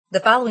The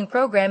following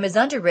program is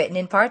underwritten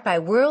in part by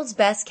World's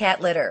Best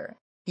Cat Litter.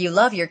 You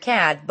love your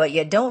cat, but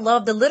you don't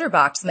love the litter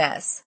box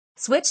mess.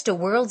 Switch to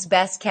World's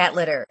Best Cat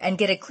Litter and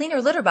get a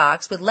cleaner litter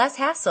box with less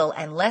hassle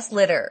and less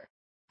litter.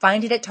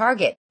 Find it at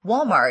Target,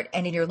 Walmart,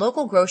 and in your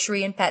local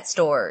grocery and pet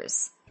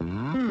stores.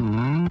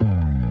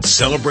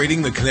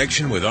 Celebrating the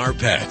connection with our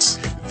pets.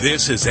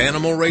 This is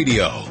Animal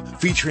Radio,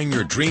 featuring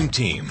your dream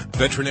team,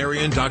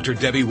 veterinarian Dr.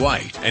 Debbie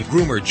White and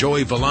groomer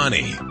Joey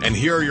Villani. And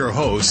here are your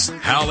hosts,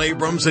 Hal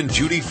Abrams and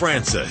Judy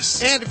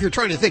Francis. And if you're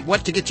trying to think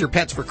what to get your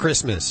pets for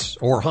Christmas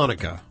or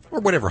Hanukkah or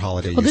whatever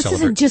holiday you this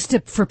celebrate. Isn't just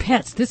for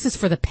pets. This is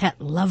for the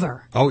pet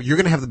lover. Oh, you're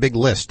going to have the big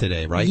list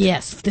today, right?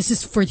 Yes, this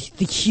is for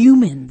the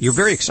humans. You're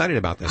very excited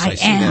about this. I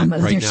see am.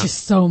 that right There's now.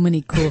 just so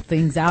many cool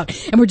things out.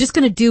 And we're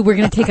going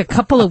to take a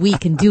couple of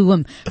weeks and do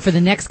them for the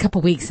next couple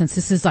of weeks, since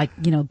this is like,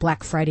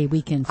 Black Friday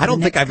weekend. I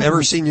don't think I've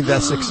ever seen you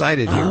this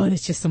excited here. Oh,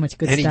 it's just so much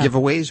good Any stuff.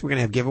 giveaways? We're going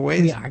to have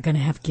giveaways? We are going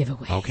to have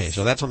giveaways. Okay,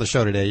 so that's on the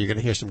show today. You're going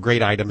to hear some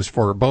great items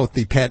for both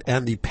the pet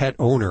and the pet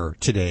owner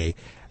today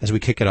as we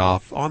kick it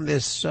off on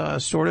this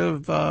sort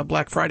of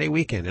Black Friday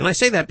weekend. And I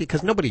say that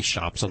because nobody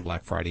shops on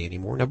Black Friday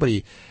anymore.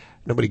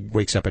 Nobody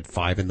wakes up at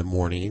 5 in the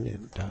morning.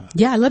 And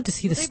yeah, I love to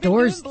see the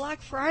stores. They've been doing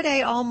Black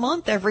Friday all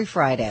month, every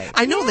Friday.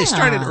 I know they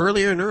started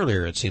earlier and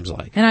earlier, it seems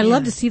like. And I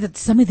love to see that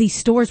some of these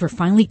stores were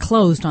finally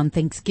closed on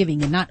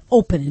Thanksgiving and not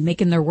open and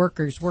making their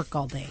workers work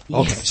all day.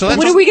 Okay, so that's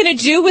what are we going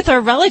to do with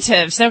our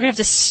relatives? Now we're going to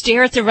have to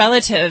stare at the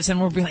relatives,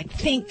 and we'll be like,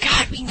 thank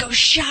God we can go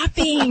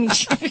shopping.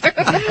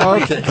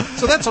 Okay,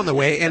 so that's on the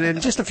way. And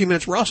in just a few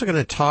minutes, we're also going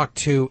to talk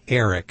to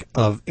Eric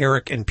of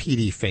Eric and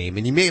Petey fame.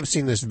 And you may have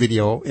seen this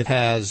video. It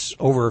has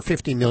over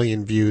 50 million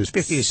views,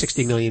 50 to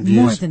 60 million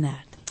views. More than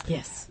that,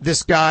 yes.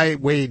 This guy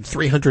weighed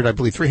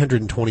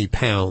 320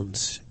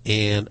 pounds,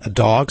 and a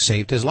dog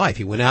saved his life.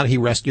 He went out, he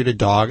rescued a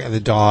dog, and the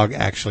dog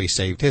actually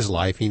saved his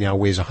life. He now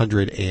weighs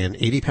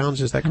 180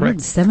 pounds, is that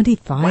correct?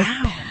 175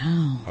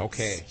 pounds.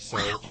 Okay, so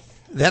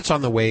that's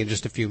on the way in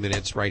just a few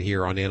minutes right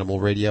here on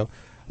Animal Radio.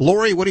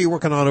 Lori, what are you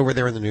working on over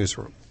there in the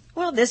newsroom?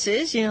 Well, this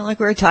is,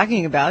 like we were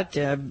talking about,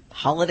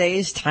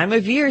 holidays, time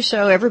of year,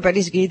 so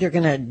everybody's either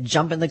going to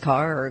jump in the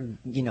car or,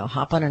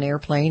 hop on an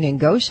airplane and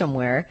go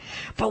somewhere.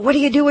 But what do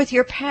you do with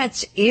your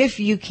pets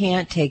if you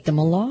can't take them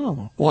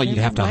along? Well, you'd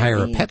have to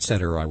hire a pet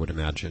sitter, I would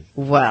imagine.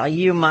 Well,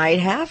 you might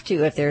have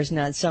to if there's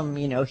not some,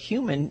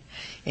 human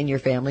in your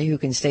family who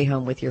can stay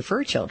home with your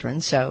fur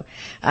children. So,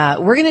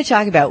 we're going to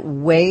talk about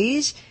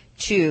ways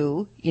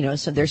to,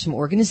 so there's some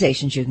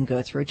organizations you can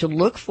go through to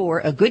look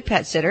for a good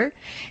pet sitter,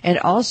 and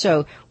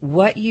also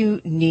what you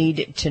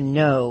need to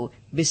know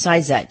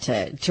besides that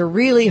to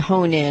really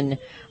hone in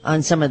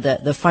on some of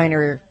the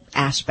finer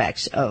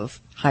aspects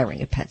of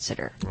hiring a pet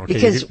sitter. Okay,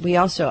 because we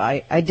also,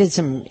 I did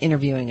some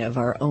interviewing of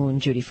our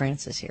own Judy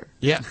Francis here.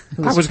 Yeah.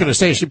 I was going to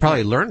say she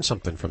probably learned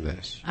something from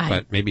this,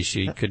 but maybe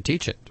she could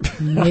teach it.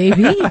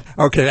 Maybe.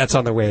 Okay, that's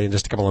on the way in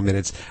just a couple of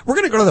minutes. We're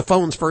going to go to the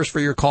phones first for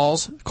your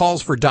calls.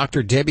 Calls for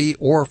Dr. Debbie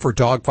or for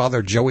dog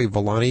father Joey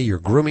Villani, your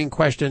grooming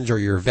questions or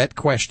your vet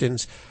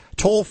questions.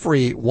 Toll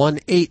free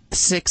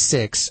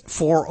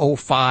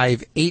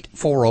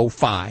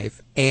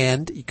 1-866-405-8405.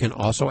 And you can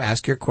also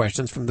ask your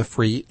questions from the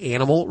free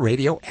Animal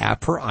Radio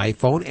app for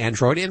iPhone,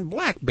 Android, and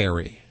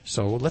BlackBerry.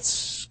 So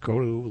let's go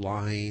to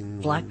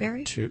line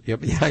BlackBerry? 2. Yep,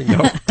 yeah, I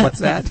know. What's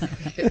that?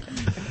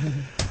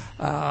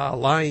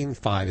 Line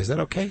 5. Is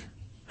that okay?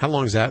 How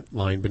long has that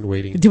line been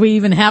waiting? Do we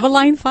even have a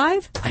line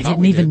 5? I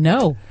didn't even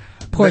know.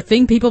 Poor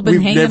thing, people have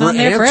been hanging on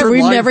there forever.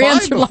 We've never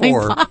answered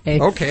line 5.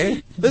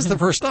 Okay, this is the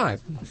first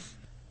time.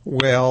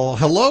 Well,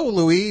 hello,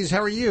 Louise.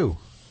 How are you?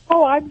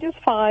 Oh, I'm just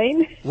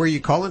fine. Where are you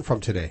calling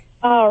from today?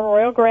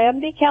 Rio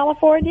Grande,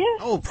 California.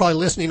 Oh, probably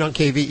listening on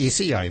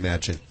KVEC, I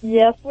imagine.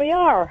 Yes, we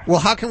are. Well,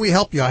 how can we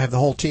help you? I have the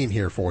whole team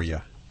here for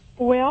you.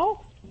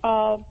 Well,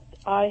 I'm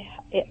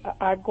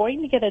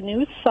going to get a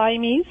new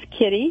Siamese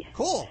kitty.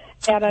 Cool.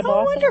 And I'm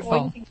also wonderful.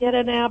 going to get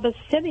an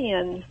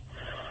Abyssinian.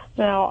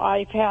 Now,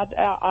 I've had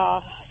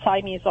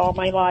Siamese all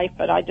my life,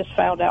 but I just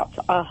found out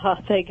a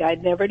thing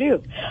I'd never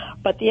do.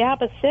 But the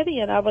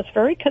Abyssinian, I was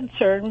very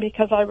concerned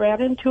because I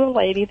ran into a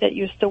lady that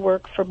used to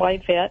work for my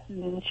vet,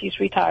 and she's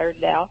retired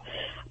now.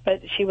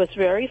 But she was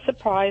very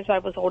surprised I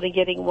was only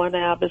getting one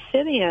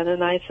Abyssinian,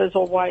 and I says,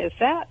 well, why is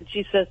that? And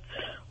she says,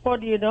 well,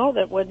 do you know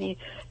that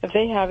if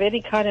they have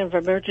any kind of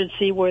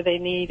emergency where they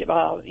need,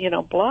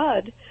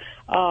 blood,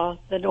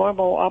 the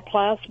normal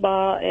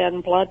plasma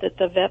and blood that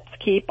the vets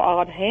keep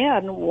on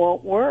hand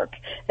won't work.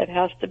 It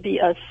has to be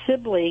a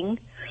sibling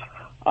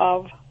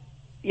of,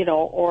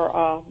 or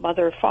a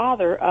mother or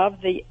father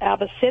of the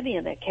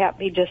Abyssinian. It can't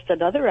be just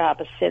another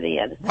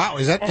Abyssinian. Wow,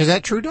 is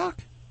that true, Doc?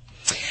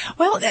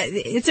 Well,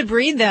 it's a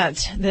breed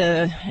that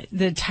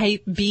the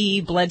type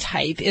B blood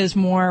type is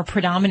more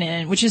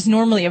predominant, which is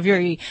normally a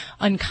very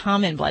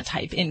uncommon blood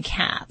type in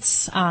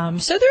cats.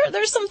 So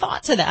there's some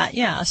thought to that,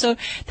 yeah. So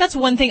that's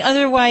one thing.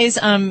 Otherwise,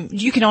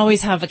 you can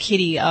always have a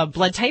kitty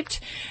blood typed,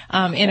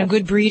 and a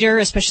good breeder,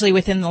 especially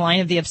within the line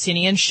of the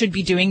Abyssinian, should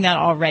be doing that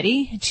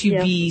already to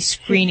be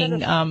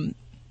screening.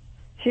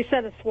 She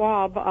sent a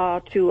swab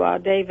to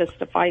Davis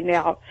to find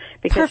out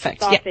because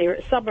Perfect. she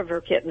thought some of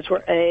her kittens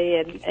were A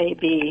and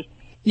AB.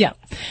 Yeah.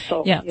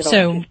 So, yeah.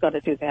 So she's going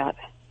to do that.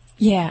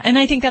 Yeah, and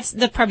I think that's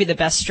probably the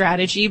best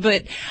strategy,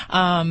 but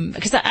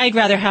because I'd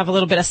rather have a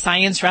little bit of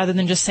science rather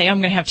than just say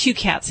I'm going to have 2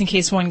 cats in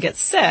case one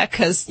gets sick,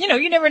 because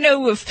you never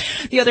know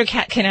if the other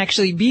cat can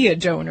actually be a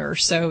donor.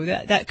 So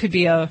that could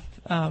be a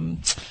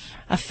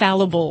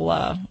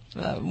fallible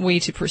way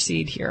to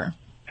proceed here.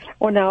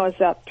 Well, now is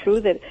that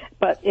true?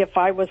 But if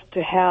I was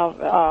to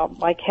have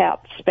my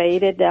cat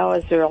spaded now,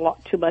 is there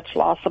too much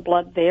loss of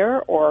blood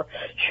there, or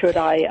should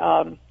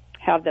I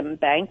have them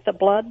bank the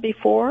blood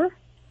before?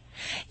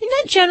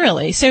 Not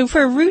generally. So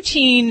for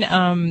routine,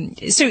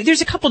 so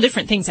there's a couple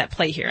different things at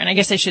play here, and I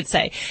guess I should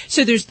say.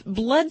 So there's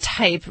blood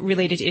type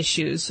related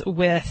issues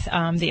with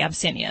the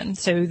Abyssinian.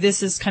 So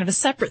this is kind of a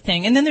separate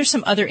thing. And then there's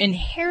some other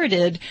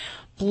inherited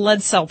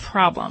blood cell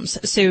problems.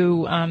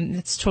 So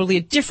it's totally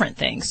a different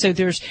thing. So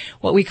there's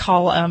what we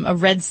call a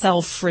red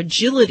cell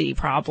fragility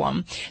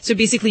problem. So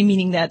basically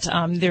meaning that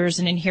there's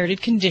an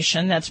inherited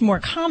condition that's more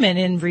common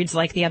in breeds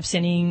like the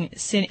Abyssinian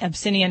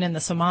and the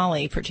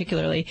Somali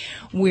particularly,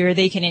 where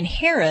they can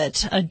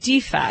inherit a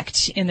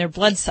defect in their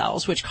blood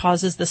cells, which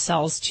causes the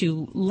cells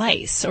to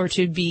lyse or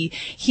to be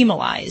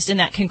hemolyzed, and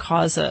that can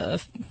cause a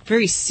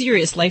very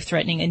serious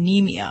life-threatening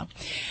anemia.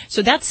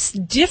 So that's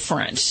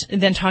different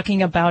than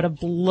talking about a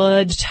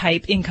blood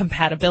type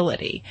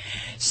incompatibility.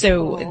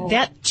 So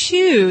that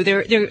too,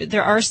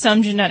 there are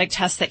some genetic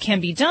tests that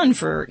can be done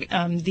for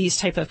these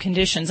type of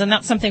conditions, and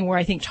that's something where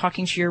I think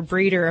talking to your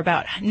breeder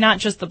about not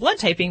just the blood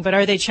typing, but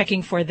are they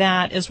checking for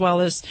that as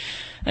well as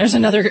there's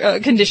another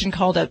condition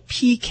called a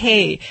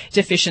PK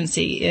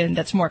deficiency, and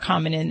that's more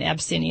common in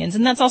Abyssinians,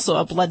 and that's also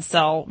a blood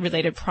cell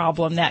related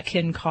problem that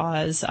can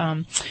cause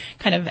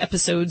kind of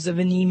episodes of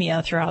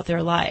anemia throughout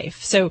their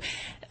life. So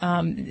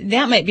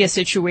that might be a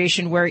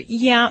situation where,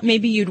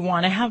 maybe you'd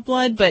want to have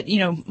blood, but,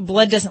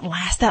 blood doesn't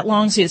last that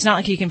long, so it's not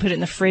like you can put it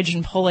in the fridge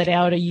and pull it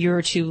out a year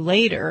or two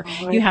later.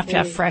 You have to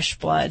have fresh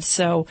blood.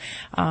 So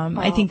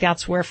I think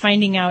that's where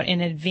finding out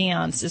in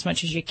advance as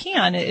much as you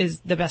can is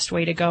the best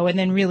way to go, and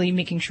then really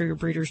making sure your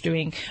breeder's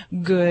doing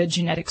good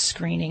genetic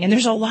screening. And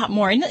there's a lot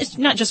more, and it's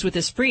not just with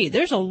this breed.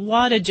 There's a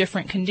lot of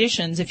different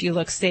conditions if you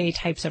look, say,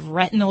 types of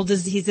retinal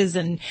diseases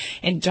in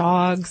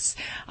dogs,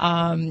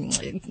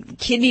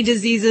 kidney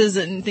diseases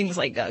and things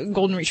like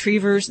golden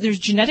retrievers. There's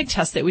genetic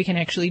tests that we can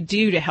actually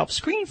do to help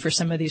screen for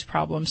some of these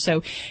problems.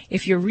 So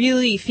if you're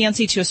really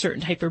fancy to a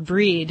certain type of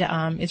breed,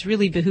 it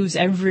really behooves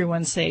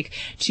everyone's sake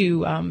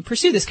to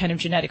pursue this kind of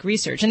genetic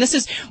research. And this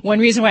is one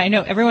reason why I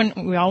know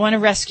we all want to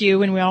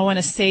rescue and we all want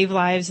to save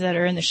lives that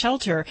are in the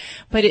shelter,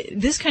 but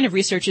this kind of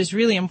research is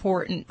really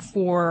important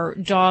for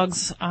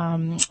dogs'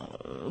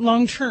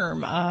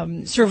 long-term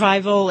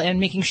survival and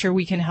making sure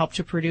we can help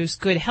to produce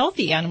good,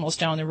 healthy animals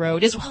down the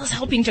road, as well as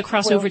helping to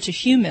cross over to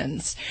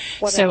humans.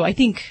 So I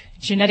think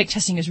genetic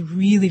testing is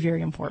really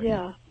very important.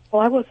 Yeah.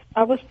 Well,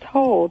 I was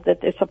told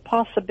that there's a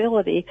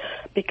possibility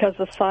because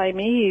the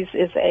Siamese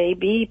is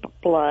AB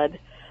blood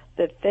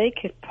that they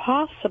could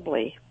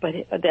possibly, but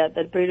that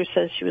the breeder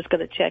says she was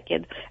going to check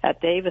in at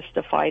Davis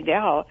to find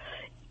out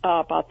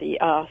about the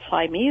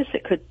Siamese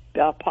that could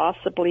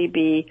possibly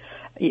be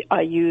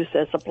used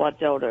as a blood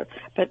donor.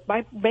 But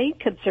my main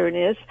concern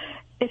is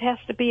it has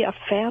to be a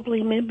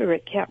family member.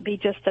 It can't be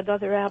just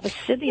another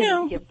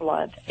Abyssinian to give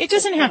blood. It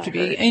doesn't have to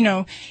be.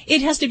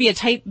 It has to be a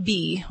type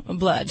B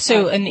blood.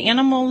 So an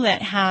animal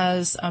that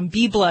has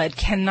B blood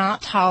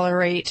cannot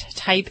tolerate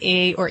type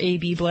A or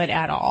AB blood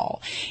at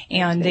all.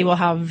 And they will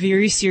have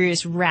very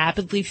serious,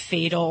 rapidly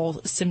fatal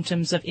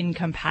symptoms of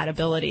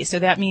incompatibility. So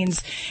that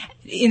means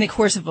in the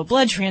course of a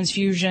blood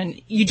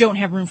transfusion, you don't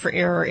have room for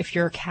error if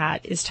your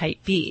cat is type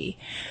B.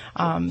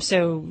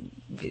 So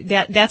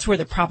that's where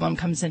the problem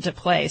comes into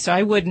play. So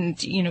I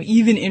wouldn't,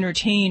 even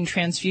entertain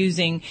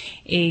transfusing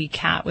a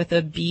cat with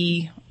a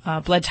B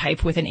blood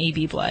type with an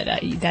AB blood.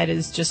 That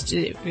is just,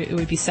 it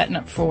would be setting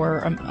up for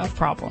a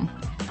problem.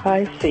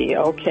 I see.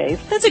 Okay.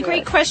 That's a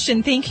great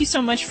question. Thank you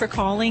so much for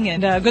calling,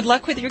 and good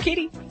luck with your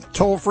kitty.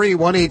 Toll free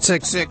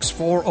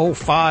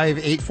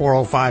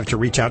 1-866-405-8405 to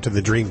reach out to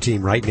the Dream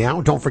Team right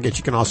now. Don't forget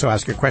you can also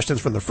ask your questions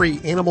from the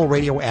free Animal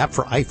Radio app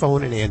for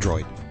iPhone and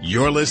Android.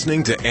 You're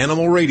listening to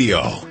Animal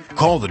Radio.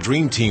 Call the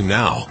Dream Team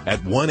now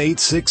at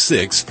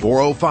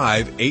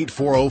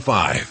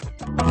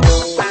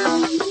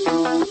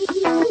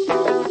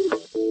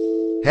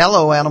 1-866-405-8405.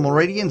 Hello, Animal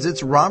Radians.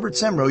 It's Robert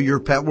Semro, your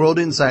Pet World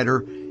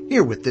Insider,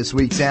 here with this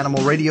week's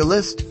Animal Radio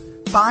list,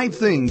 5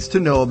 things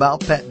to know about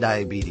pet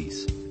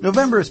diabetes.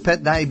 November is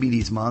Pet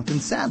Diabetes Month,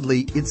 and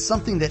sadly, it's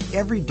something that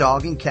every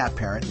dog and cat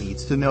parent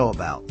needs to know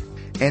about.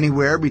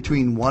 Anywhere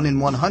between 1 in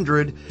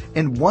 100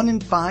 and 1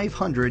 in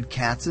 500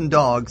 cats and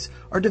dogs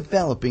are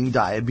developing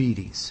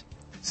diabetes.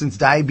 Since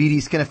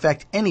diabetes can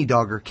affect any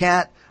dog or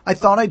cat, I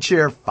thought I'd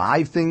share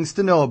 5 things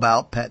to know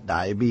about pet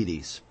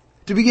diabetes.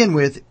 To begin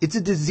with, it's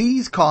a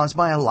disease caused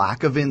by a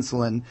lack of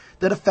insulin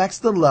that affects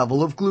the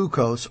level of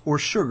glucose or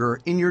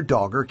sugar in your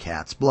dog or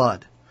cat's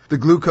blood. The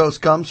glucose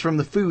comes from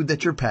the food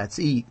that your pets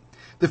eat.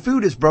 The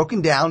food is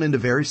broken down into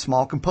very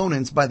small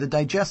components by the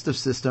digestive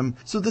system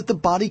so that the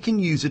body can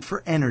use it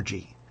for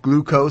energy.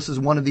 Glucose is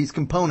one of these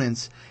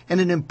components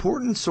and an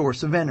important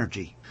source of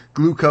energy.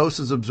 Glucose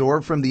is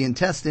absorbed from the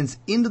intestines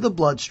into the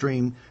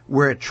bloodstream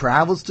where it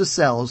travels to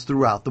cells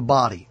throughout the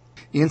body.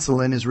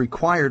 Insulin is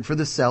required for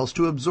the cells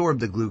to absorb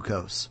the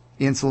glucose.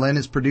 Insulin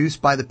is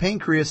produced by the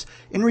pancreas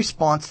in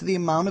response to the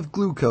amount of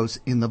glucose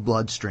in the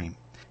bloodstream.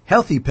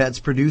 Healthy pets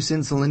produce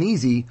insulin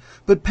easy,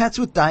 but pets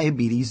with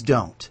diabetes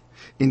don't.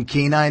 In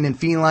canine and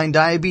feline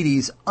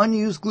diabetes,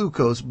 unused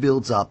glucose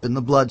builds up in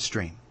the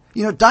bloodstream.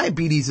 You know,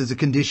 diabetes is a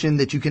condition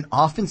that you can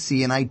often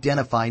see and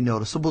identify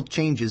noticeable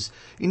changes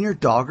in your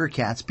dog or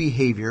cat's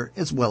behavior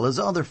as well as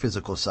other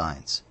physical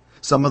signs.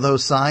 Some of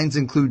those signs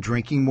include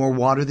drinking more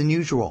water than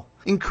usual,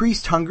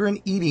 increased hunger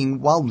and eating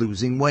while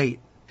losing weight.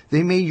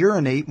 They may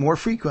urinate more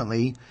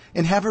frequently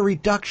and have a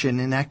reduction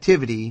in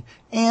activity,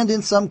 and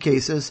in some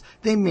cases,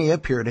 they may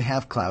appear to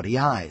have cloudy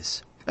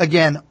eyes.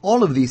 Again,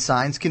 all of these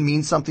signs can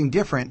mean something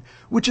different,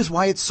 which is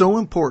why it's so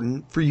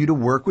important for you to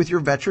work with your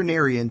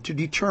veterinarian to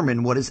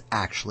determine what is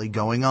actually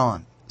going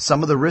on.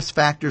 Some of the risk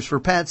factors for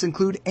pets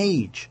include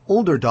age.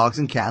 Older dogs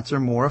and cats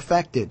are more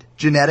affected.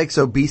 Genetics,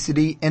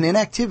 obesity, and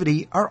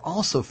inactivity are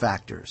also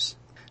factors.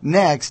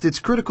 Next, it's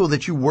critical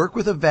that you work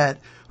with a vet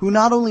who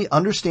not only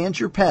understands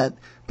your pet,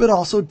 but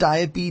also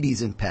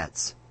diabetes in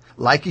pets.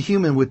 Like a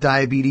human with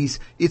diabetes,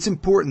 it's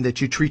important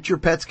that you treat your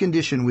pet's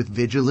condition with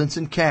vigilance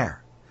and care.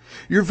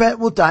 Your vet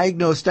will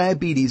diagnose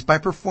diabetes by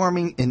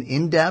performing an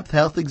in-depth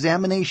health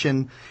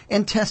examination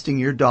and testing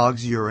your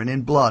dog's urine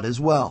and blood as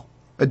well.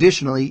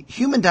 Additionally,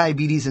 human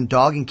diabetes and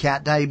dog and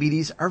cat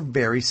diabetes are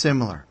very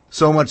similar.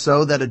 So much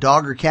so that a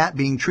dog or cat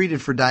being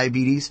treated for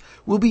diabetes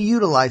will be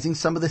utilizing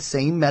some of the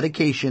same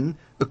medication,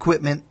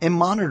 equipment, and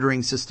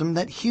monitoring system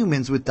that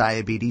humans with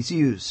diabetes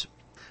use.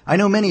 I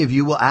know many of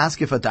you will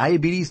ask if a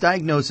diabetes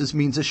diagnosis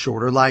means a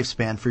shorter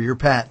lifespan for your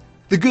pet.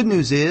 The good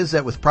news is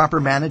that with proper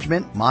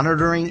management,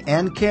 monitoring,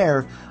 and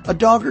care, a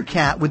dog or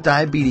cat with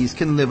diabetes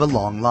can live a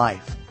long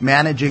life.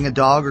 Managing a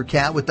dog or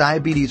cat with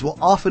diabetes will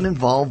often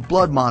involve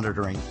blood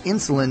monitoring,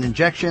 insulin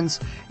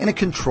injections, and a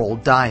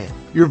controlled diet.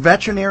 Your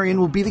veterinarian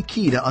will be the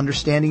key to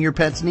understanding your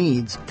pet's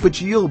needs, but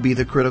you'll be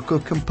the critical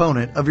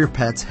component of your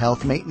pet's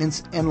health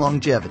maintenance and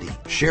longevity.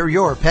 Share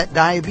your pet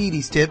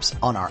diabetes tips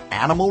on our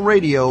Animal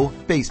Radio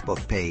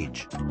Facebook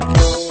page.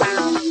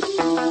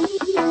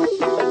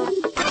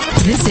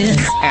 This is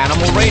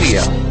Animal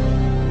Radio.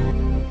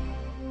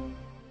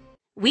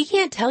 We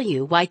can't tell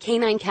you why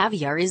Canine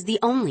Caviar is the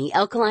only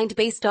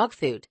alkaline-based dog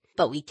food,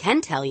 but we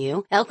can tell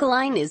you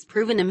alkaline is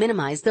proven to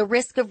minimize the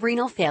risk of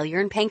renal failure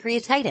and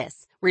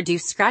pancreatitis,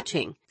 reduce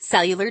scratching,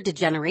 cellular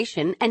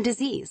degeneration, and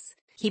disease,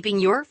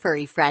 keeping your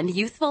furry friend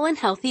youthful and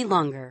healthy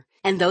longer.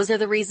 And those are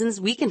the reasons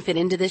we can fit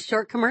into this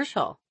short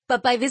commercial.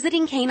 But by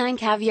visiting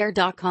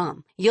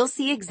caninecaviar.com, you'll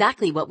see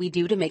exactly what we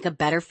do to make a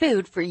better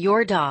food for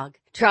your dog.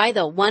 Try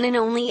the one and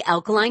only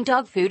alkaline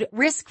dog food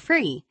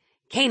risk-free.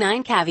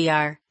 Canine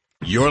Caviar.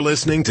 You're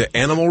listening to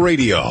Animal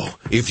Radio.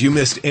 If you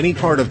missed any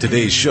part of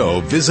today's show,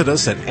 visit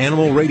us at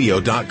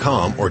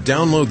animalradio.com or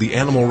download the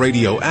Animal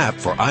Radio app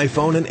for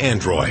iPhone and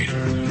Android.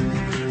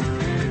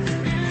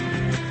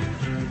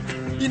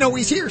 You know,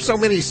 we hear so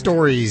many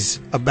stories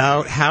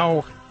about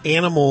how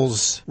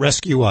animals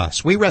rescue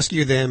us. We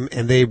rescue them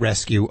and they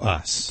rescue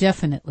us.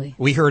 Definitely.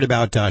 We heard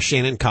about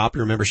Shannon Kopp.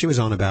 Remember, she was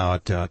on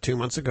about 2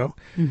 months ago.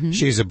 Mm-hmm.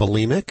 She's a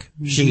bulimic.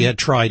 Mm-hmm. She had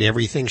tried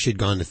everything. She'd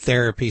gone to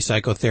therapy,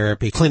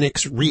 psychotherapy,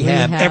 clinics,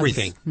 rehab,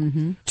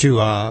 everything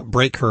to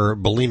break her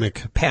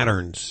bulimic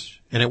patterns.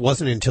 And it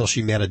wasn't until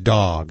she met a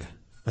dog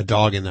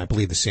in, I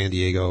believe, the San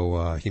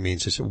Diego Humane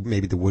Society,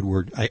 maybe the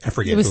Woodward, I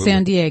forget. It was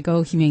San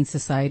Diego Humane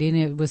Society, and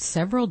it was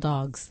several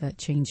dogs that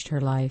changed her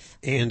life.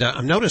 And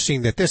I'm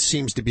noticing that this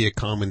seems to be a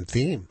common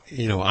theme.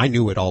 You know, I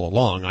knew it all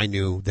along. I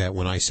knew that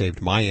when I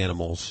saved my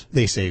animals,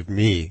 they saved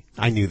me.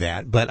 I knew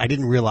that, but I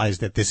didn't realize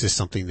that this is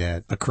something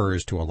that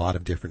occurs to a lot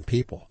of different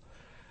people.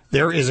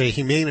 There is a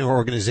humane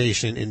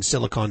organization in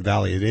Silicon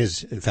Valley. It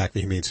is, in fact, the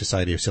Humane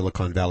Society of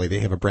Silicon Valley.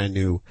 They have a brand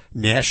new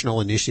national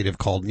initiative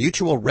called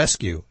Mutual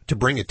Rescue to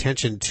bring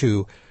attention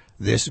to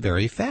this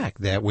very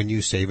fact that when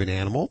you save an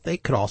animal, they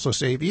could also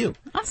save you.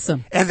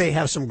 Awesome. And they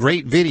have some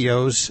great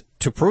videos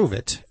to prove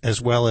it,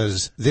 as well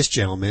as this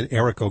gentleman,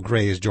 Eric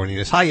O'Gray, is joining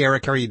us. Hi,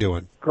 Eric. How are you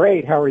doing?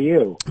 Great. How are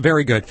you?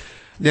 Very good.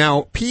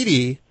 Now,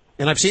 Petey,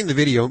 and I've seen the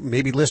video,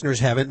 maybe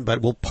listeners haven't,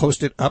 but we'll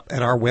post it up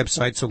at our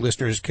website so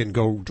listeners can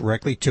go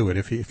directly to it.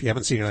 If you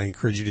haven't seen it, I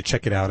encourage you to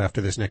check it out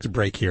after this next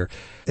break here.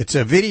 It's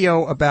a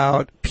video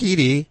about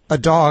Petey, a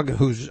dog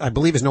who's, I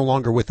believe, is no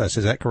longer with us.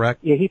 Is that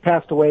correct? Yeah, he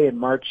passed away in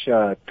March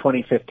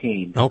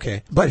 2015.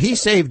 Okay. But he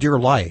saved your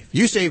life.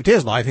 You saved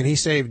his life, and he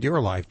saved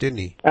your life, didn't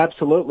he?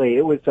 Absolutely.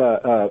 It was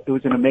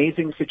an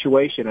amazing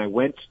situation. I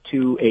went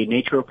to a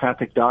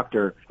naturopathic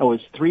doctor. I was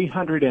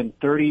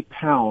 330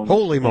 pounds.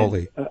 Holy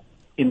moly.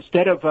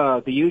 Instead of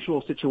the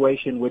usual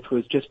situation, which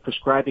was just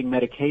prescribing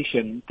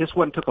medication, this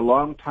one took a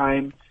long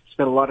time,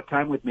 spent a lot of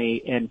time with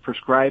me and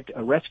prescribed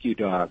a rescue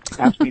dog,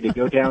 asked me to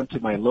go down to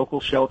my local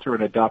shelter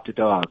and adopt a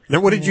dog. Now,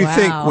 what did you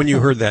think when you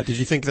heard that? Did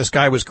you think this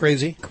guy was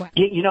crazy?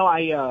 You know,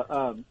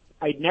 I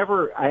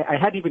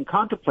hadn't even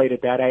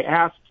contemplated that. I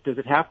asked, does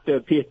it have to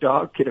be a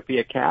dog? Could it be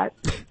a cat?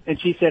 And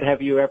she said,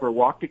 have you ever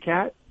walked a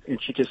cat? And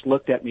she just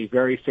looked at me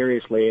very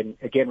seriously and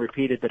again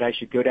repeated that I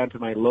should go down to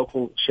my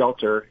local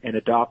shelter and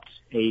adopt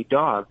a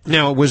dog.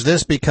 Now, was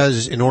this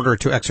because in order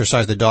to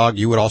exercise the dog,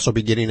 you would also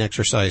be getting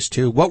exercise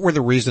too? What were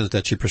the reasons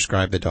that you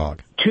prescribed the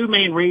dog? Two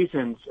main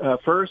reasons.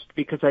 First,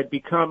 because I'd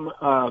become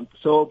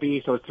so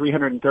obese, I was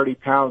 330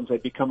 pounds,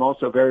 I'd become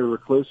also very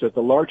reclusive.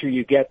 The larger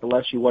you get, the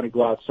less you want to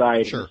go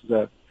outside. Sure. This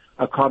is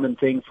a common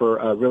thing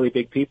for really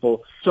big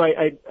people. So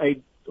I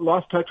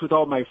lost touch with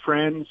all my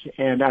friends,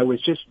 and I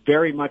was just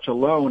very much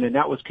alone, and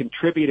that was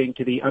contributing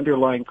to the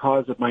underlying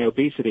cause of my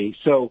obesity.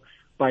 So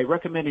by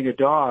recommending a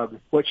dog,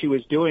 what she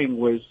was doing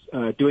was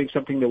doing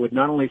something that would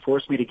not only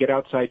force me to get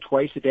outside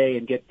twice a day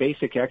and get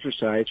basic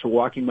exercise for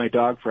walking my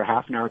dog for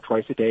half an hour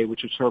twice a day,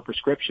 which was her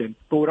prescription,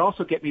 but would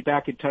also get me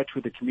back in touch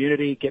with the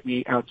community, get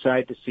me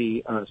outside to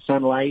see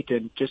sunlight,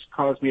 and just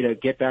cause me to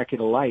get back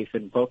into life,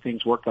 and both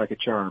things worked like a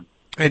charm.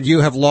 And you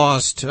have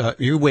lost,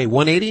 you weigh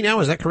 180 now,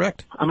 is that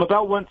correct? I'm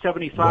about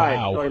 175.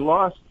 Wow. So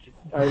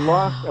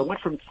I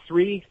went from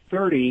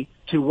 330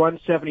 to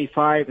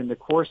 175 in the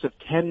course of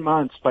 10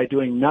 months by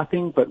doing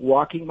nothing but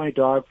walking my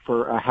dog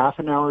for a half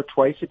an hour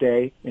twice a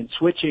day and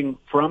switching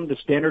from the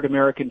standard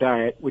American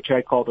diet, which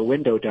I call the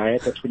window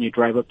diet. That's when you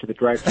drive up to the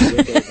drive-thru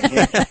window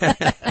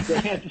and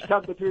the hand just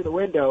tucked it through the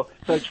window.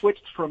 So I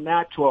switched from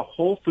that to a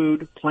whole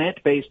food,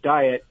 plant-based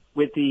diet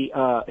with the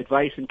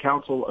advice and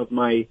counsel of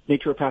my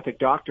naturopathic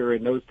doctor,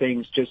 and those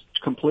things just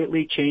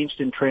completely changed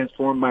and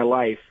transformed my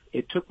life.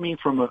 It took me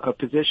from a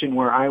position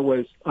where I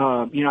was,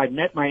 I'd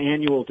met my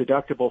annual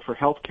deductible for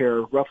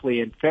healthcare roughly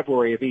in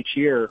February of each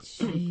year.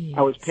 Jeez.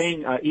 I was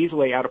paying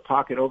easily out of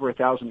pocket over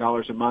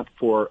 $1,000 a month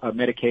for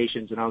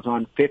medications, and I was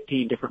on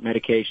 15 different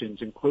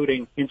medications,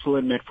 including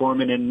insulin,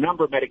 metformin, and a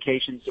number of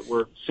medications that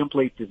were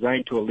simply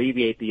designed to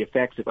alleviate the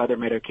effects of other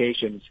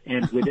medications.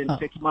 And within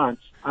 6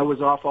 months, I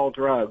was off all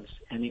drugs,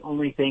 and the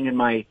only thing in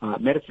my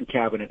medicine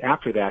cabinet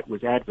after that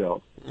was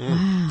Advil.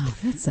 Wow,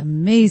 that's an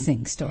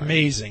amazing story.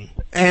 Amazing.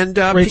 And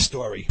great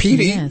story.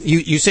 Petey, yes.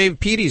 you saved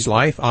Petey's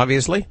life,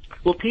 obviously.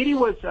 Well, Petey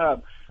was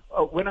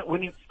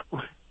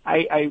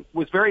I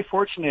was very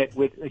fortunate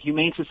with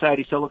Humane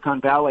Society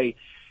Silicon Valley.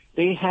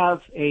 They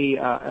have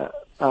a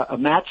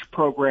match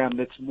program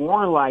that's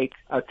more like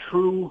a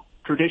true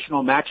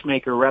traditional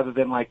matchmaker rather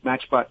than like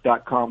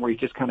Matchbot.com, where you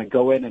just kind of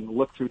go in and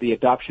look through the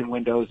adoption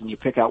windows and you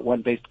pick out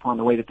one based upon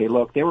the way that they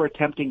look. They were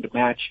attempting to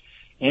match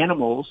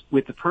animals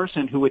with the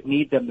person who would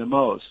need them the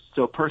most.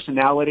 So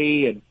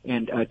personality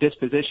and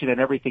disposition and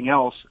everything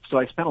else. So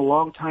I spent a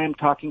long time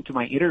talking to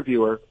my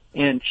interviewer,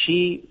 and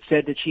she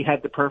said that she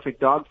had the perfect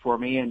dog for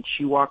me, and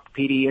she walked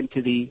Petey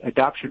into the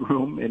adoption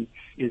room, and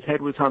his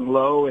head was hung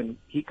low, and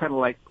he kind of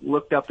like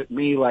looked up at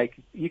me like,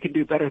 you can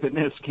do better than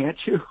this, can't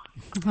you?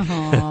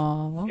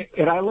 Aww.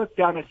 And I looked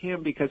down at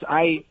him because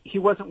he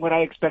wasn't what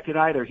I expected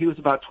either. He was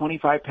about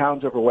 25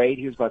 pounds overweight.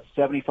 He was about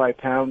 75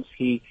 pounds.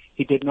 He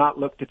did not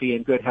look to be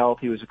in good health.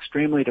 He was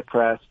extremely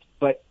depressed.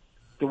 But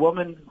the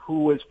woman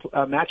who was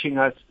matching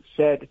us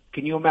said,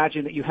 can you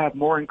imagine that you have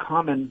more in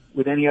common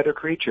with any other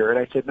creature? And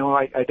I said, no,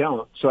 I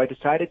don't. So I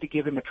decided to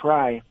give him a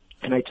try,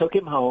 and I took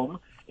him home.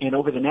 And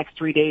over the next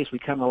 3 days, we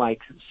kind of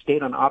like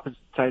stayed on opposite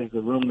sides of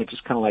the room and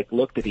just kind of like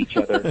looked at each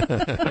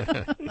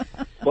other,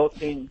 both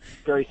being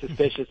very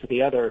suspicious of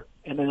the other.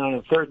 And then on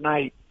the third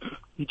night,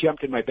 he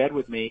jumped in my bed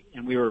with me,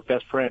 and we were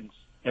best friends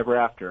ever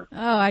after.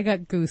 Oh, I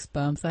got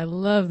goosebumps. I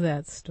love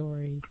that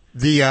story.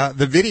 The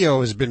video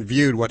has been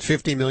viewed,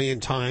 50 million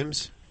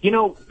times? You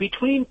know,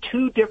 between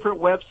two different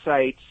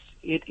websites,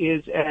 it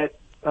is at,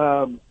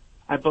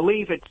 I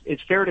believe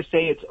it's fair to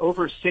say it's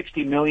over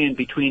 60 million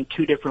between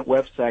two different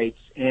websites.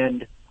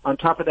 And on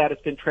top of that,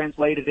 it's been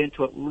translated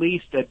into at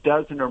least a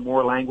dozen or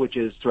more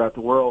languages throughout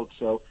the world.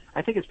 So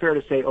I think it's fair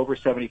to say over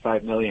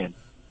 75 million.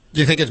 Do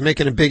you think it's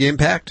making a big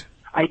impact?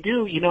 I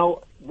do. You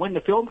know, when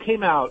the film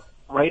came out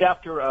right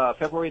after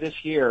February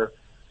this year,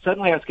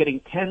 suddenly I was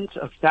getting tens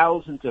of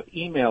thousands of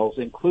emails,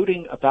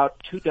 including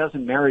about 24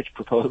 marriage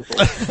proposals.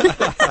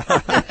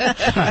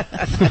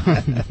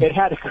 It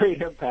had a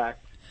great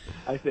impact,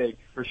 I think,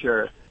 for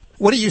sure.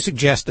 What do you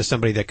suggest to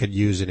somebody that could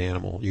use an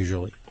animal,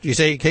 usually? Do you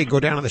say, okay,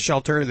 go down to the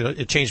shelter,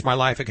 it changed my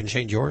life, it can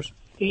change yours?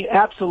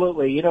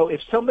 Absolutely. You know,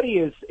 if somebody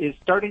is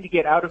starting to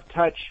get out of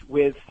touch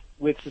with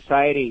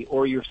society,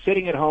 or you're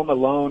sitting at home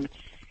alone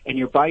and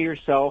you're by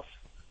yourself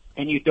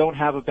and you don't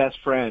have a best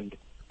friend,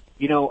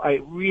 you know, I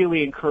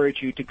really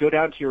encourage you to go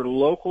down to your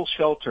local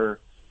shelter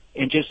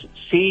and just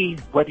see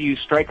whether you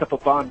strike up a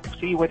bond,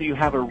 see whether you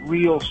have a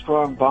real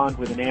strong bond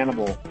with an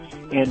animal.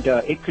 And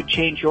it could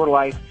change your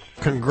life.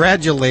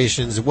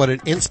 Congratulations. What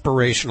an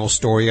inspirational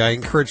story. I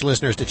encourage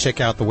listeners to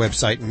check out the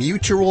website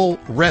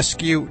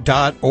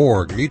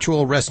mutualrescue.org,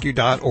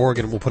 mutualrescue.org,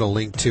 and we'll put a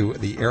link to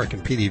the Eric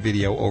and PD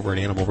video over at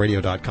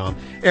animalradio.com.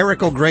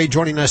 Eric O'Grey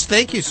joining us.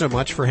 Thank you so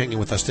much for hanging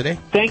with us today.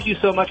 Thank you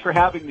so much for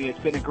having me. It's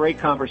been a great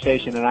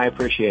conversation, and I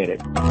appreciate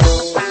it.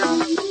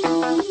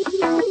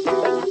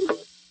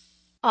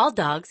 All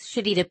dogs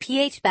should eat a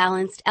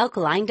pH-balanced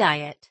alkaline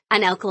diet.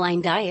 An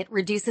alkaline diet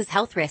reduces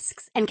health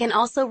risks and can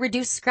also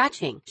reduce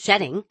scratching,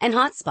 shedding, and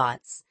hot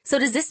spots. So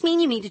does this mean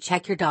you need to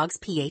check your dog's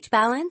pH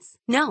balance?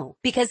 No,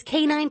 because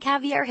Canine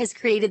Caviar has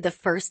created the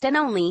first and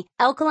only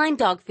alkaline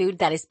dog food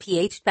that is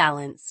pH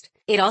balanced.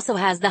 It also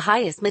has the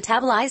highest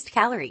metabolized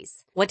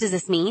calories. What does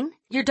this mean?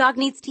 Your dog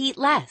needs to eat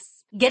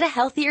less. Get a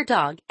healthier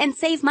dog and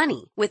save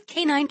money with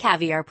Canine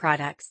Caviar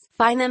products.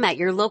 Find them at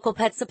your local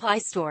pet supply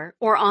store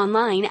or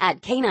online at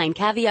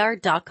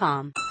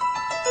caninecaviar.com.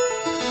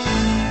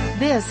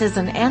 This is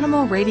an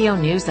Animal Radio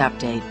News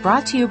Update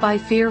brought to you by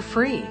Fear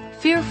Free.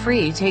 Fear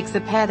Free takes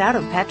the pet out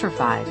of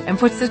petrified and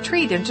puts the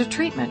treat into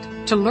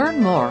treatment. To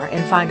learn more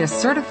and find a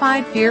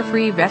certified Fear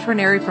Free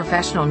veterinary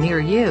professional near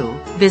you,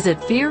 visit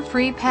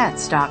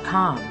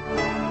fearfreepets.com.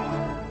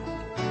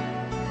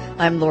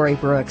 I'm Lori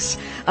Brooks.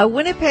 A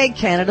Winnipeg,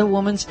 Canada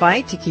woman's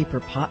fight to keep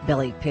her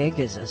pot-bellied pig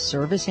as a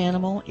service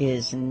animal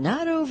is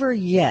not over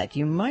yet.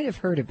 You might have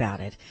heard about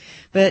it.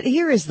 But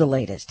here is the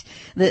latest.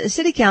 The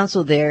city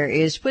council there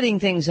is putting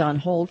things on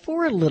hold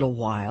for a little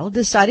while,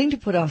 deciding to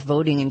put off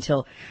voting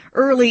until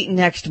early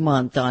next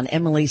month on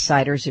Emily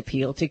Sider's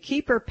appeal to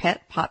keep her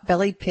pet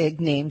pot-bellied pig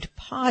named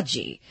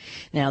Podgy.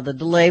 Now, the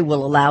delay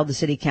will allow the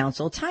city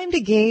council time to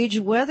gauge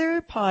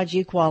whether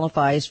Podgy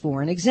qualifies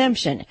for an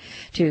exemption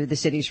to the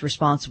city's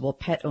responsible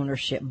pet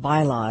ownership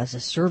bylaw as a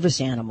service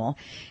animal,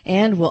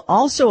 and will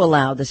also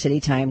allow the city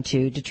time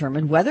to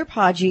determine whether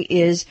Podgy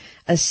is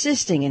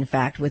assisting, in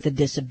fact, with a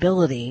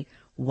disability,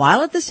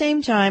 while at the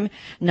same time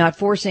not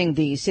forcing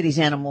the city's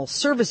animal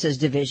services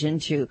division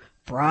to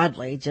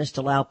broadly just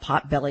allow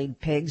pot-bellied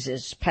pigs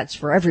as pets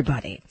for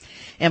everybody.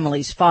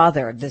 Emily's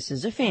father, this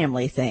is a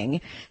family thing,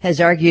 has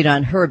argued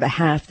on her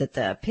behalf that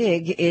the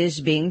pig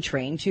is being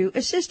trained to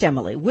assist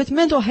Emily with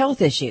mental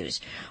health issues,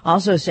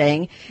 also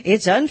saying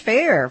it's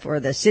unfair for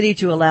the city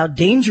to allow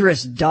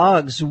dangerous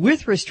dogs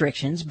with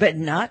restrictions, but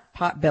not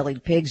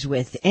pot-bellied pigs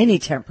with any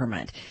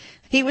temperament.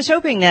 He was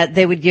hoping that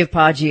they would give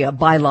Podgy a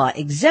bylaw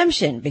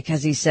exemption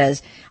because he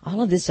says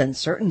all of this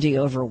uncertainty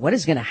over what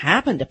is going to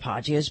happen to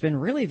Podgy has been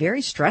really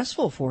very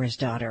stressful for his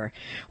daughter.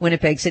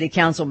 Winnipeg City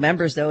Council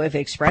members, though, have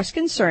expressed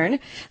concern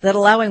that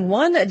allowing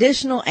one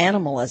additional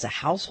animal as a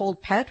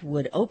household pet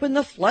would open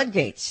the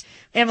floodgates.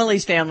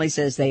 Emily's family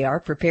says they are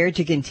prepared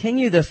to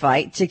continue the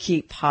fight to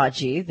keep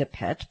Podgy, the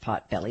pet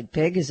pot-bellied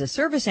pig, as a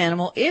service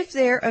animal if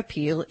their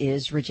appeal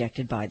is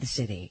rejected by the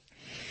city.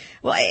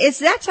 Well, it's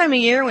that time of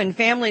year when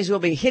families will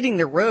be hitting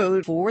the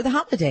road for the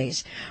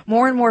holidays.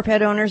 More and more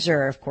pet owners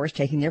are, of course,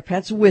 taking their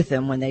pets with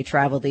them when they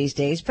travel these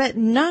days, but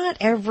not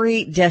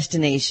every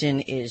destination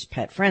is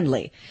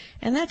pet-friendly.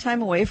 And that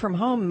time away from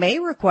home may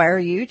require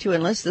you to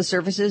enlist the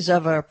services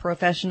of a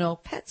professional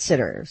pet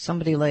sitter,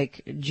 somebody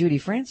like Judy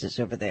Francis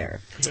over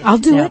there. I'll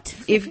do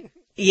it.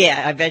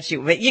 Yeah, I bet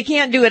you. But you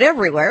can't do it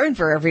everywhere and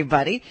for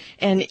everybody.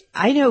 And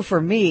I know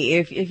for me,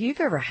 if you've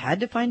ever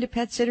had to find a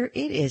pet sitter,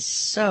 it is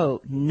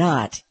so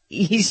not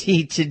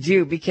easy to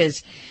do,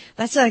 because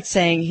that's like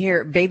saying,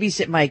 here,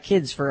 babysit my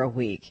kids for a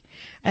week.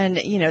 And,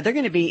 you know, they're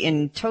going to be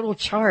in total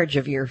charge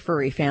of your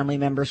furry family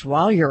members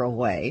while you're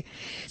away.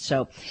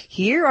 So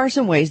here are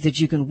some ways that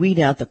you can weed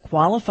out the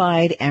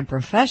qualified and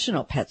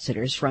professional pet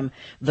sitters from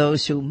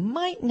those who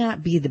might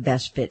not be the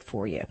best fit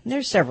for you.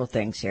 There's several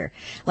things here,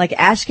 like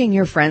asking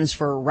your friends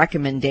for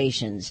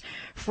recommendations.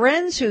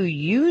 Friends who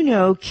you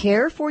know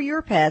care for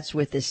your pets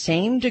with the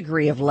same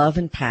degree of love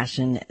and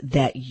passion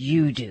that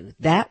you do.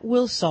 That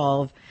will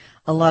solve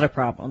a lot of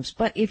problems.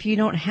 But if you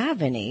don't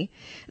have any,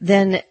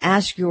 then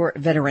ask your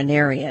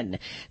veterinarian.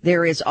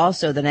 There is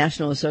also the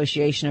National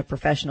Association of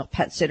Professional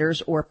Pet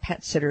Sitters, or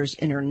Pet Sitters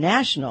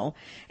International.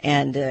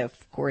 And, of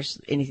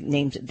course, any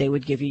names that they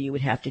would give you, you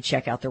would have to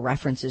check out the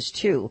references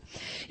too.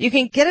 You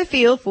can get a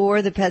feel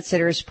for the pet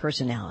sitter's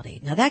personality.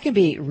 Now, that can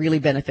be really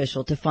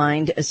beneficial to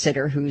find a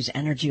sitter whose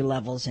energy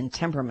levels and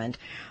temperament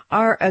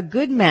are a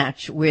good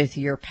match with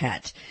your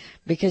pet.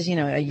 Because, you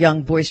know, a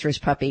young, boisterous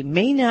puppy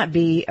may not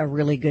be a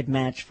really good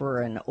match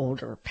for an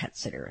older pet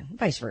sitter, and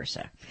vice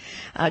versa.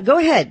 Go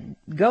ahead.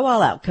 Go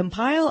all out.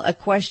 Compile a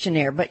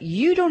questionnaire, but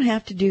you don't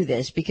have to do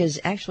this,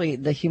 because actually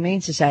the Humane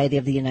Society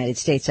of the United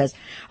States has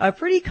a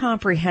pretty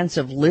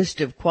comprehensive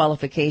list of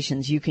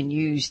qualifications you can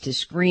use to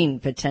screen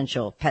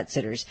potential pet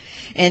sitters.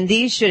 And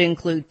these should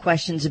include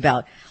questions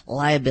about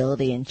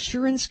liability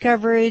insurance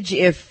coverage,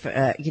 if,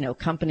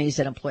 companies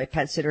that employ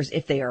pet sitters,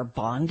 if they are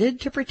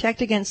bonded to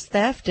protect against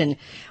theft, and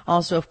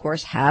also, of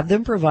course, have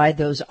them provide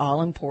those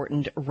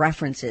all-important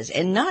references,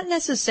 and not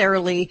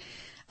necessarily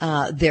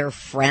their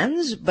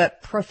friends,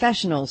 but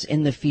professionals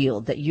in the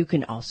field that you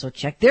can also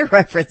check their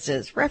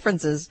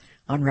references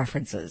on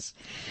references.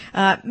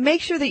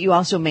 Make sure that you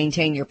also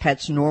maintain your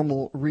pet's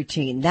normal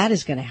routine. That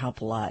is going to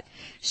help a lot.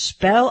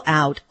 Spell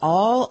out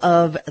all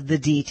of the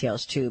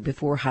details too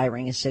before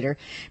hiring a sitter.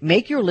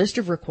 Make your list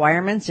of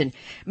requirements and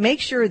make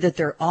sure that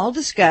they're all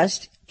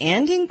discussed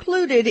and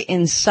included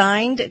in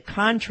signed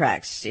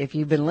contracts. If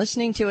you've been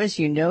listening to us,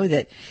 you know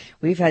that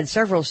we've had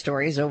several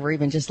stories over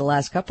even just the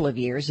last couple of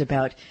years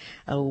about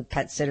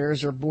pet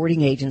sitters or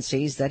boarding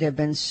agencies that have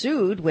been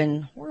sued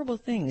when horrible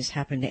things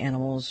happen to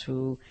animals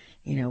who,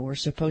 were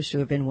supposed to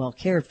have been well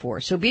cared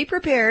for. So be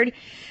prepared,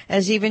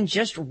 as even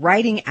just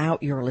writing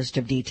out your list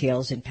of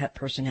details and pet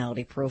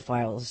personality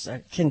profiles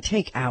can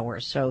take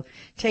hours. So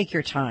take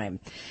your time.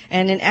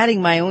 And in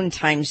adding my own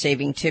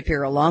time-saving tip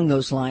here along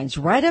those lines,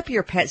 write up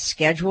your pet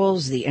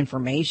schedules, the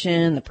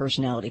information, the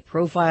personality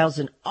profiles,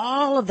 and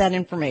all of that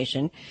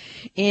information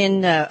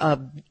in,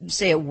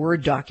 say, a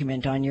Word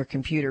document on your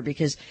computer,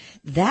 because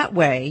that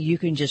way you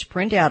can just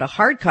print out a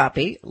hard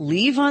copy,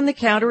 leave on the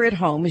counter at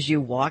home as you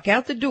walk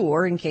out the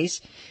door in case,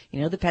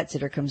 the pet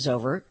sitter comes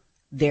over.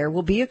 There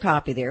will be a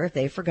copy there if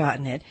they've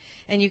forgotten it.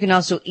 And you can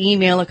also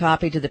email a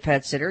copy to the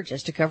pet sitter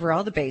just to cover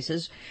all the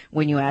bases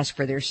when you ask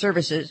for their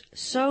services,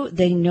 so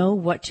they know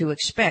what to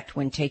expect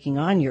when taking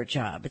on your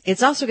job.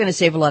 It's also going to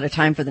save a lot of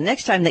time for the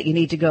next time that you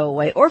need to go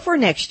away or for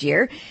next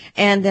year.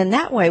 And then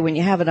that way, when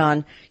you have it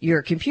on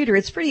your computer,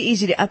 it's pretty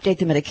easy to update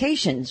the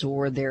medications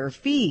or their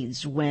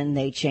feeds when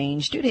they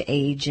change due to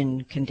age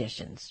and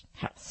conditions,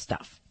 health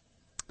stuff.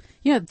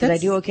 Yeah, did I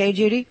do okay,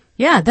 Judy?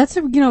 Yeah, that's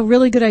a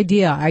really good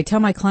idea. I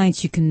tell my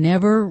clients you can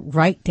never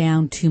write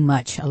down too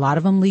much. A lot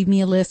of them leave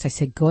me a list. I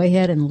say go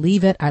ahead and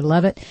leave it. I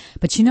love it.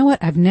 But you know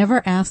what? I've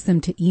never asked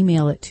them to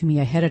email it to me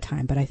ahead of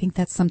time, but I think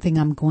that's something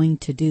I'm going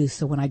to do.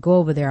 So when I go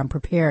over there, I'm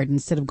prepared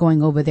instead of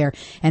going over there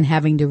and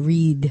having to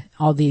read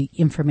all the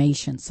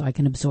information, so I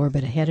can absorb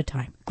it ahead of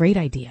time. Great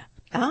idea.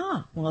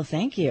 Ah, well,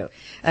 thank you.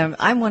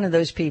 I'm one of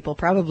those people,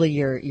 probably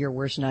your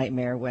worst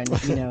nightmare, when,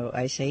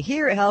 I say,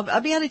 here,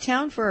 I'll be out of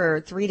town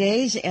for 3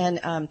 days,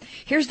 and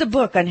here's the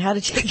book on how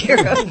to take care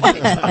of my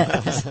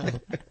pets.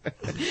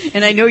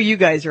 And I know you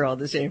guys are all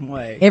the same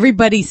way.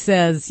 Everybody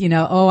says,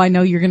 I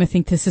know you're going to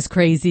think this is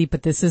crazy,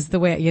 but this is the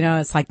way,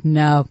 it's like,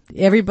 no,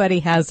 everybody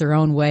has their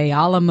own way.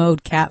 A la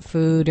mode cat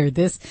food, or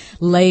this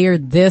layer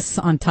this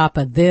on top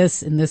of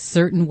this in this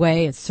certain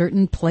way, a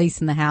certain place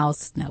in the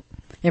house. No.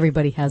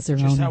 Everybody has their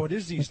own. Just how it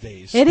is these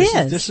days.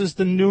 This is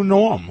the new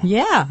norm.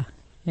 Yeah.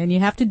 And you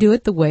have to do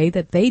it the way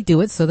that they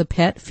do it so the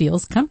pet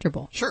feels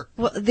comfortable. Sure.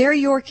 Well, they're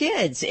your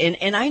kids.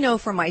 And I know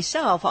for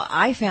myself,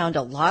 I found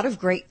a lot of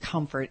great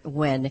comfort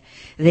when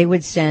they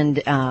would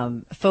send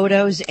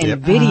photos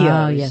and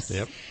videos. Oh, yes.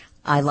 Yep.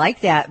 I like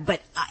that, but,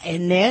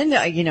 and then,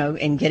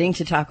 in getting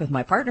to talk with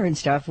my partner and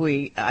stuff,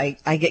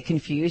 I get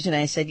confused, and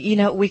I said,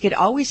 we could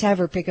always have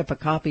her pick up a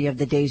copy of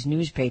the day's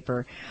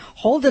newspaper,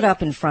 hold it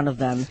up in front of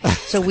them,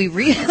 so we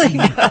really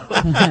know.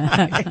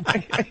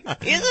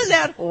 Isn't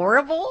that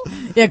horrible?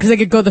 Yeah, because they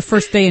could go the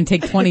first day and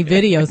take 20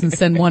 videos and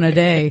send one a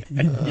day.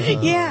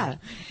 Yeah.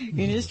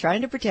 You're just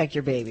trying to protect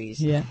your babies.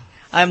 Yeah.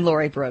 I'm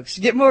Lori Brooks.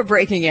 Get more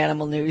breaking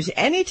animal news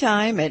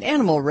anytime at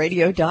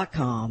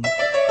animalradio.com.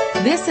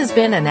 This has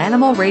been an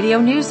Animal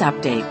Radio News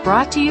Update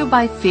brought to you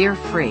by Fear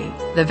Free.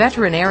 The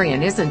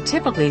veterinarian isn't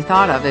typically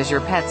thought of as your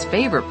pet's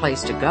favorite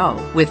place to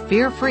go. With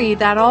Fear Free,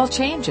 that all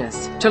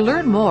changes. To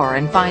learn more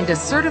and find a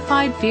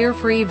certified Fear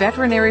Free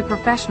veterinary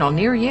professional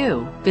near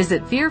you,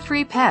 visit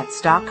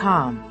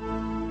fearfreepets.com.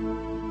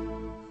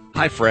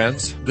 Hi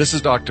friends, this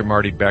is Dr.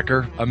 Marty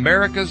Becker,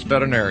 America's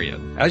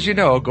veterinarian. As you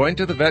know, going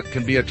to the vet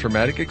can be a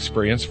traumatic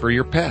experience for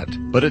your pet,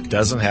 but it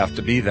doesn't have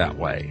to be that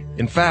way.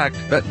 In fact,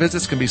 vet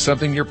visits can be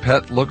something your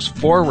pet looks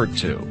forward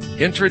to.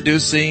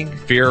 Introducing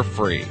Fear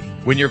Free.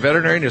 When your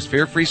veterinarian is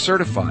Fear-Free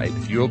certified,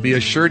 you will be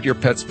assured your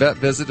pet's vet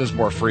visit is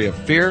more free of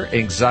fear,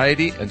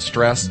 anxiety, and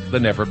stress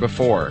than ever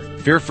before.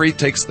 Fear-Free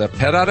takes the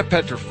pet out of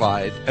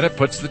petrified, and it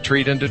puts the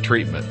treat into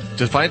treatment.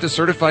 To find a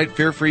certified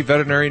Fear-Free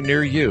veterinarian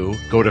near you,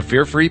 go to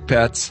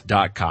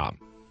fearfreepets.com.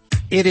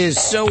 It is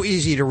so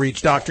easy to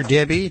reach Dr.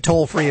 Debbie,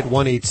 toll free at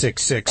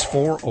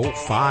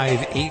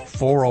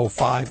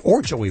 1-866-405-8405,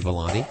 or Joey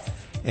Villani.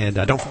 And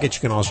don't forget,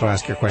 you can also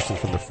ask your questions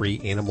from the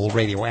free Animal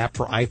Radio app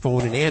for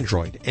iPhone and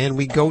Android. And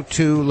we go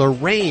to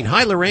Lorraine.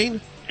 Hi,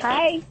 Lorraine.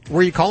 Hi.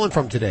 Where are you calling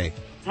from today?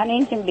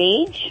 Huntington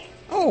Beach.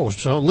 Oh,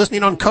 so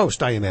listening on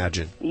Coast, I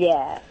imagine.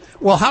 Yeah.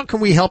 Well, how can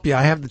we help you?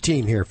 I have the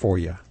team here for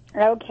you.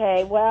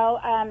 Okay.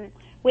 Well,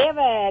 we have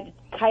a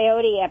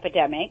coyote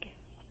epidemic.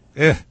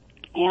 Yeah.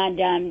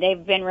 And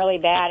they've been really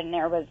bad. And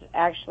there was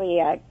actually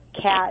a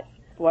cat,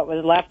 what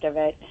was left of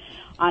it,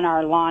 on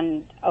our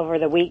lawn over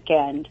the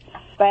weekend.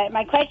 But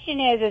my question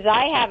is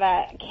I have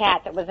a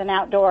cat that was an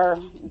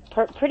outdoor,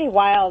 pretty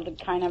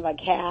wild kind of a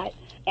cat.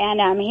 And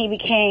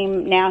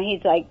now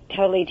he's like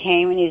totally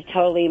tame, and he's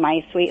totally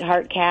my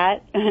sweetheart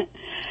cat.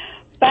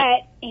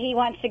 But he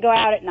wants to go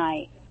out at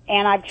night.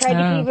 And I've tried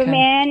to keep him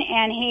in,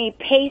 and he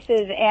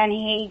paces, and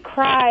he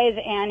cries,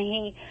 and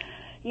he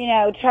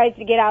tries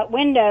to get out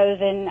windows,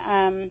 and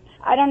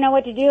I don't know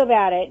what to do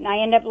about it. And I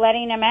end up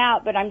letting him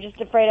out, but I'm just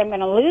afraid I'm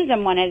going to lose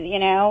him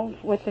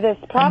with this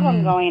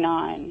problem going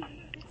on.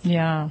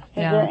 Yeah. Is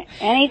there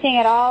anything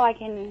at all I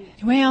can?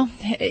 Well,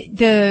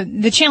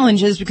 the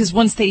challenge is because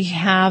once they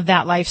have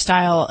that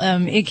lifestyle,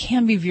 it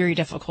can be very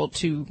difficult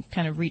to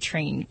kind of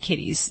retrain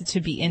kitties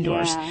to be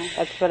indoors. Yeah,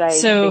 that's what I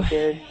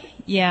figured.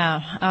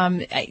 Yeah.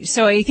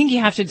 So I think you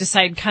have to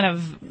decide kind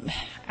of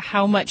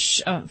how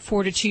much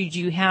fortitude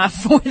you have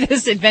for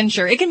this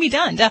adventure. It can be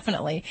done,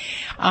 definitely.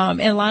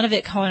 And a lot of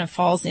it kind of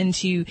falls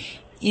into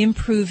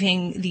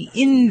improving the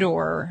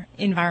indoor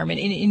environment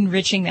and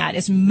enriching that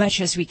as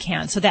much as we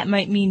can. So that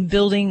might mean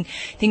building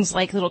things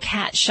like little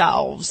cat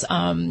shelves.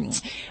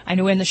 I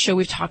know in the show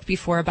we've talked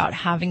before about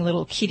having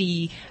little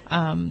kitty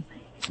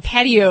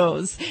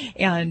patios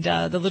and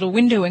the little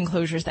window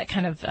enclosures that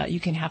kind of you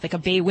can have like a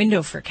bay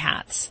window for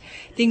cats.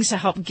 Things to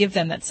help give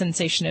them that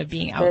sensation of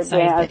being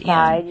outside.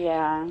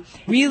 Yeah.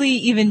 Really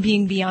even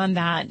being beyond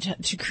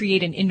that to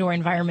create an indoor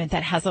environment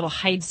that has little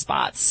hide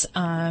spots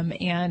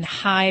and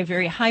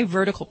very high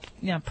vertical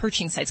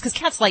perching sites, because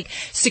cats like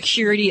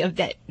security of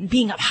that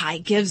being up high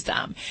gives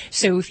them.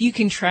 So if you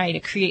can try to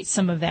create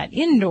some of that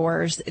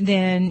indoors,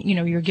 then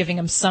you're giving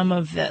them some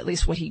of at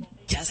least what he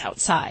does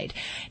outside.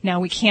 Now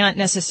we can't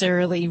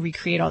necessarily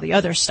recreate all the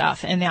other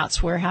stuff, and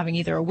that's where having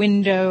either a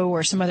window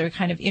or some other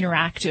kind of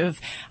interactive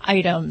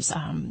items,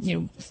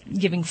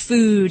 giving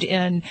food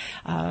in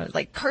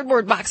like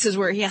cardboard boxes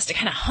where he has to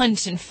kind of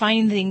hunt and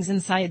find things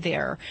inside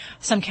there.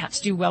 Some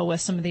cats do well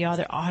with some of the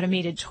other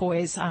automated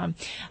toys, like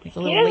the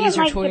little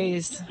laser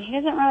toys. He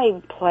doesn't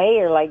really play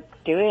or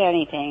do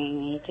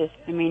anything.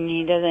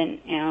 He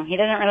doesn't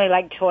really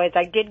like toys.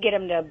 I did get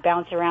him to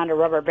bounce around a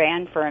rubber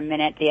band for a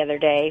minute the other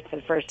day for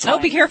the first time. Oh,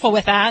 be careful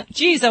with that.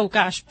 Jeez, oh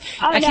gosh.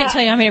 I can't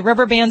tell you how many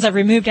rubber bands I've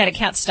removed out of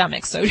cats'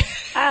 stomachs. So.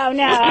 Oh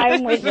no,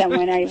 I'm with them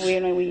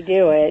when we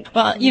do it.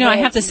 Well, I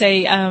have to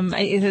say,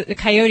 the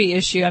coyote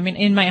issue,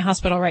 in my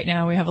hospital right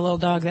now, we have a little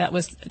dog that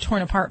was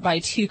torn apart by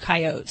 2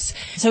 coyotes.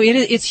 So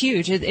it's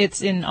huge.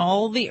 It's in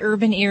all the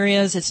urban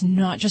areas. It's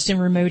not just in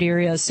remote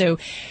areas. So,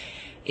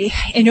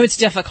 I know it's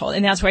difficult,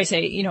 and that's why I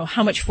say,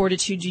 how much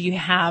fortitude do you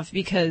have?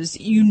 Because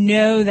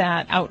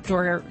that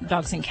outdoor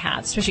dogs and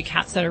cats, especially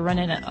cats that are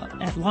running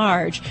at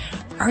large,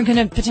 are going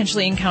to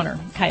potentially encounter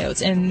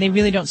coyotes, and they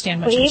really don't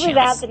stand much of a chance. He was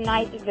out the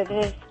night that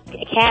his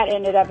cat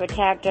ended up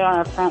attacked on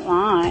our front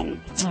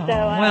lawn.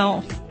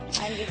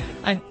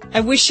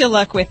 I wish you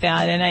luck with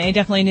that, and I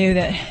definitely knew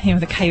that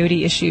the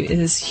coyote issue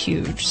is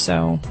huge.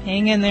 So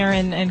hang in there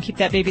and keep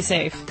that baby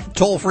safe.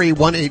 Toll free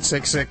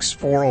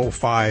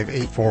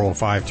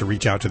 1-866-405-8405 to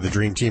reach out to the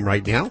Dream Team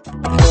right now.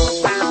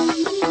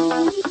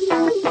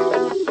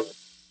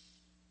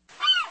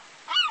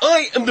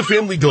 I am the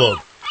family dog,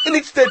 and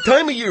it's that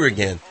time of year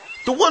again.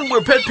 The one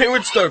where pet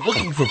parents start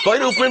looking for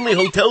Fido-friendly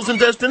hotels and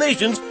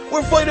destinations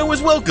where Fido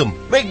is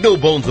welcome. Make no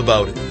bones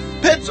about it.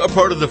 Pets are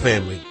part of the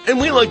family, and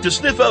we like to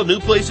sniff out new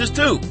places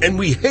too, and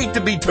we hate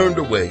to be turned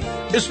away,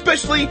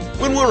 especially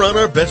when we're on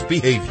our best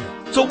behavior.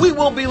 So we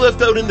won't be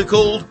left out in the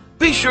cold.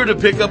 Be sure to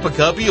pick up a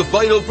copy of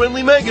Fido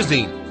Friendly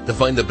Magazine to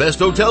find the best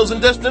hotels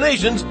and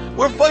destinations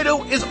where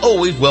Fido is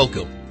always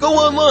welcome. Go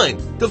online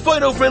to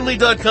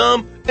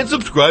FidoFriendly.com and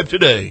subscribe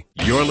today.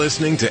 You're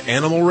listening to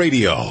Animal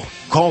Radio.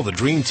 Call the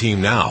Dream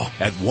Team now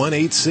at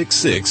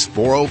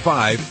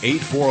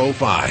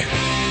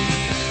 1-866-405-8405.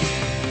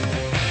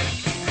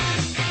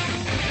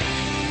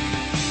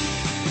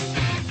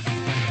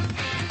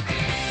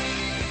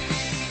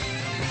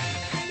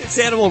 It's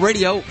Animal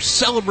Radio,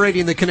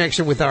 celebrating the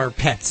connection with our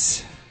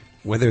pets,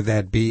 whether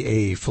that be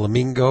a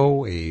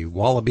flamingo, a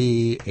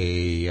wallaby,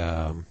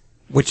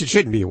 which it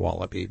shouldn't be a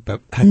wallaby,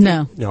 but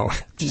no.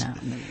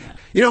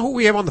 You know who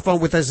we have on the phone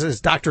with us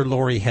is Dr.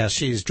 Lori Hess.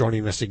 She's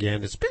joining us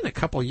again. It's been a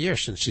couple years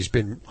since she's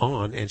been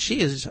on, and she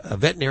is a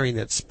veterinarian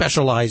that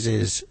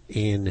specializes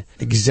in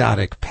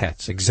exotic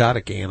pets,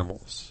 exotic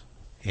animals.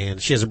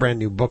 And she has a brand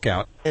new book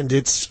out, and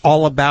it's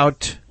all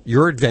about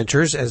your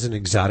adventures as an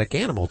exotic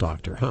animal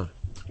doctor, huh?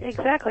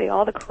 Exactly.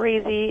 All the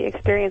crazy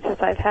experiences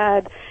I've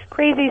had.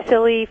 Crazy,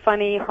 silly,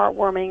 funny,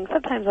 heartwarming,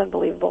 sometimes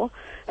unbelievable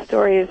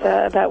stories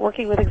about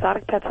working with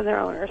exotic pets and their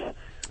owners.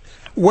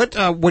 What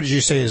did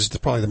you say is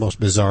probably the most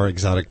bizarre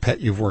exotic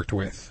pet you've worked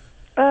with?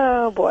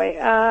 Oh, boy.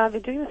 I've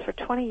been doing this for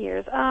 20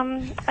 years.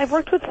 I've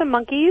worked with some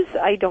monkeys.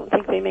 I don't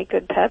think they make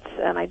good pets,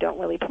 and I don't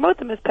really promote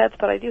them as pets,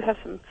 but I do have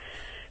some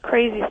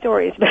crazy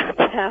stories about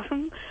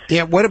them.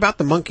 Yeah, what about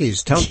the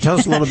monkeys? Tell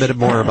us a little bit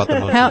more about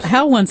the monkeys.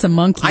 Hal wants a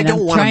monkey. I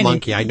don't want a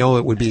monkey. I know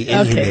it would be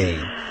inhumane.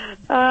 Okay.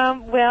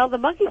 Well, the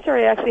monkey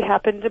story actually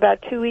happened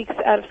about 2 weeks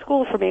out of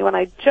school for me when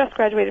I just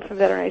graduated from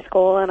veterinary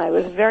school, and I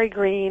was very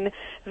green,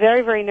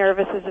 very, very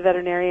nervous as a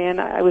veterinarian.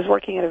 I was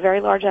working at a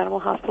very large animal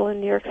hospital in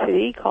New York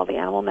City called the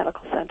Animal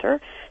Medical Center.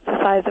 It's the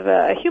size of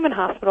a human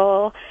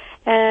hospital,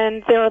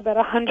 and there were about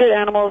 100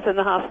 animals in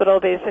the hospital,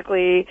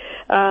 basically,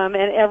 and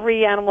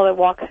every animal that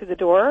walked through the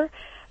door,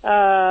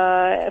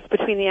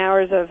 between the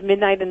hours of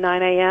midnight and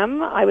 9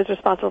 a.m., I was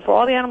responsible for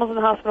all the animals in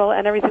the hospital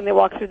and everything that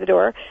walked through the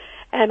door.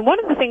 And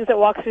one of the things that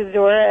walked through the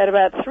door at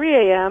about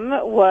 3 a.m.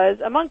 was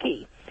a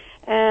monkey.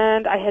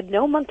 And I had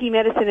no monkey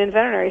medicine in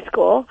veterinary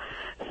school.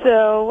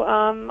 So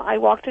I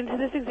walked into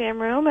this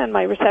exam room, and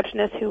my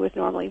receptionist, who was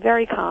normally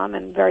very calm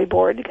and very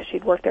bored because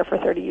she'd worked there for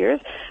 30 years,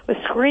 was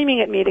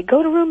screaming at me to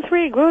go to room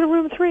 3, go to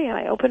room 3. And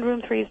I opened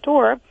room 3's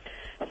door,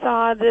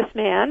 saw this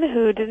man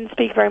who didn't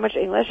speak very much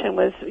English and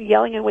was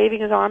yelling and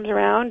waving his arms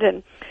around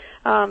and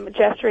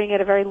gesturing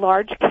at a very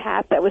large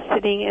cat that was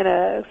sitting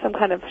in some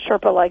kind of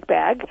Sherpa-like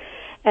bag.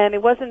 And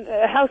it wasn't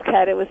a house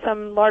cat, it was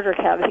some larger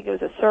cat. I think it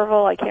was a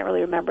serval. I can't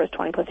really remember. It's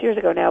 20 plus years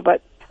ago now.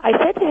 But I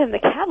said to him, the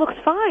cat looks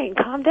fine.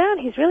 Calm down.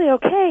 He's really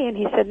okay. And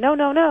he said, no,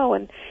 no, no.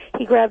 And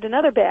he grabbed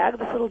another bag,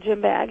 this little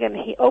gym bag, and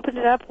he opened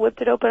it up,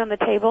 whipped it open on the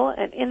table,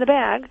 and in the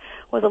bag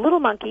was a little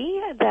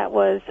monkey that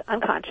was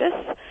unconscious.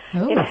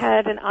 Oh. It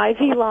had an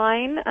IV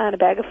line and a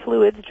bag of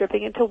fluids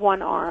dripping into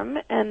one arm,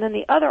 and then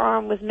the other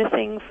arm was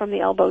missing from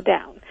the elbow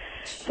down.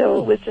 So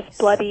it was just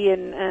bloody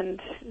and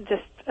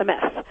just a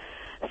mess.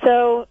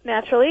 So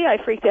naturally,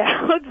 I freaked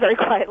out very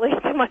quietly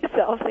to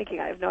myself, thinking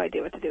I have no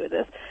idea what to do with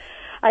this.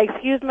 I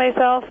excused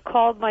myself,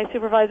 called my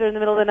supervisor in the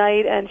middle of the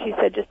night, and she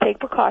said, just take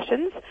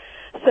precautions.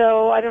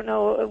 So I don't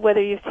know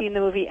whether you've seen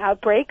the movie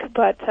Outbreak,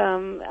 but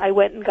I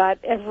went and got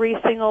every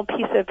single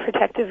piece of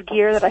protective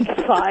gear that I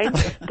could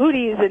find,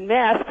 booties and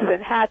masks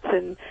and hats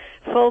and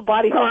full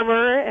body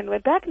armor, and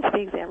went back into the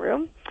exam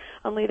room,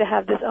 only to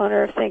have this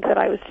owner think that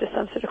I was just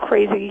some sort of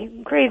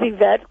crazy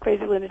vet,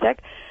 crazy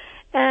lunatic.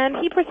 And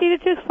he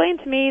proceeded to explain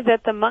to me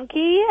that the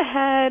monkey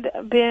had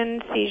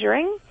been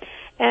seizuring,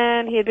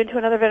 and he had been to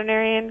another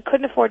veterinarian,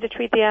 couldn't afford to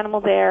treat the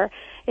animal there.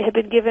 It had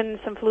been given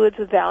some fluids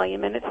with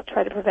Valium in it to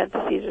try to prevent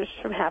the seizures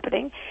from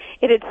happening.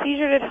 It had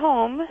seizured at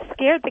home,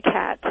 scared the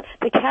cat.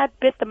 The cat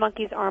bit the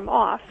monkey's arm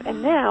off,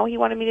 and now he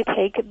wanted me to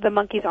take the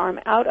monkey's arm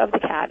out of the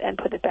cat and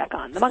put it back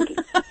on the monkey.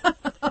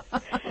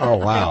 Oh,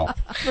 wow.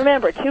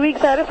 Remember, 2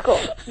 weeks out of school,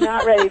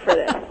 not ready for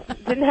this.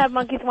 Didn't have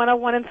Monkeys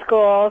 101 in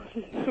school,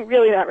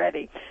 really not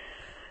ready.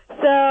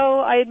 So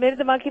I admitted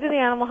the monkey to the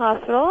animal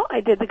hospital.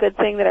 I did the good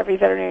thing that every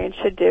veterinarian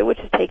should do, which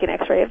is take an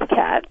x-ray of the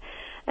cat.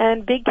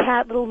 And big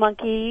cat, little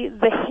monkey,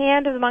 the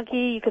hand of the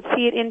monkey, you could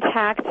see it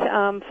intact,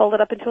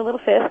 folded up into a little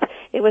fist.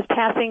 It was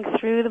passing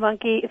through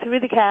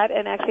the cat,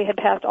 and actually had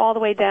passed all the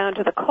way down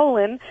to the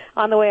colon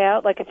on the way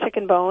out, like a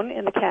chicken bone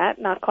in the cat,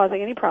 not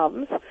causing any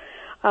problems.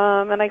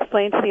 And I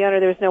explained to the owner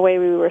there was no way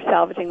we were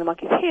salvaging the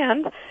monkey's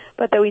hand,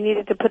 but that we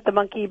needed to put the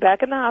monkey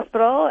back in the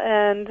hospital,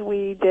 and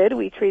we did.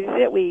 We treated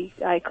it.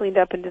 I cleaned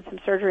up and did some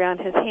surgery on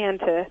his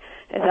hand to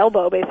his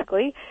elbow,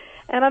 basically.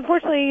 And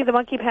unfortunately, the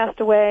monkey passed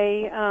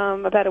away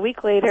about a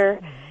week later,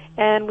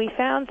 and we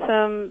found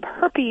some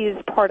herpes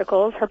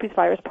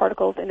virus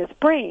particles in his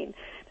brain.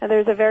 Now,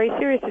 there's a very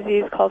serious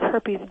disease called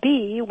herpes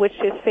B, which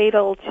is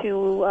fatal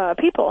to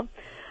people.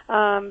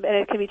 And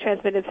it can be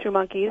transmitted through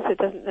monkeys. It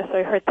doesn't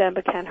necessarily hurt them,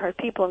 but can hurt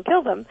people and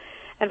kill them.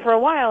 And for a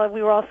while,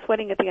 we were all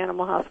sweating at the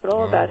animal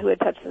hospital about who had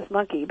touched this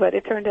monkey, but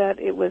it turned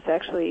out it was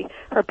actually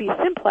herpes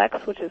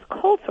simplex, which is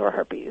cold sore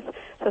herpes.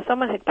 So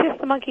someone had kissed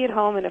the monkey at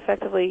home and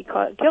effectively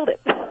killed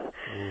it.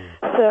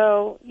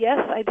 So, yes,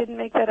 I didn't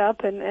make that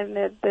up, and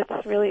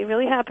that's really,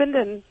 really happened,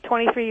 and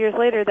 23 years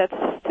later, that's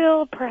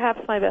still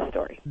perhaps my best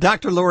story.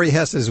 Dr. Lori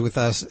Hess is with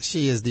us.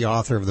 She is the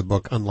author of the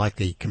book,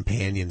 Unlikely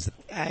Companions.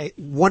 I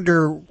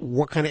wonder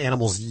what kind of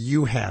animals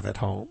you have at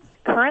home.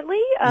 Currently,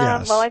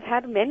 yes. Well, I've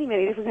had many,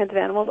 many different kinds of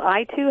animals.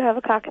 I, too, have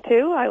a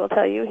cockatoo. I will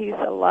tell you, he's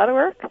a lot of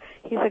work.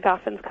 He's a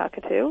Goffin's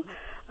cockatoo.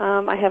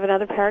 I have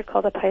another parrot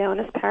called a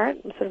Pyonis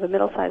parrot, sort of a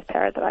middle-sized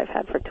parrot that I've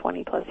had for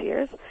 20-plus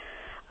years.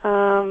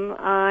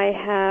 I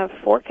have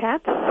 4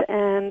 cats,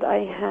 and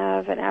I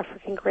have an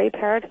African gray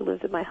parrot who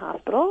lives at my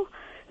hospital.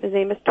 His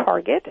name is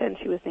Target, and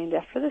she was named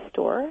after the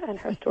store, and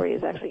her story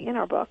is actually in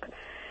our book.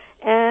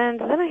 And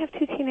then I have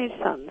 2 teenage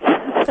sons.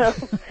 So,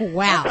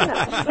 wow.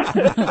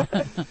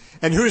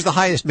 And who's the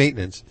highest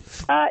maintenance?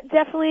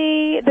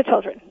 Definitely the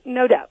children,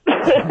 no doubt.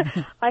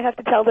 I have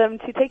to tell them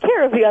to take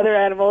care of the other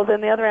animals,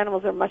 and the other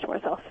animals are much more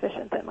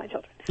self-sufficient than my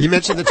children. You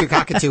mentioned that your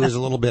cockatoo is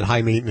a little bit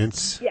high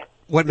maintenance. Yeah.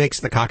 What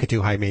makes the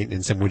cockatoo high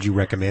maintenance, and would you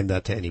recommend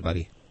that to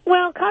anybody?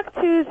 Well,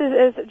 cockatoos,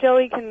 as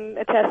Joey can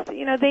attest,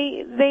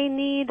 they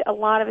need a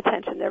lot of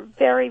attention. They're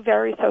very,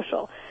 very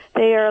social.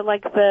 They are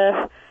like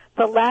the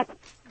lap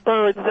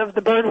birds of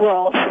the bird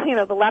world,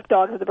 the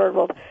lapdogs of the bird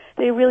world.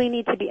 They really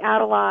need to be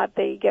out a lot.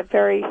 They get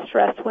very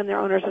stressed when their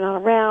owners are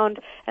not around,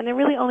 and they're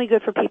really only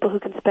good for people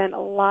who can spend a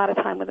lot of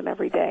time with them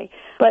every day.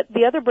 But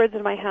the other birds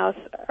in my house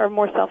are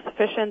more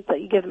self-sufficient. That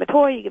you give them a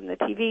toy, you give them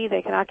the TV,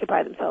 they can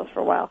occupy themselves for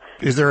a while.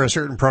 Is there a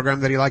certain program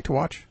that you like to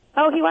watch?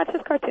 Oh, he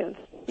watches cartoons.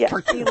 Yeah,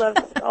 he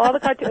loves all the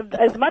cartoons,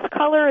 as much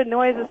color and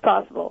noise as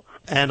possible.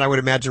 And I would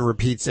imagine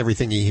repeats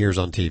everything he hears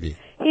on TV.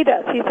 He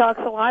does. He talks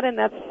a lot, and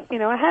that's,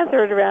 a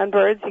hazard around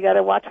birds. You got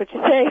to watch what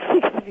you say,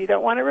 because if you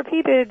don't want it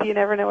repeated, you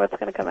never know what's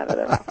going to come out of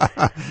their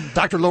mouth.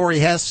 Dr. Lori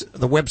Hess,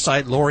 the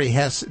website,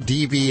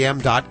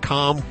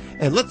 LoriHessDVM.com.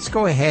 And let's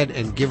go ahead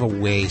and give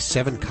away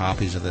 7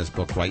 copies of this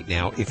book right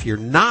now. If you're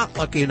not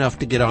lucky enough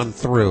to get on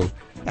through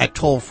at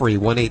toll-free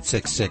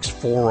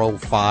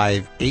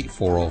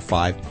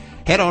 1-866-405-8405,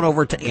 Head on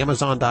over to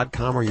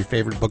Amazon.com or your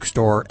favorite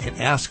bookstore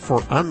and ask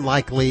for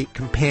Unlikely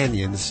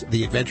Companions,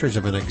 The Adventures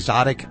of an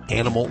Exotic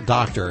Animal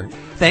Doctor.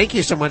 Thank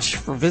you so much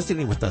for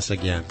visiting with us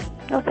again.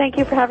 Oh, thank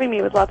you for having me.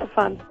 It was lots of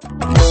fun.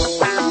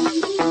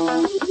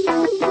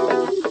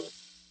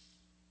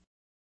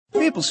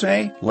 People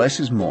say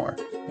less is more.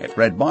 At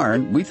Red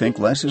Barn, we think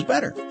less is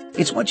better.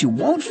 It's what you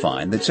won't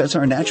find that sets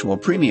our natural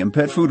premium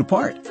pet food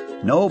apart.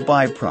 No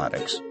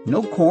byproducts,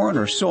 no corn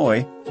or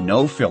soy,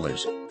 no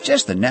fillers.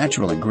 Just the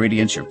natural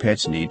ingredients your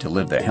pets need to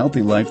live the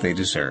healthy life they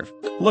deserve.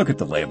 Look at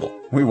the label.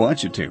 We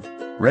want you to.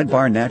 Red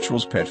Barn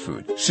Naturals Pet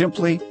Food.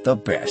 Simply the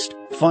best.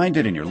 Find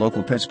it in your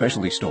local pet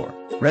specialty store.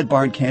 Red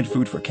Barn canned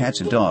food for cats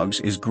and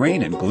dogs is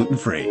grain and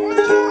gluten-free.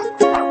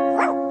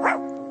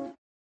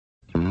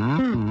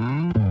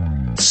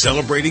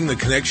 Celebrating the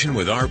connection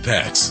with our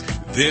pets.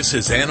 This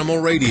is Animal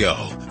Radio,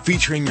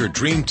 featuring your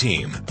dream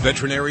team,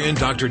 veterinarian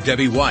Dr.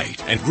 Debbie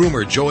White and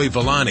groomer Joey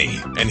Villani.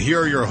 And here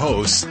are your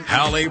hosts,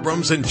 Hal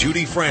Abrams and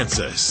Judy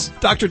Francis.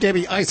 Dr.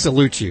 Debbie, I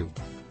salute you.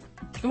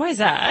 Why is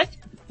that?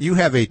 You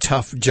have a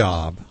tough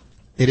job.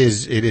 It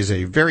is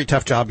a very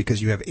tough job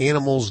because you have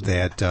animals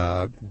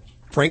that,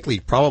 frankly,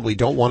 probably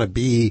don't want to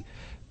be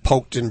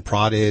poked and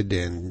prodded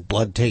and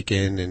blood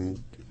taken,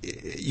 and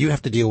you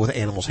have to deal with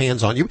animals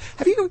hands on you.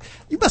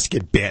 You must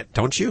get bit,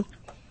 don't you?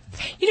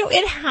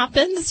 It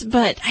happens,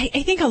 but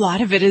I think a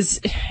lot of it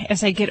is,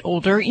 as I get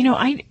older,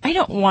 I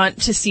don't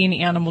want to see an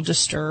animal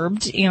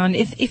disturbed. And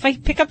if I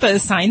pick up a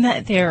sign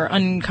that they're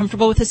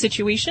uncomfortable with the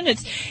situation,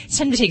 it's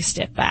time to take a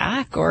step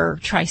back or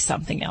try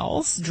something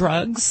else,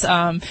 drugs,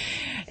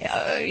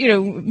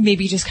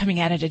 maybe just coming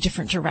at it a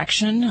different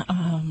direction,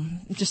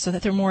 just so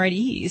that they're more at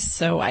ease.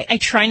 So I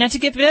try not to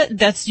get bit.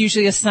 That's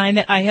usually a sign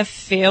that I have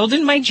failed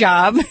in my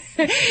job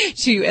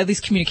to at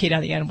least communicate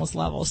on the animal's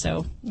level.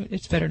 So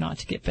it's better not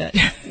to get bit.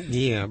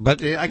 Yeah,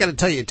 but I got to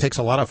tell you, it takes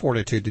a lot of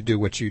fortitude to do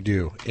what you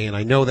do. And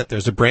I know that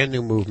there's a brand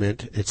new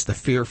movement. It's the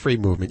fear-free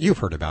movement. You've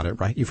heard about it,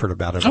 right? You've heard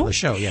about it on the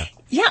show, yeah.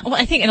 Yeah, well,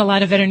 I think, and a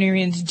lot of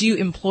veterinarians do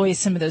employ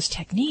some of those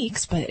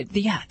techniques, but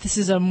yeah, this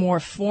is a more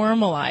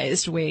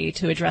formalized way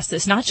to address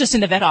this, not just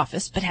in the vet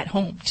office, but at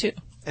home too.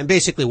 And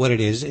basically what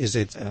it is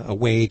it's a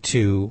way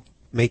to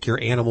make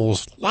your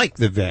animals like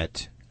the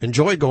vet,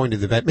 enjoy going to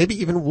the vet, maybe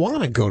even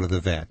want to go to the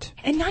vet.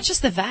 And not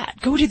just the vet,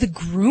 go to the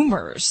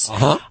groomers.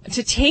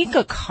 To take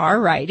a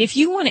car ride. If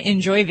you want to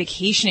enjoy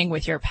vacationing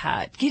with your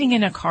pet, getting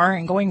in a car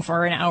and going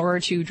for an hour or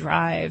two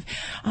drive,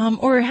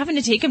 or having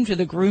to take them to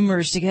the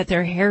groomers to get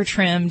their hair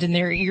trimmed and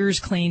their ears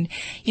cleaned,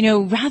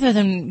 rather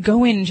than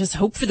go in and just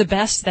hope for the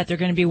best that they're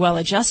going to be well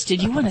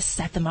adjusted, you want to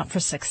set them up for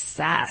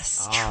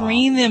success.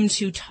 Train them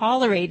to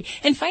tolerate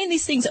and find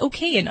these things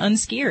okay and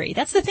unscary.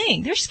 That's the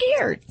thing. They're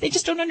scared. They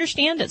just don't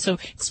understand it. So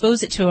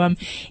expose it to them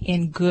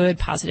in good,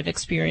 positive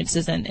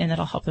experiences, and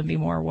that'll help them be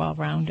more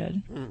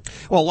well-rounded.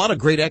 Well, a lot of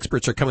great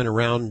experts are coming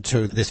around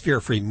to this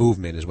fear-free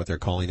movement, is what they're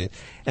calling it.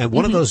 And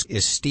one of those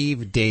is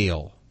Steve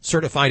Dale,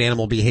 certified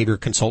animal behavior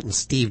consultant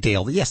Steve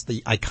Dale. Yes,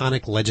 the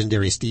iconic,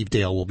 legendary Steve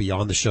Dale will be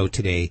on the show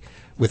today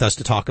with us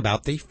to talk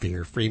about the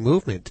fear-free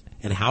movement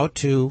and how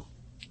to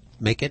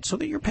make it so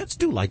that your pets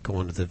do like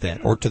going to the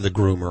vet or to the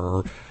groomer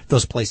or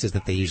those places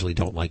that they usually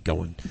don't like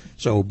going.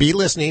 So be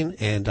listening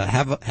and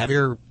have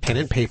your pen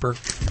and paper.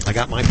 I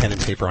got my pen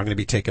and paper. I'm going to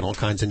be taking all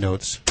kinds of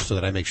notes so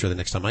that I make sure the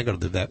next time I go to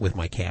the vet with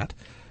my cat,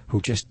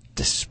 who just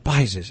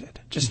despises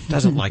it, just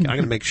doesn't like it, I'm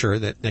going to make sure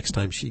that next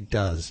time she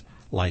does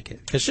like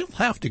it. Because she'll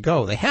have to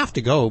go. They have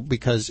to go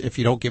because if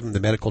you don't give them the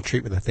medical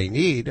treatment that they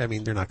need, I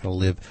mean, they're not going to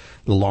live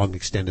the long,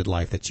 extended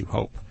life that you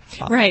hope.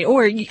 Right.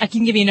 Or I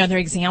can give you another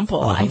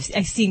example.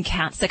 I've seen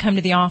cats that come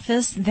to the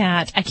office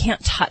that I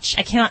can't touch.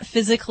 I cannot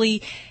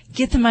physically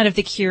get them out of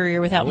the carrier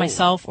without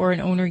myself or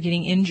an owner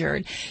getting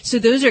injured. So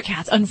those are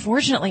cats.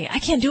 Unfortunately, I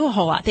can't do a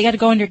whole lot. They got to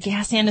go under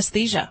gas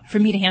anesthesia for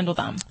me to handle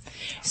them.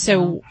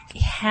 So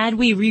had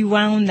we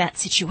rewound that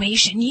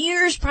situation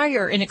years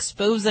prior and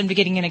exposed them to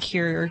getting in a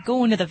carrier,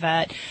 going to the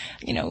vet,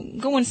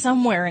 going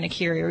somewhere in a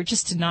carrier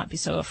just to not be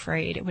so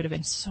afraid, it would have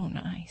been so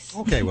nice.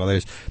 Okay, well,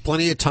 there's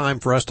plenty of time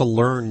for us to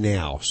learn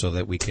now so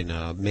that we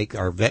can make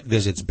our vet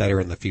visits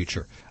better in the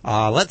future.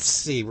 Let's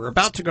see. We're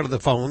about to go to the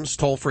phones,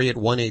 toll free at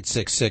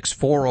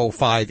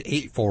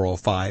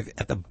 1-866-405-8405.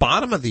 At the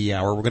bottom of the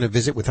hour, we're going to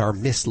visit with our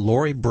Miss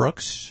Lori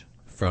Brooks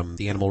from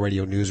the Animal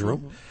Radio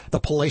Newsroom, the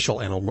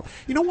palatial animal.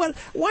 You know what?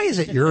 Why is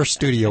it your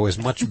studio is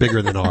much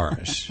bigger than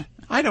ours?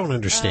 I don't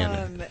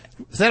understand it.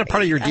 Is that a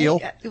part of your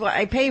deal?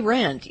 I pay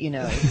rent, So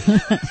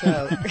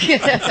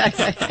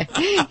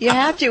you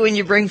have to when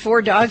you bring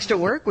 4 dogs to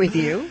work with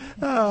you.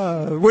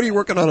 What are you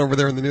working on over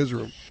there in the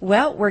newsroom?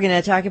 Well, we're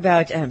going to talk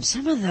about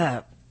some of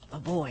the,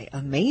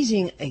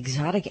 amazing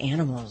exotic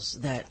animals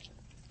that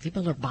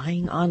people are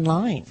buying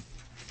online.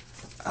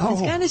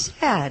 It's kind of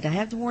sad. I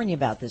have to warn you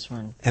about this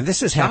one. And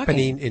this is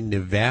happening in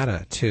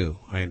Nevada, too,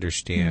 I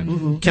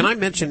understand. Can I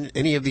mention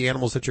any of the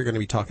animals that you're going to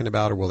be talking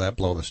about, or will that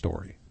blow the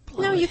story?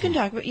 No, you can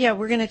talk about,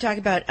 we're going to talk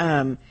about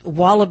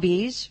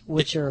wallabies,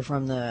 which are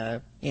from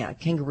the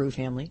kangaroo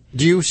family.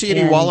 Do you see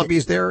any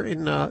wallabies there?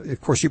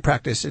 Of course, you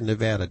practice in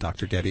Nevada,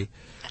 Dr. Debbie.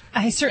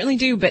 I certainly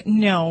do, but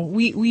no,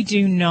 we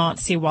do not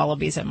see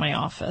wallabies at my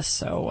office,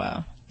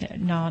 so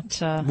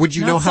not. Would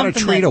you not know how to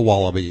treat that, a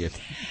wallaby?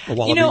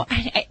 You know,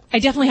 I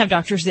definitely have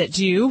doctors that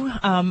do.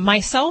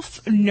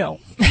 Myself, no.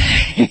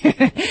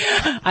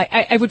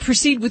 I would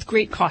proceed with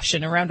great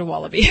caution around a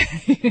wallaby.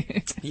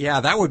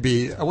 Yeah, that would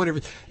be. I wonder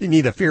if you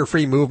need a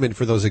fear-free movement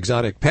for those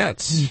exotic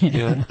pets. You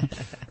know?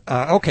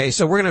 Okay,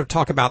 so we're going to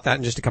talk about that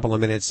in just a couple of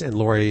minutes, and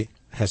Lori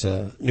has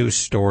a news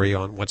story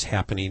on what's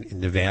happening in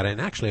Nevada and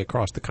actually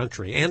across the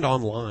country and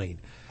online.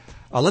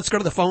 Let's go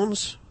to the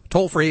phones.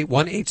 Toll free,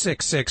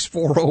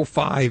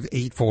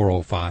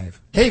 1-866-405-8405.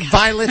 Hey,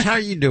 Violet, how are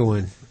you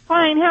doing?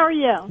 Fine, how are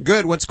you?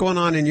 Good. What's going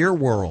on in your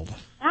world?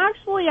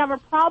 Actually, I have a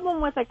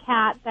problem with a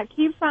cat that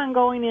keeps on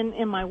going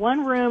in my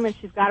one room, and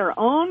she's got her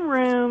own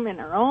room and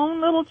her own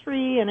little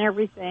tree and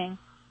everything,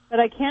 but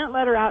I can't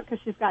let her out because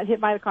she's got hit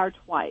by the car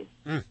twice.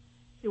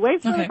 She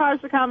waits for the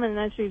cars to come, and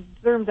then she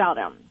zooms out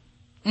at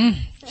them.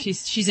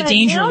 She's a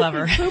danger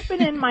lover. She's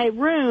pooping in my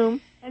room,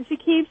 and she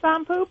keeps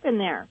on pooping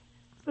there.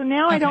 So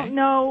now I don't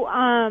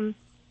know.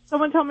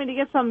 Someone told me to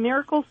get some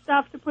miracle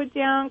stuff to put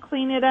down,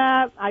 clean it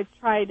up. I've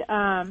tried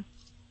her,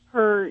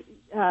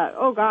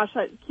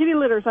 kitty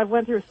litters. I've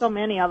went through so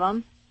many of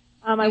them.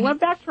 I went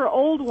back to her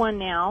old one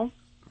now.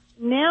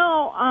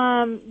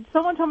 Now,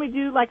 someone told me to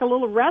do like a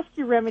little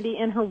rescue remedy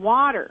in her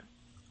water.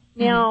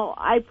 Now,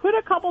 I put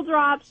a couple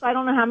drops. I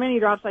don't know how many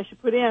drops I should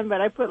put in,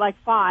 but I put like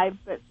 5.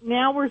 But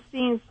now we're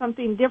seeing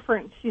something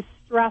different. She's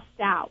stressed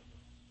out.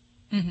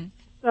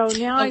 So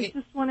now I'm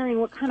just wondering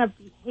what kind of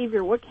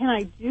behavior, what can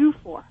I do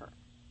for her?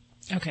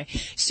 Okay,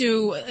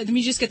 so let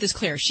me just get this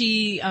clear.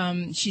 She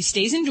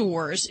stays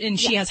indoors, and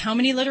she has how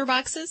many litter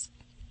boxes?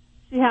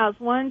 She has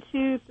 1,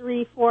 2,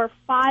 3, 4,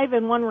 5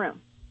 in one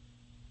room.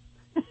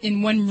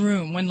 In one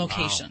room, one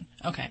location.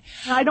 Wow. Okay.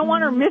 Now, I don't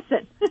want her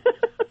missing.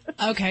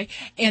 Okay,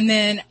 and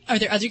then are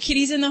there other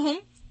kitties in the home?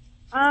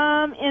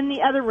 In the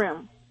other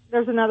room.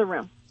 There's another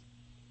room.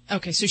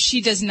 Okay, so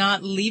she does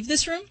not leave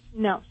this room?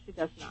 No, she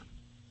does not.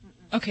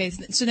 Okay,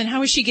 so then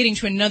how is she getting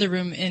to another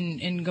room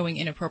and going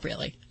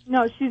inappropriately?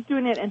 No, she's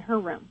doing it in her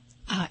room.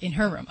 In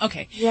her room.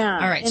 Okay. Yeah.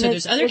 All right, and so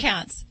there's other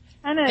cats.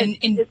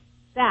 It's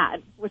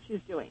sad what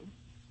she's doing.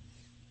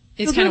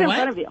 It's kind of what? in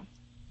front of you.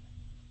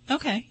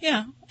 Okay,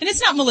 yeah. And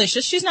it's not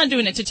malicious. She's not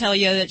doing it to tell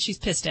you that she's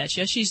pissed at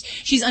you.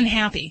 She's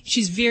unhappy.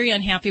 She's very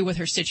unhappy with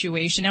her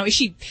situation. Now, is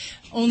she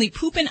only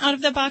pooping out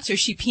of the box, or is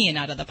she peeing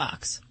out of the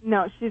box?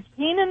 No, she's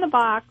peeing in the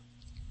box,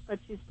 but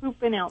she's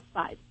pooping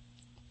outside.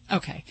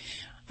 Okay.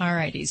 All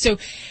righty. So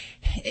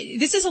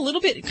this is a little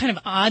bit kind of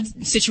odd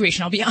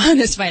situation, I'll be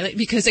honest, Violet,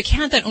 because a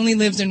cat that only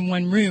lives in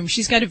one room,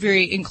 she's got a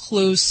very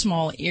enclosed,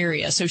 small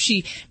area. So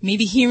she may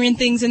be hearing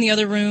things in the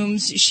other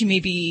rooms. She may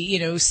be,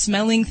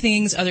 smelling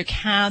things, other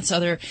cats,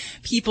 other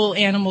people,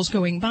 animals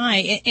going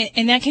by,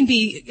 and that can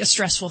be a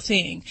stressful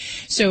thing.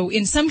 So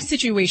in some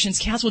situations,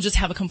 cats will just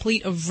have a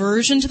complete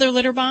aversion to their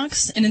litter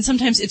box, and then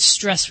sometimes it's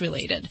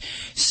stress-related.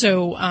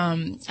 So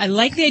I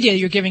like the idea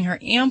you're giving her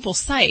ample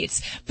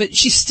sites, but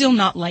she's still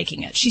not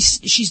liking it.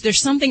 There's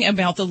something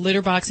about the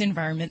litter box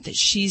environment that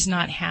she's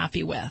not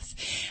happy with.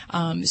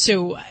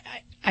 So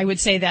I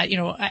would say that,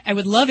 I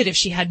would love it if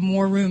she had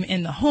more room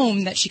in the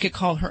home that she could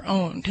call her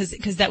own,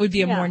 because that would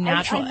be a more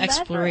natural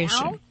exploration.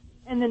 Let her out,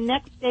 and the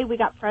next day we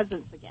got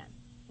presents again.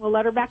 We'll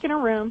let her back in her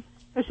room,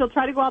 because she'll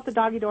try to go out the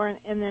doggy door,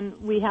 and then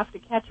we have to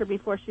catch her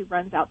before she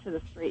runs out to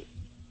the street.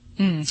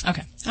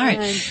 Okay. All right.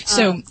 And,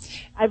 so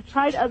I've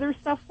tried other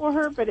stuff for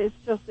her, but it's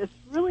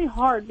really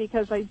hard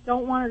because I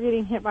don't want her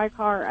getting hit by a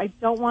car. I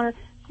don't want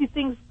her. She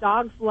thinks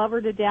dogs love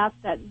her to death,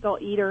 that they'll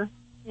eat her,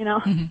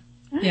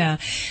 Yeah.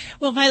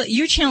 Well, Violet,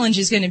 your challenge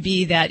is going to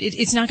be that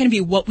it's not going to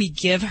be what we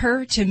give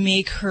her to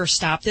make her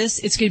stop this.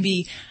 It's going to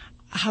be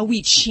how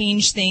we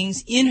change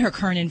things in her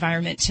current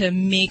environment to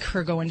make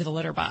her go into the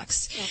litter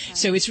box. Okay.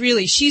 So it's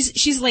really,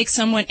 she's like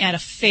someone at a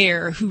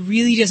fair who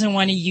really doesn't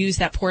want to use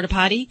that porta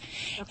potty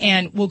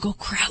and will go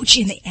crouch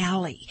in the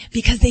alley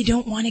because they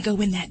don't want to go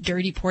in that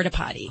dirty porta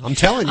potty. I'm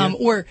telling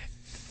you.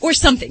 Or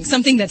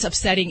something that's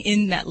upsetting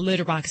in that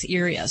litter box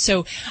area.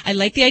 So I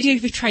like the idea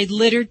if you've tried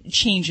litter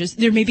changes.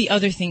 There may be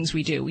other things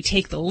we do. We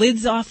take the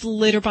lids off the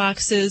litter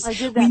boxes. I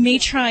did that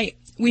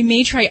We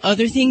may try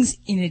other things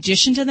in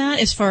addition to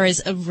that. As far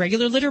as a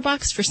regular litter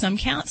box for some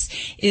cats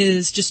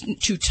is just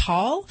too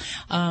tall.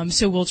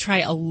 So we'll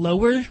try a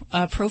lower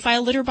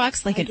profile litter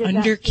box, like an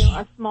under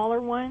a smaller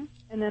one,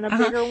 and then a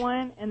bigger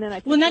one, and then I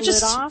take the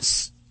lid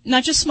off.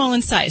 Not just small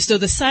in size. So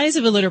the size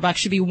of a litter box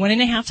should be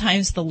 1.5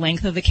 times the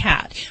length of the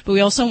cat. But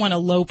we also want a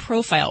low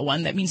profile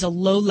one. That means a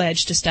low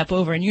ledge to step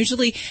over. And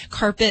usually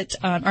storage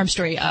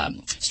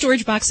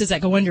boxes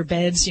that go under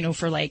beds,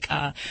 for like,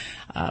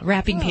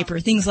 wrapping paper,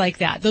 things like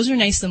that. Those are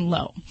nice and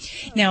low.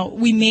 Now,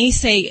 we may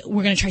say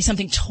we're going to try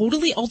something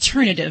totally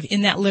alternative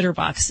in that litter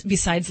box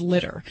besides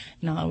litter.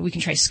 Now, we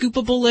can try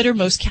scoopable litter.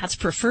 Most cats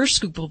prefer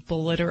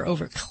scoopable litter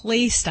over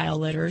clay-style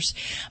litters,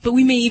 but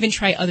we may even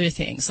try other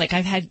things. Like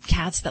I've had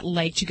cats that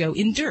like to go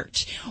in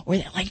dirt or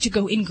that like to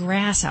go in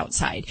grass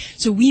outside.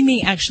 So we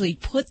may actually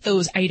put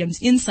those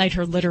items inside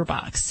her litter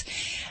box.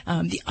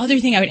 The other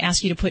thing I would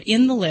ask you to put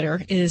in the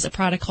litter is a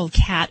product called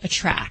Cat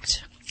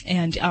Attract.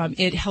 And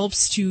it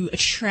helps to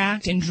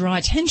attract and draw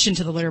attention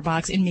to the litter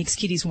box and makes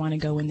kitties want to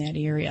go in that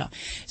area.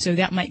 So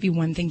that might be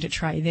one thing to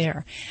try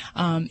there.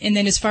 And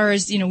then as far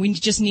as, we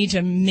just need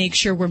to make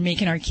sure we're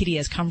making our kitty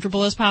as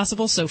comfortable as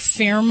possible. So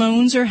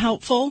pheromones are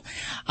helpful.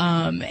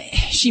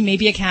 She may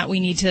be a cat.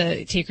 We need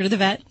to take her to the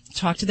vet,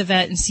 talk to the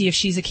vet, and see if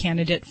she's a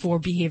candidate for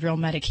behavioral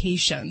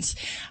medications.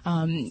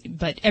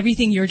 But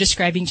everything you're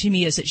describing to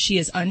me is that she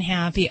is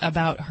unhappy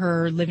about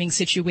her living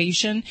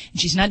situation. And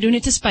she's not doing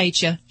it to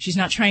spite you. She's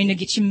not trying to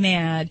get you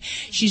mad.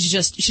 She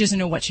doesn't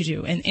know what to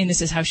do. And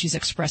this is how she's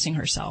expressing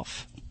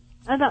herself.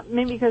 I thought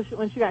maybe because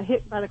when she got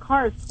hit by the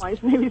cars twice,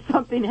 maybe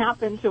something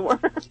happened to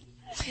her.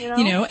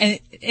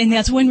 And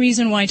that's one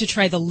reason why to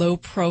try the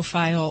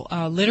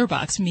low-profile litter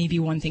box may be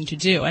one thing to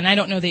do. And I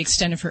don't know the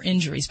extent of her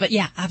injuries, but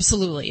yeah,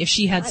 absolutely. If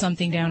she had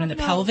something down in the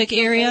pelvic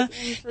area,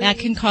 that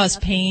can cause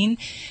pain.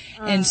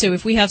 And so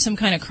if we have some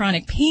kind of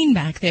chronic pain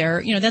back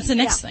there, that's the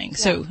next thing.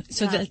 So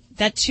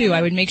that too,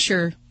 I would make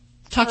sure,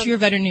 talk to your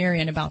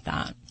veterinarian about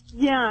that.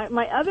 Yeah,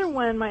 my other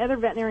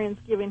veterinarian's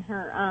giving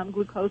her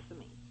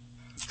glucosamine.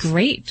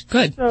 Great,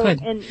 good.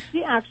 And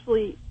she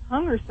actually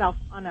hung herself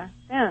on a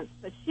fence,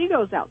 but she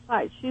goes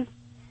outside. She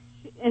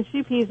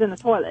pees in the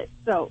toilet,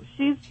 so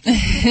she's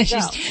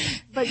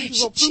but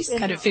she's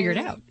got it figured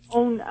out.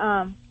 Own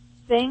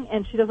thing,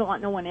 and she doesn't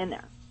want no one in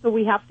there. So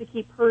we have to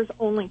keep hers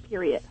only.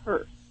 Period.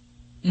 Hers.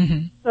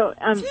 Mm-hmm. So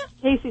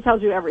Casey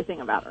tells you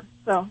everything about her.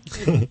 So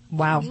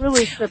wow,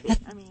 really trippy.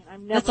 I mean,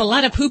 that's a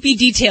lot of poopy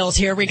details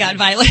here. We got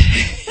Violet.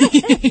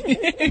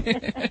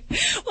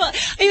 Well,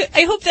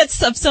 I hope that's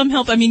some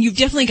help. I mean, you've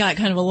definitely got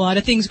kind of a lot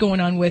of things going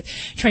on with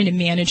trying to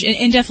manage,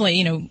 and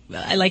definitely,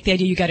 I like the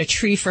idea you got a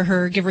tree for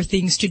her, give her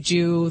things to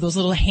do, those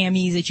little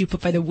hammies that you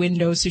put by the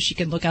window so she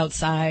can look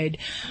outside,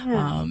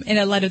 and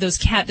a lot of those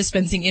cat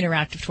dispensing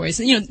interactive toys,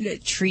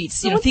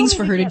 treats, things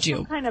for her to do.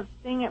 Some kind of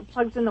thing that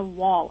plugs in the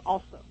wall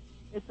also.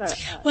 It's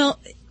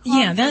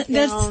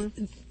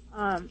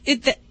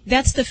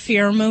that's the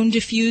pheromone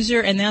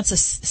diffuser, and that's a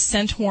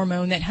scent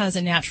hormone that has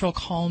a natural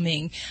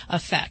calming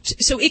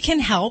effect. So it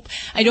can help.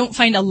 I don't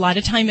find a lot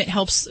of time it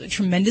helps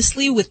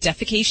tremendously with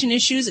defecation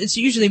issues. It's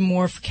usually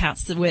more for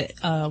cats with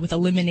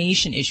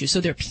elimination issues. So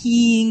they're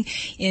peeing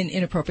in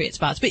inappropriate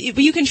spots. But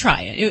you can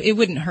try it. It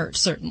wouldn't hurt,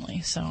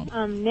 certainly. So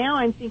now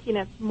I'm thinking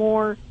it's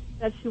more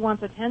that she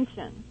wants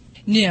attention.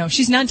 No,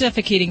 she's not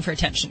defecating for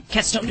attention.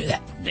 Cats don't do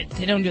that.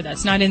 They don't do that.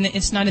 It's not in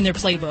their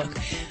playbook.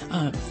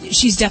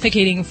 She's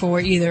defecating for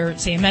either,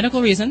 say, a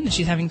medical reason, that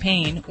she's having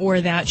pain,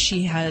 or that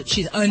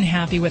she's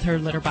unhappy with her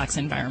litter box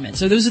environment.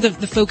 So those are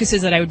the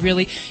focuses that I would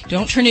really,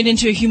 don't turn it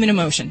into a human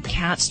emotion.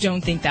 Cats don't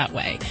think that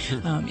way.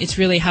 It's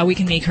really how we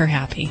can make her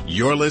happy.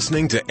 You're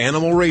listening to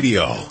Animal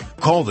Radio.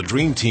 Call the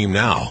Dream Team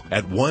now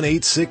at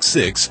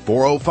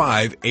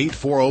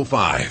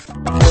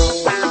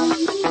 1-866-405-8405.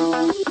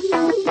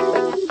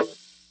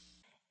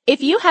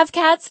 If you have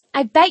cats,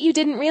 I bet you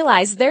didn't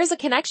realize there's a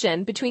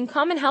connection between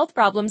common health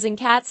problems in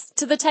cats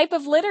to the type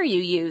of litter you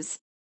use.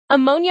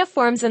 Ammonia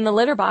forms in the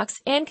litter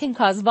box and can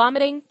cause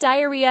vomiting,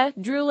 diarrhea,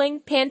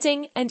 drooling,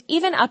 panting, and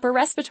even upper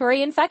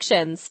respiratory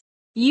infections.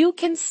 You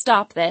can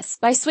stop this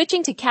by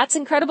switching to Cat's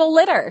Incredible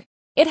Litter.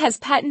 It has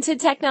patented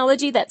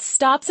technology that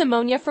stops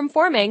ammonia from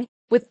forming,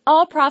 with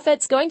all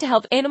profits going to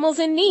help animals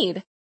in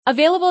need.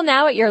 Available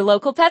now at your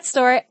local pet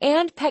store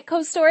and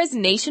Petco stores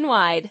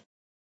nationwide.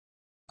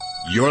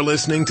 You're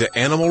listening to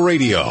Animal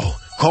Radio.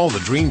 Call the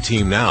Dream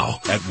Team now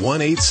at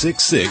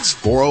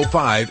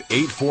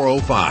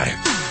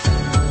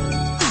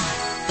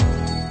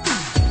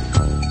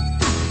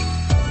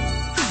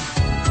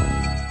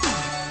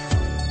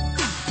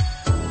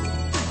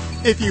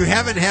If you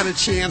haven't had a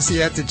chance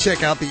yet to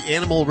check out the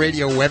Animal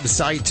Radio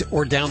website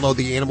or download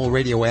the Animal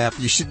Radio app,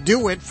 you should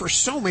do it for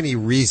so many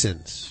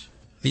reasons.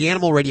 The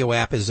Animal Radio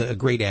app is a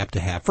great app to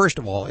have. First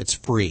of all, it's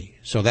free,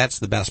 so that's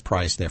the best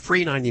price there.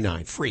 Free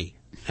 99, free.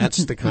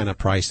 That's the kind of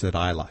price that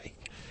I like.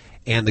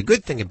 And the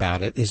good thing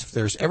about it is if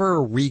there's ever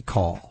a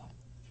recall,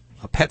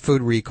 a pet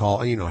food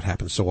recall, and it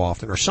happens so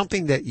often, or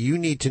something that you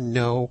need to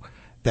know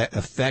that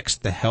affects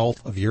the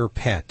health of your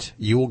pet,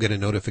 you will get a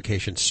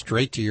notification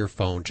straight to your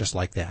phone just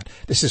like that.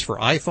 This is for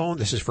iPhone,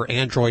 this is for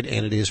Android,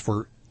 and it is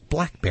for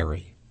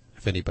BlackBerry,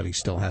 if anybody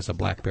still has a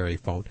BlackBerry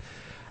phone.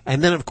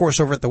 And then, of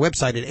course, over at the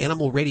website at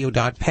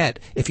animalradio.pet,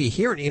 if you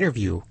hear an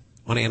interview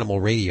on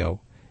Animal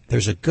Radio,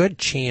 there's a good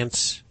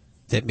chance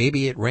that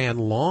maybe it ran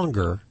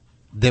longer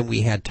than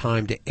we had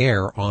time to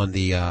air on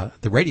the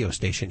radio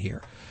station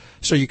here.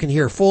 So you can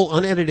hear full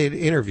unedited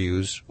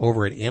interviews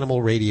over at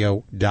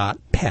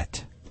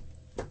animalradio.pet.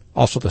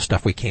 Also the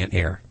stuff we can't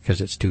air because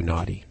it's too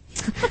naughty.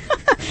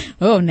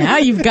 Oh, now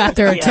you've got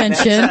their Yeah,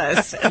 attention.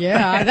 that's us.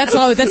 Yeah, that's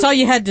all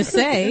you had to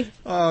say.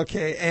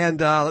 Okay,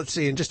 and let's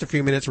see. In just a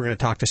few minutes, we're going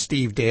to talk to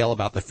Steve Dale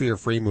about the Fear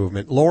Free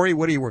movement. Lori,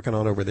 what are you working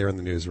on over there in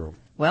the newsroom?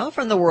 Well,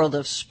 from the world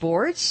of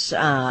sports,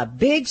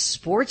 big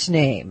sports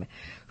name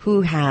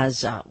who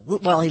has,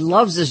 he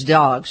loves this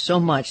dog so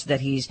much that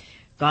he's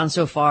gone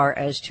so far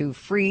as to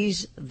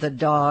freeze the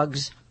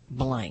dog's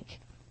blank.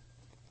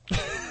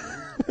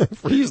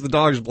 Freeze the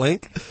dog's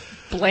blank?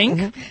 Blank?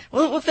 Mm-hmm.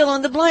 Well, we'll fill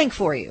in the blank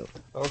for you.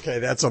 Okay,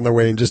 that's on the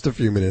way in just a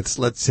few minutes.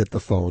 Let's hit the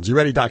phones. You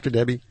ready, Dr.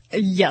 Debbie?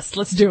 Yes,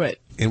 let's do it.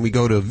 And we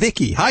go to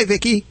Vicky. Hi,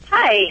 Vicky.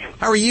 Hi.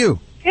 How are you?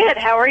 Good.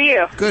 How are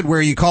you? Good. Where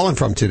are you calling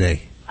from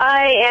today?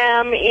 I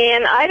am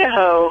in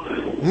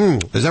Idaho.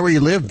 Is that where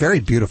you live? Very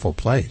beautiful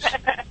place.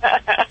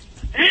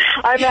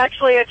 I'm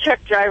actually a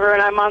truck driver,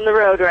 and I'm on the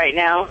road right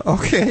now.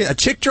 Okay, a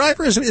chick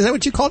driver? Is that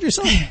what you called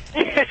yourself?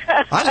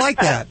 I like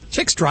that.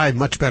 Chicks drive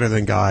much better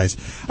than guys.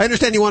 I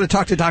understand you want to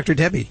talk to Dr.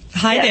 Debbie.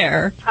 Hi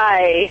there.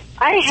 Hi.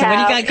 I have So what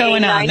do you got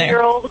going on there? a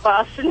 9-year-old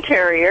Boston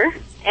Terrier,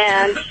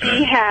 and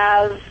she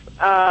has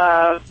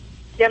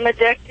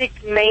demodectic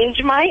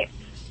mange mite.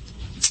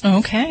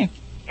 Okay.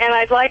 And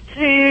I'd like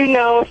to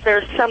know if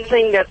there's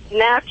something that's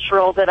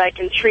natural that I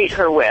can treat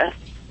her with.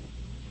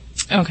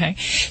 Okay.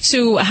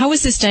 So how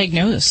is this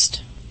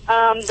diagnosed?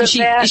 Is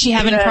she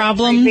having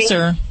problems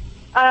or?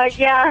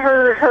 Yeah,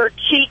 her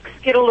cheeks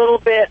get a little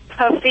bit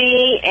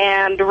puffy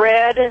and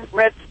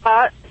red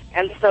spots,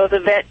 and so the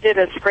vet did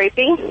a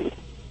scraping.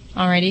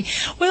 Alrighty.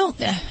 Well,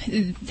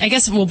 I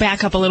guess we'll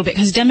back up a little bit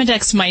because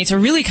Demodex mites are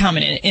really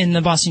common in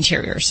the Boston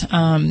Terriers.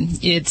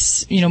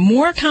 It's,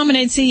 more common,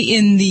 I'd say,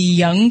 in the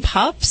young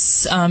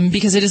pups,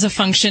 because it is a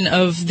function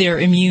of their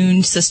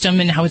immune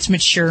system and how it's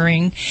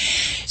maturing.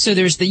 So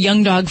there's the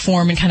young dog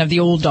form and kind of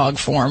the old dog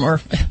form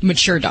or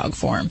mature dog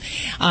form.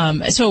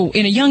 So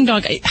in a young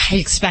dog, I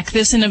expect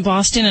this in a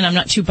Boston and I'm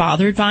not too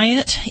bothered by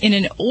it. In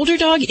an older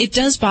dog, it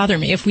does bother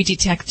me if we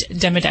detect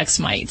Demodex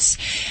mites.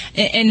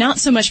 And not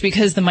so much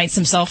because the mites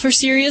themselves are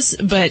serious,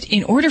 but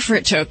in order for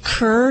it to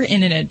occur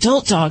in an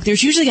adult dog,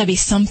 there's usually got to be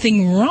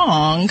something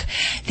wrong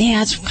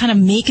that's kind of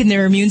making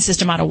their immune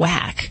system out of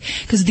whack.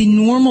 Because the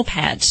normal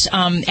pet,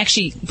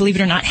 actually, believe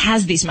it or not,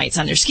 has these mites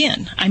on their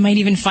skin. I might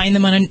even find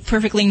them on a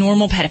perfectly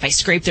normal pet if I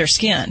scrape their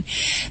skin.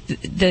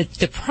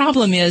 The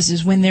problem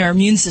is when their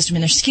immune system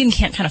and their skin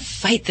can't kind of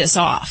fight this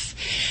off.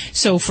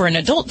 So for an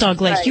adult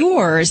dog like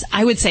yours,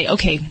 I would say,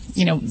 okay,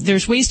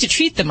 there's ways to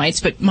treat the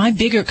mites, but my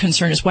bigger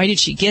concern is why did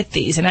she get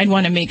these? And I'd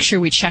want to make sure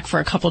we check for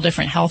a couple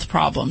different health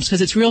problems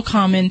because it's real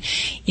common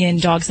in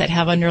dogs that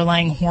have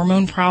underlying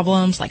hormone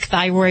problems like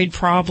thyroid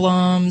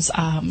problems,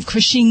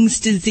 Cushing's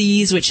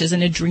disease, which is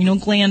an adrenal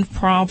gland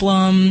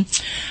problem,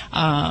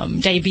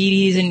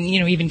 diabetes, and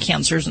even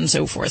cancers and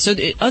so forth. So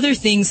the other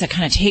things that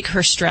kind of take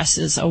her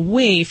stresses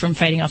away from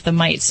fighting off the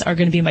mites are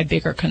going to be my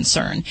bigger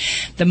concern.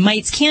 The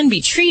mites can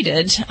be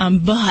treated,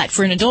 but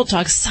for an adult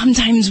dog,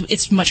 sometimes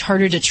it's much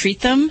harder to treat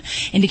them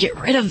and to get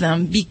rid of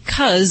them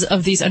because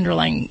of these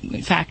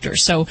underlying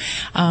factors. So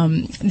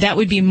that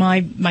would be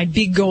my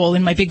big goal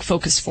and my big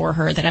focus for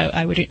her that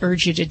I would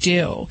urge you to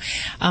do.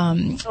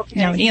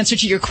 Now, in answer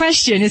to your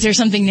question, is there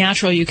something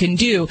natural you can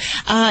do?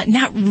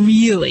 Not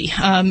really.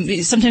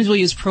 Sometimes we'll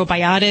use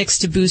probiotics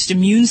to boost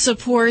immune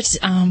support,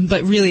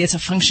 but really it's a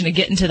function of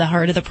getting to the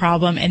heart of the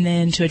problem and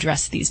then to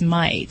address these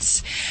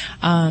mites.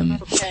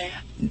 Okay.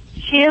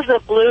 She is a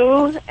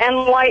blue and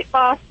white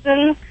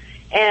Boston,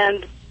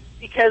 and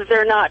because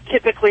they're not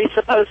typically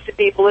supposed to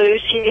be blue,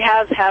 she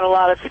has had a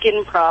lot of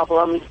skin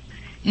problems.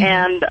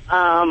 And,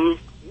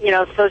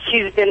 so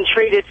she's been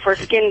treated for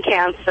skin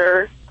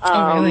cancer.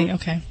 Oh, really?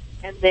 Okay.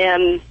 And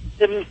then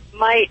the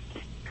mites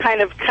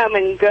kind of come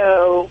and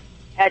go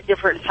at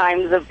different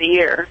times of the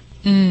year.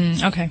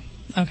 Okay.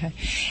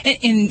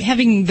 And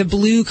having the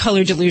blue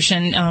color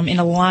dilution in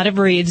a lot of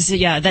breeds,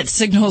 that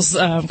signals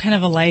kind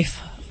of a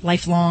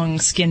lifelong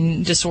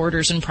skin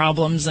disorders and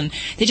problems, and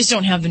they just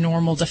don't have the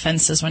normal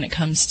defenses when it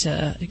comes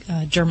to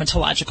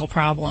dermatological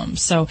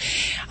problems. So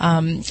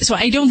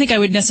I don't think I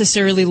would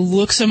necessarily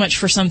look so much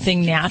for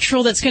something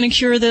natural that's going to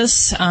cure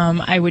this.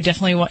 I would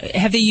definitely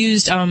have they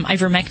used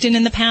ivermectin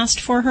in the past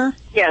for her?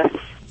 Yes.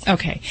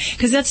 Okay,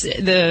 because that's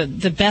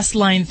the best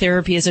line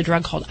therapy is a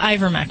drug called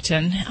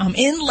ivermectin,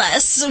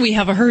 unless we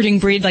have a herding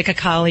breed like a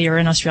collie or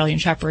an Australian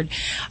shepherd.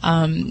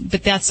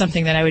 But that's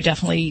something that I would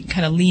definitely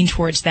kind of lean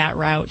towards that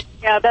route.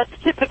 Yeah, that's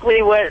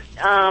typically what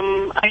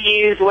I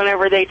use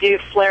whenever they do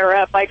flare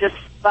up. I just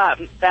thought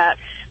that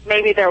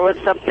maybe there was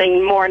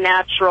something more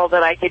natural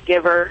that I could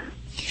give her.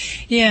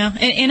 Yeah,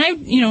 and I,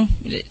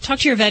 talk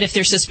to your vet if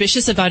they're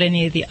suspicious about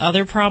any of the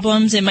other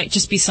problems. It might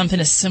just be something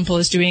as simple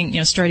as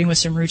doing, starting with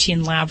some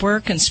routine lab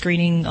work and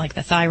screening like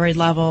the thyroid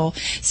level,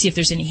 see if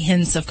there's any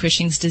hints of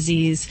Cushing's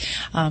disease,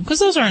 because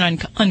those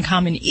aren't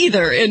uncommon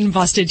either in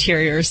Boston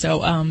Terriers.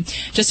 So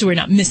just so we're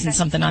not missing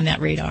something on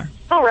that radar.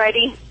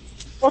 Alrighty.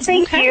 Well,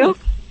 thank you.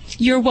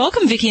 You're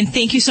welcome, Vicki, and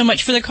thank you so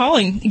much for the call,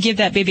 and give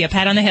that baby a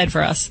pat on the head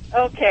for us.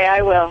 Okay,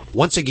 I will.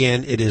 Once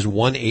again, it is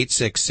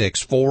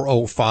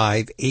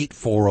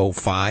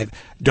 1-866-405-8405.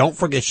 Don't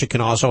forget you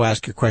can also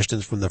ask your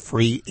questions from the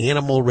free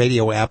Animal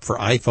Radio app for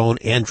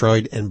iPhone,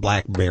 Android, and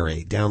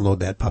BlackBerry. Download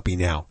that puppy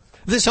now.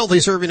 This healthy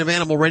serving of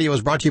Animal Radio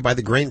is brought to you by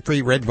the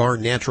grain-free Red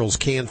Barn Naturals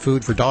canned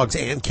food for dogs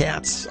and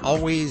cats.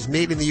 Always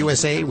made in the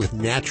USA with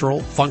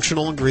natural,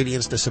 functional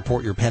ingredients to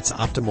support your pet's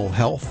optimal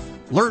health.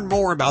 Learn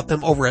more about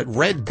them over at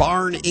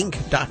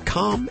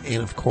redbarninc.com.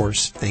 And, of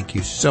course, thank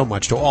you so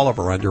much to all of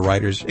our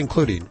underwriters,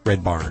 including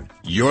Red Barn.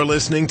 You're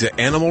listening to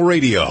Animal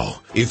Radio.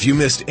 If you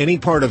missed any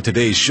part of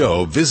today's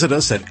show, visit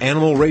us at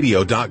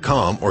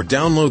animalradio.com or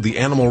download the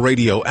Animal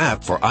Radio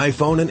app for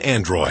iPhone and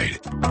Android.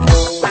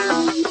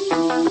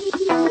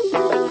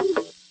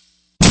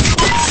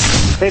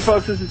 Hey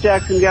folks, this is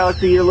Jackson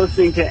Galaxy. You're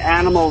listening to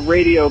Animal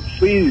Radio.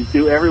 Please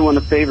do everyone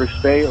a favor,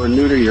 spay or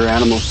neuter your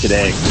animals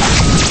today.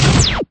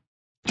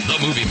 The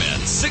Movie Man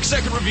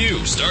 6-second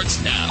review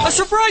starts now. A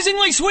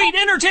surprisingly sweet,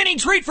 entertaining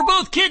treat for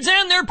both kids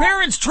and their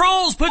parents.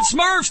 Trolls put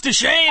Smurfs to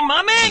shame,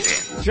 my man.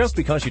 Just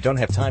because you don't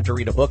have time to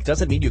read a book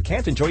doesn't mean you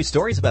can't enjoy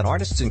stories about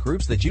artists and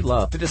groups that you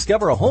love. To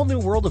discover a whole new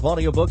world of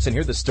audiobooks and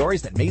hear the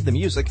stories that made the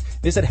music,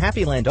 visit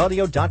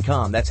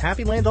HappyLandAudio.com. That's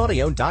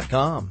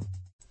HappyLandAudio.com.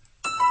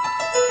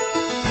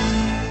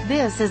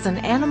 This is an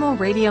Animal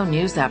Radio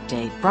News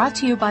Update brought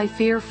to you by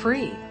Fear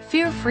Free.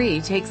 Fear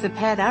Free takes the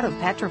pet out of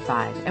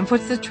petrified and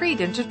puts the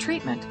treat into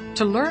treatment.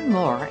 To learn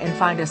more and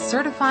find a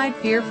certified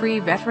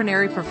fear-free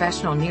veterinary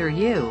professional near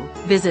you,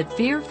 visit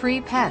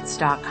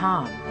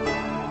fearfreepets.com.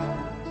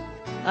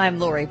 I'm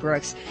Lori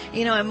Brooks.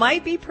 You know, it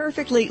might be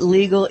perfectly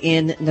legal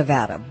in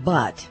Nevada,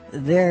 but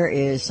there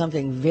is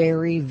something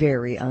very,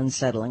 very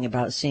unsettling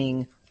about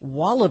seeing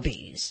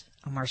wallabies,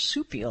 a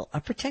marsupial,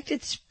 a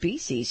protected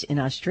species in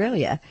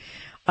Australia,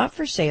 up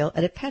for sale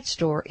at a pet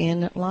store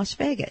in Las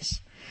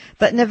Vegas.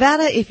 But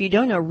Nevada, if you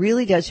don't know,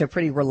 really does have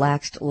pretty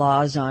relaxed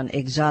laws on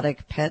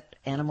exotic pet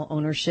animal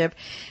ownership.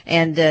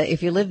 And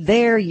if you live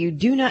there, you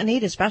do not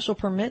need a special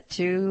permit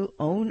to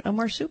own a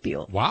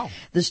marsupial. Wow.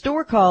 The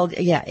store called,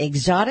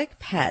 Exotic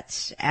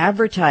Pets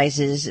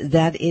advertises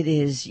that it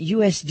is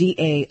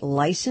USDA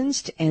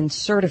licensed and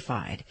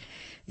certified.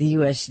 The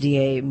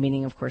USDA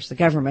meaning, of course, the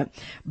government.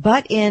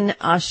 But in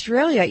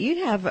Australia,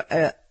 you'd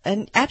have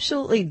an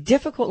absolutely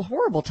difficult,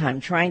 horrible time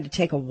trying to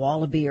take a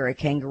wallaby or a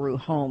kangaroo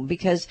home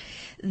because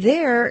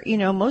there,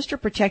 most are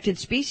protected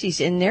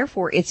species and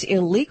therefore it's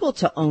illegal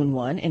to own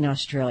one in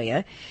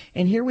Australia.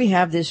 And here we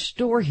have this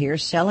store here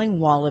selling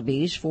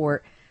wallabies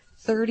for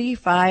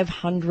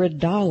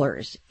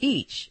 $3,500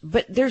 each.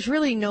 But there's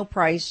really no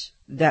price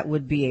that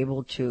would be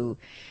able to,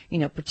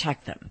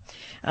 protect them.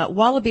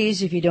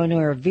 Wallabies, if you don't know,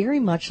 are very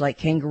much like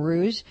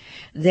kangaroos.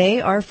 They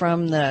are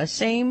from the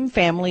same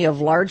family of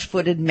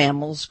large-footed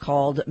mammals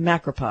called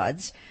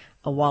macropods.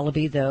 A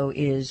wallaby, though,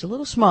 is a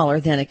little smaller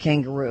than a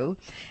kangaroo.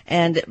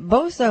 And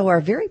both, though, are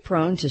very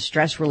prone to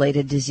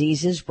stress-related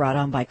diseases brought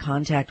on by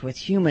contact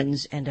with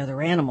humans and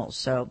other animals.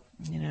 So,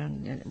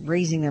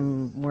 raising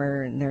them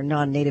where in their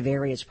non-native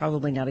area is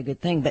probably not a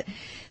good thing. But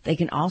they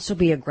can also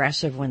be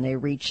aggressive when they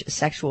reach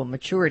sexual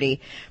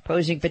maturity,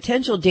 posing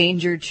potential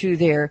danger to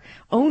their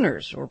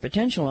owners or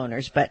potential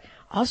owners, but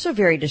also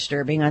very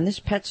disturbing. On this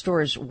pet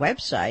store's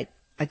website,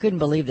 I couldn't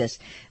believe this,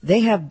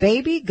 they have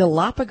baby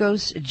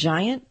Galapagos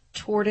giant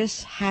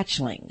tortoise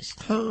hatchlings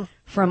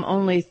from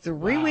only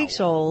 3 weeks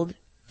old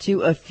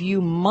to a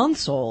few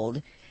months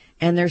old,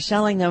 and they're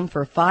selling them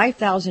for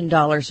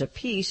 $5,000 a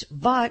piece,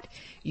 but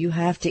you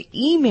have to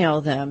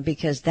email them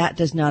because that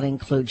does not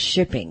include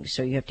shipping.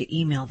 So you have to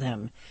email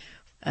them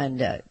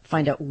and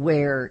find out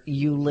where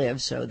you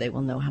live so they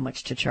will know how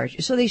much to charge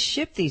you. So they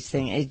ship these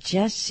things. It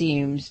just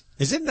seems...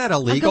 Isn't that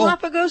illegal? A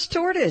Galapagos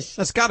tortoise.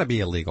 That's got to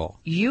be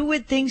illegal. You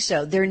would think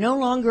so. They're no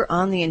longer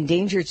on the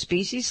endangered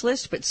species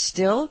list, but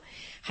still,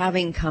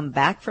 having come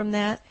back from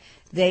that,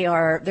 there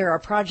are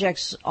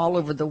projects all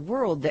over the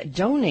world that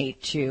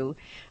donate to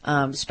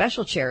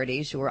special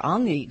charities who are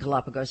on the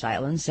Galapagos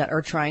Islands that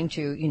are trying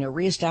to,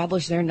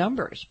 reestablish their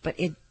numbers. But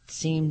it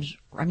seems,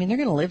 they're going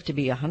to live to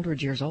be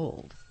 100 years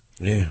old.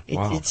 Yeah,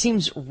 wow. It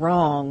seems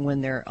wrong when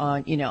they're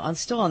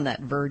still on that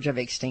verge of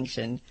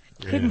extinction.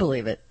 Couldn't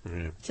believe it.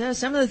 Yeah. So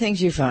some of the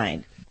things you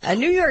find. A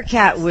New York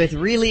cat with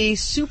really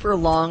super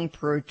long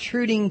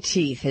protruding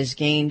teeth has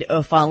gained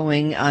a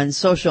following on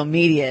social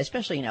media,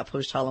 especially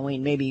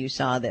post-Halloween. Maybe you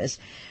saw this.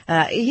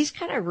 He's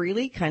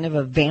kind of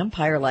a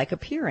vampire-like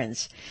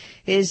appearance.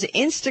 His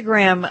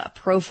Instagram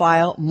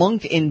profile,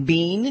 Monk and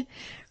Bean,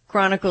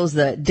 chronicles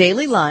the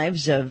daily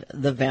lives of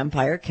the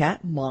vampire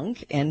cat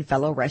Monk and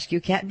fellow rescue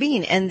cat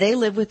Bean, and they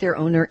live with their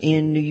owner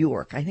in New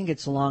York. I think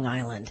it's Long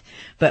Island.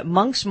 But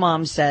Monk's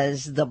mom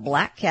says the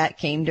black cat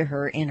came to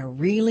her in a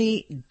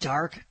really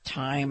dark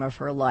time of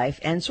her life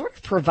and sort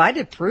of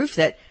provided proof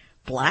that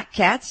black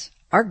cats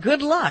are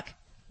good luck.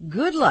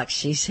 Good luck,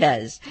 she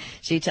says.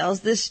 She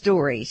tells this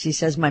story. She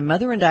says, my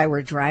mother and I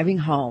were driving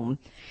home,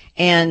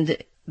 and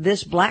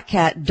this black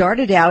cat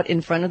darted out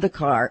in front of the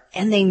car,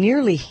 and they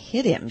nearly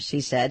hit him,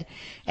 she said.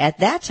 At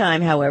that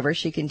time, however,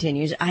 she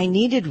continues, I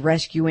needed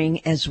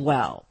rescuing as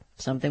well.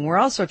 Something we're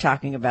also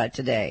talking about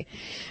today.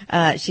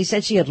 She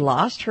said she had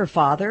lost her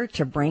father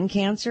to brain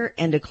cancer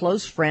and a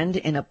close friend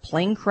in a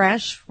plane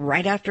crash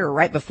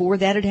right before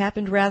that had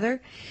happened,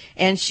 rather.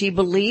 And she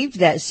believed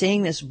that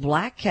seeing this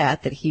black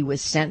cat that he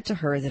was sent to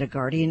her, that a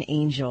guardian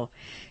angel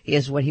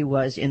is what he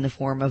was in the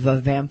form of a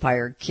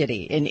vampire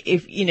kitty. And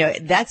if,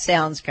 that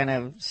sounds kind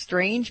of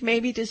strange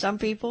maybe to some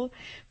people,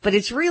 but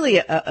it's really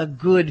a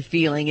good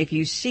feeling if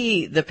you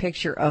see the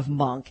picture of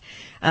Monk.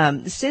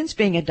 Since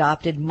being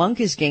adopted, Monk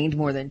has gained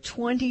more than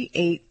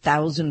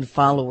 28,000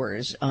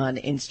 followers on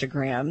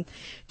Instagram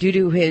due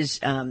to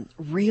his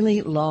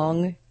really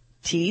long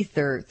teeth.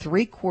 They're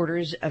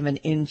 3/4 of an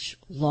inch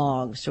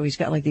long. So he's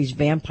got like these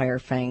vampire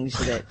fangs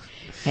that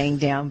hang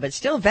down. But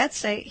still, vets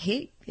say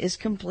he is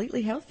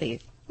completely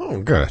healthy.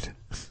 Oh, good.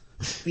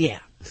 Yeah,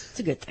 it's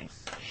a good thing.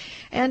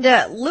 And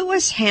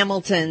Lewis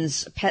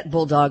Hamilton's pet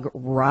bulldog,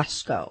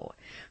 Roscoe,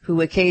 who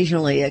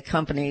occasionally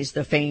accompanies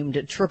the famed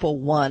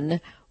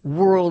 111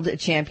 world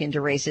champion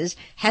to races,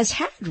 has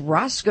had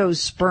Roscoe's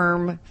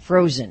sperm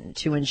frozen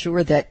to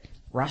ensure that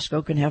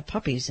Roscoe can have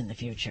puppies in the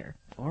future.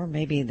 Or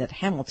maybe that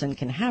Hamilton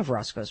can have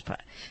Roscoe's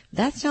pup.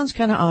 That sounds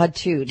kind of odd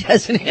too,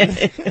 doesn't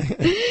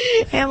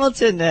it?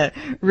 Hamilton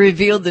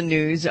revealed the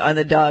news on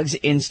the dog's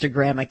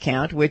Instagram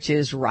account, which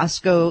is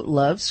Roscoe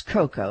Loves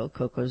Coco.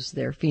 Coco's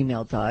their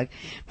female dog.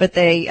 But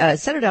they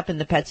set it up in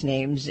the pets'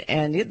 names,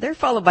 and they're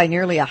followed by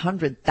nearly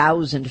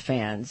 100,000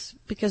 fans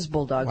because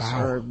bulldogs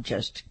are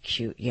just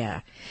cute,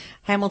 yeah.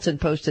 Hamilton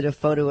posted a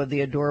photo of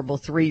the adorable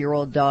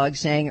 3-year-old dog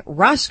saying,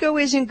 Roscoe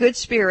is in good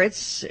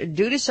spirits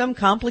due to some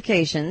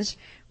complications.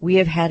 We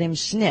have had him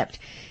snipped.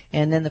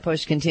 And then the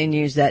post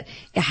continues that,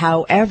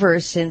 however,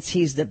 since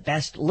he's the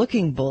best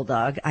looking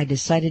bulldog, I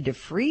decided to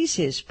freeze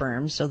his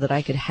sperm so that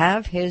I could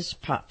have his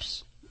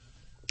pups.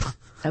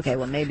 Okay,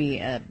 well, maybe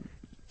a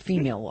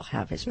female will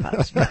have his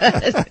pups. But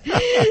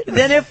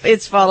then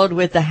it's followed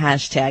with the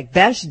hashtag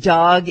best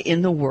dog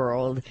in the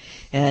world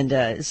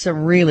and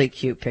some really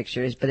cute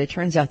pictures. But it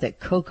turns out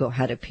that Coco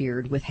had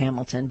appeared with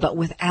Hamilton, but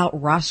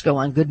without Roscoe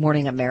on Good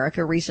Morning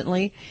America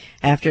recently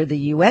after the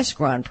U.S.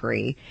 Grand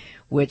Prix,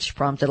 which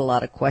prompted a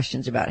lot of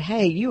questions about,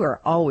 hey, you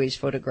are always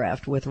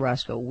photographed with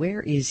Roscoe.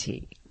 Where is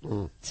he?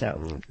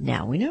 So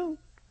now we know.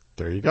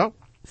 There you go.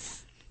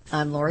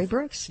 I'm Lori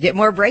Brooks. Get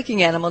more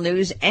breaking animal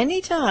news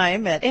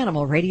anytime at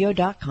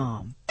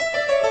animalradio.com.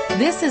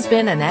 This has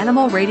been an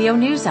Animal Radio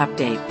News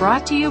Update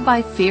brought to you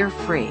by Fear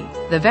Free.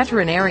 The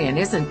veterinarian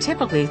isn't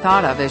typically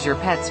thought of as your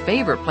pet's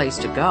favorite place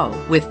to go.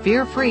 With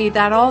Fear Free,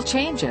 that all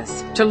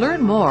changes. To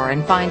learn more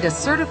and find a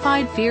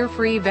certified Fear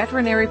Free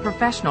veterinary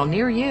professional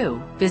near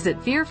you, visit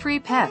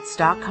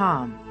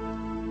fearfreepets.com.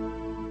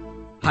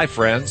 Hi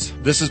friends,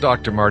 this is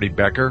Dr. Marty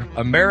Becker,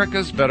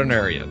 America's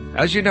veterinarian.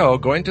 As you know,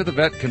 going to the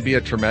vet can be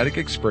a traumatic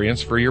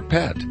experience for your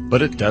pet,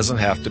 but it doesn't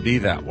have to be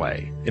that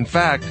way. In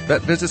fact,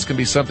 vet visits can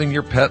be something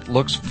your pet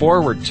looks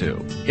forward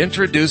to.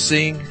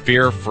 Introducing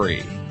Fear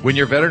Free. When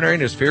your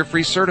veterinarian is Fear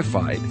Free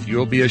certified, you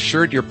will be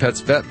assured your pet's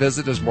vet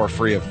visit is more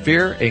free of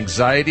fear,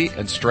 anxiety,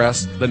 and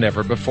stress than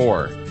ever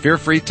before. Fear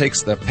Free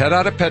takes the pet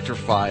out of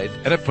petrified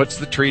and it puts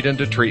the treat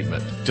into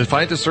treatment. To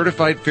find a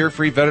certified Fear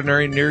Free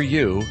veterinarian near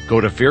you, go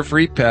to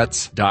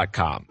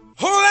fearfreepets.com.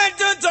 Who let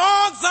the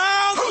dogs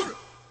out?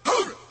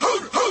 Who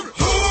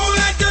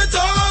let the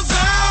dogs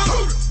out?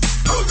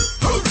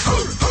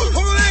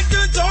 Who let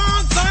the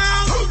dogs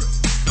out?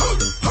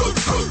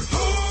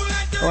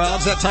 Well,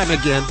 it's that time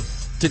again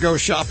to go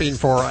shopping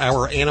for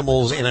our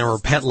animals and our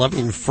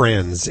pet-loving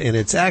friends. And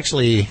it's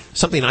actually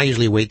something I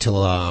usually wait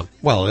till,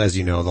 as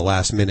you know, the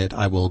last minute.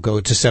 I will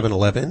go to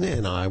 7-Eleven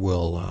and I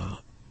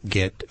will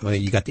get,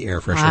 you got the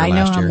air freshener last year.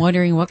 I know, I'm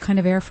wondering what kind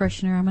of air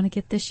freshener I'm going to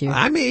get this year.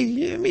 I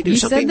may do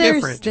something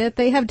different. That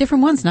they have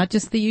different ones, not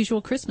just the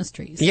usual Christmas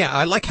trees. Yeah,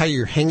 I like how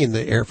you're hanging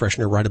the air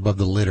freshener right above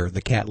the litter, the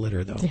cat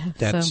litter, though. Yeah,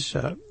 that's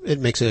it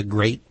makes it a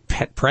great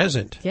pet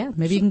present. Yeah,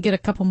 maybe you can get a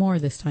couple more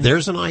this time.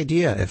 There's an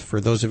idea if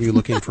for those of you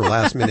looking for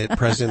last-minute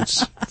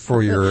presents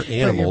for your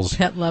animals.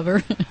 For your pet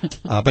lover.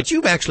 But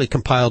you've actually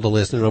compiled a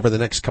list, and over the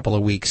next couple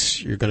of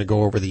weeks, you're going to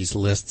go over these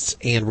lists,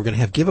 and we're going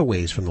to have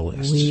giveaways from the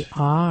list. We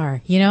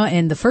are.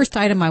 And the first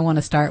item I want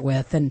to start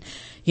with, and,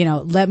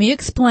 let me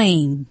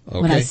explain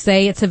when I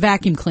say it's a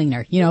vacuum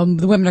cleaner.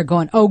 The women are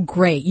going, oh,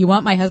 great, you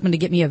want my husband to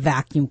get me a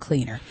vacuum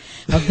cleaner.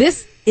 Well,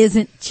 this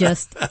isn't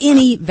just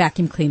any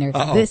vacuum cleaner.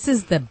 Uh-oh. This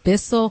is the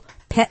Bissell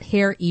Pet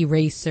Hair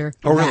Eraser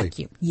vacuum.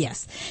 Really?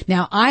 Yes.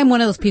 Now, I'm one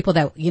of those people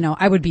that,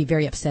 I would be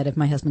very upset if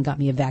my husband got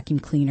me a vacuum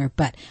cleaner,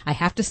 but I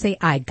have to say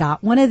I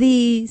got one of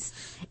these,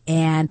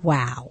 and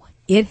wow.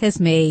 it has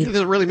made... Does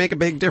it really make a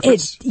big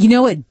difference?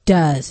 It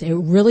does. It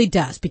really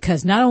does.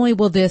 Because not only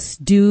will this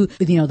do,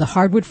 the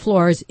hardwood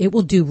floors, it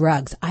will do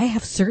rugs. I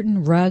have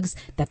certain rugs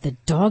that the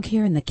dog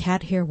hair and the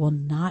cat hair will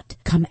not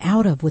come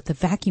out of with the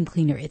vacuum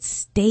cleaner. It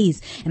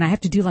stays. And I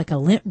have to do like a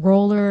lint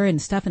roller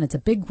and stuff, and it's a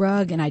big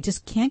rug, and I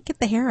just can't get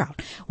the hair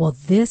out. Well,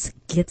 this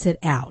gets it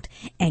out.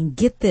 And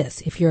get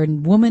this, if you're a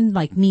woman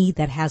like me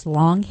that has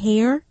long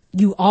hair,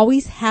 you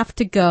always have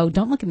to go,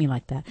 don't look at me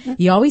like that.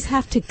 You always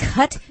have to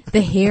cut the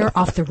hair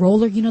off the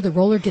roller. The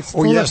roller gets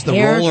full of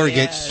hair. The roller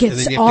gets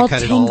all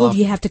tangled.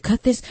 You have to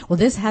cut this. Well,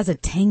 this has a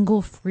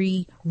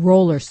tangle-free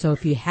roller. So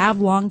if you have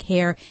long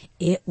hair,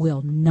 it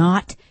will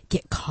not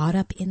get caught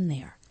up in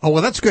there. Oh,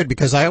 well, that's good,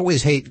 because I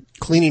always hate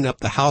cleaning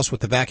up the house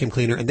with the vacuum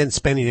cleaner and then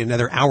spending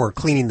another hour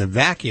cleaning the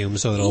vacuum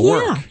so it'll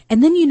work.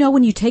 And then,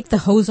 when you take the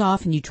hose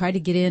off and you try to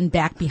get in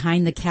back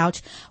behind the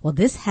couch, well,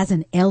 this has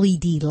an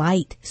LED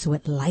light, so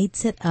it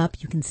lights it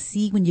up. You can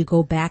see when you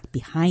go back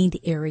behind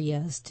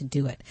areas to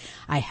do it.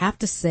 I have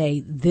to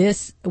say,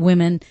 this,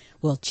 women,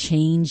 will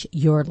change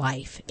your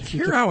life.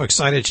 Hear how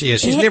excited she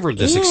is. She's never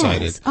this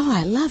excited. Oh,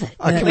 I love it.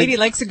 The lady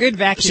likes a good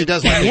vacuum. She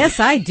does like Yes,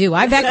 I do.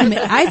 I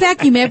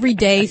vacuum every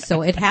day,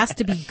 so it has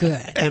to be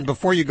good. And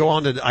before you go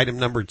on to item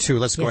number 2,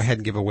 let's go ahead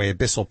and give away a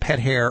Bissell Pet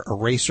Hair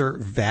Eraser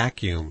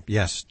Vacuum.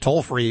 Yes,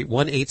 toll free,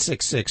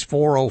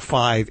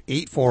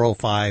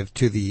 1-866-405-8405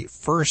 to the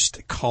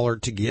first caller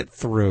to get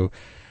through.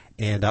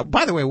 And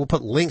by the way, we'll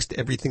put links to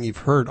everything you've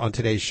heard on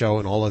today's show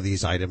and all of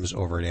these items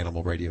over at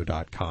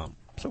animalradio.com.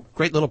 So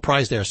great little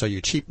prize there. So you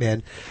cheap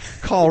men,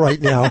 call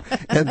right now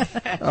and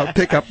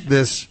pick up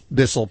this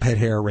Bissell Pet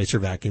Hair Eraser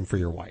Vacuum for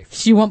your wife.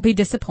 She won't be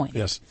disappointed.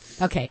 Yes.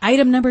 Okay,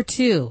 item number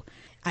 2.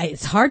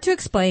 It's hard to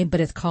explain, but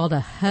it's called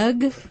a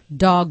Hug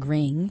Dog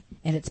Ring,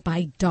 and it's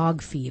by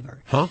Dog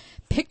Fever. Huh?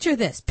 Picture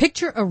this.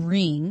 Picture a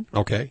ring.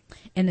 Okay.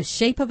 In the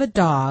shape of a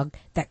dog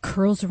that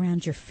curls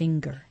around your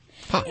finger.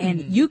 Huh.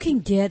 And you can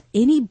get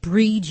any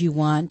breed you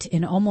want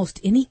in almost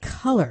any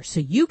color. So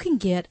you can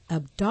get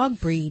a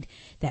dog breed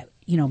that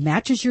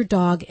matches your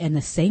dog and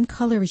the same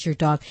color as your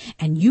dog,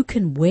 and you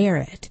can wear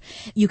it.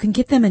 You can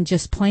get them in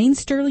just plain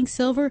sterling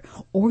silver,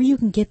 or you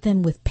can get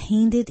them with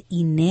painted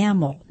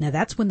enamel. Now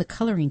that's when the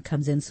coloring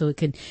comes in, so it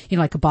can,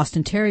 like a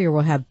Boston Terrier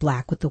will have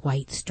black with the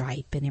white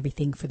stripe and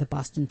everything for the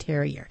Boston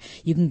Terrier.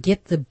 You can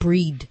get the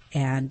breed,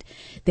 and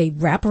they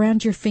wrap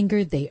around your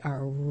finger. They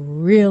are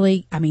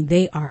really,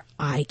 they are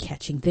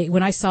eye-catching.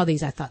 When I saw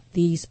these, I thought,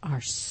 these are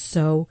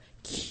so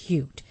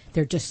cute.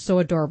 They're just so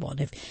adorable.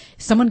 And if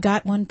someone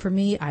got one for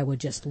me, I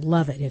would just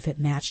love it if it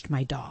matched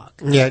my dog.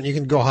 Yeah, and you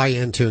can go high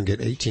end too and get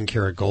 18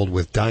 karat gold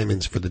with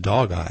diamonds for the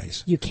dog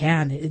eyes. You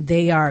can.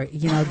 They are,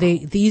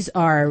 these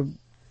are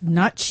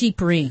not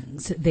cheap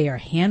rings. They are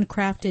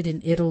handcrafted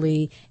in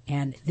Italy,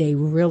 and they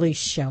really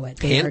show it.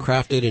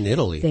 Handcrafted in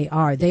Italy? They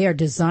are. They are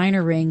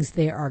designer rings.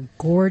 They are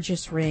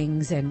gorgeous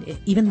rings, and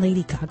even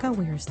Lady Gaga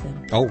wears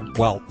them. Oh,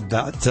 well,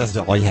 that's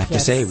all you have to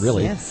say,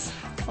 really. Yes.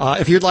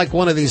 If you'd like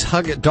one of these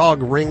Hug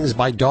Dog Rings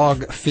by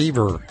Dog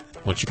Fever, why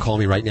don't you call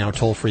me right now,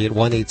 toll free at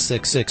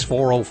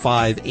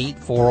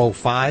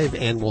 1-866-405-8405,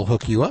 and we'll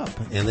hook you up.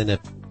 And then if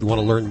you want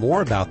to learn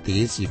more about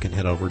these, you can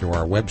head over to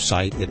our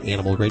website at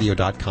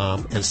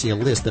animalradio.com and see a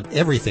list of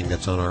everything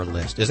that's on our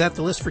list. Is that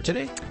the list for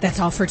today? That's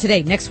all for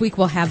today. Next week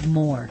we'll have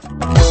more.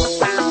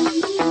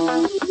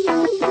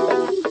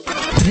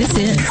 This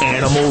is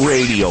Animal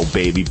Radio,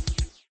 baby.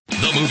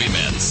 The Movie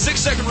Man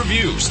 6-second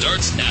review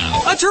starts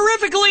now. A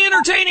terrifically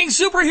entertaining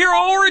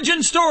superhero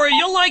origin story.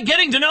 You'll like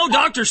getting to know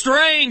Doctor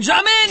Strange.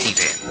 I'm in.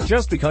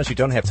 Just because you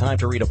don't have time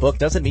to read a book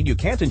doesn't mean you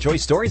can't enjoy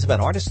stories about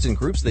artists and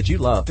groups that you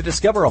love. To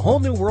discover a whole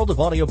new world of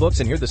audiobooks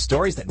and hear the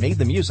stories that made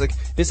the music,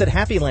 visit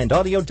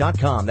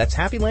HappyLandAudio.com. That's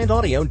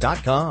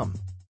HappyLandAudio.com.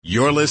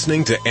 You're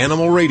listening to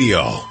Animal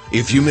Radio.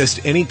 If you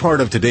missed any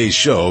part of today's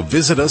show,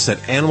 visit us at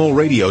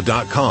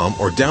animalradio.com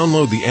or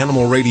download the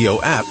Animal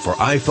Radio app for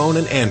iPhone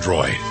and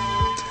Android.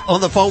 On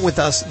the phone with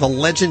us, the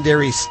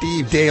legendary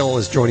Steve Dale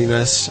is joining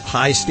us.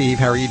 Hi, Steve.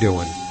 How are you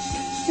doing?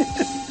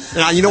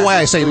 Now, you know why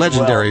I say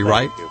legendary,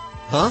 right?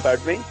 Huh?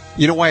 Pardon me?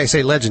 You know why I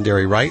say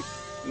legendary, right?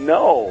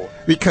 No.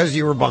 Because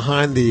you were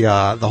behind the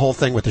whole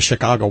thing with the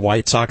Chicago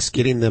White Sox,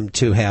 getting them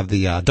to have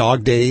the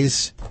dog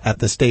days at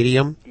the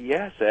stadium.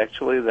 Yes,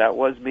 actually, that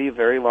was me a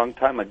very long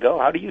time ago.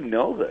 How do you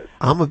know this?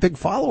 I'm a big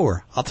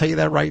follower. I'll tell you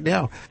that right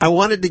now. I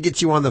wanted to get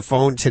you on the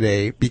phone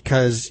today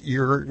because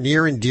you're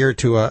near and dear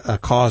to a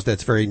cause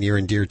that's very near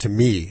and dear to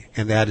me,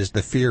 and that is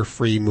the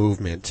fear-free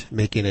movement,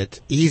 making it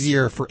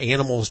easier for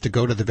animals to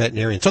go to the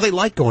veterinarian. So they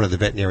like going to the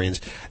veterinarians.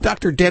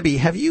 Dr. Debbie,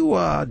 have you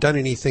done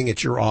anything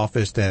at your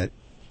office that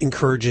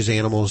encourages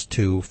animals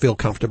to feel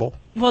comfortable?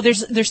 Well,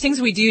 there's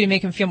things we do to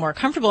make them feel more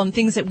comfortable and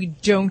things that we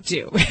don't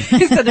do.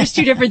 So there's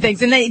two different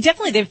things. And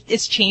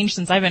it's changed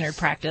since I've entered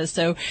practice.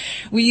 So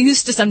we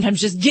used to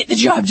sometimes just get the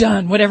job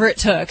done, whatever it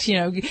took.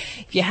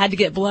 If you had to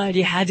get blood,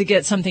 you had to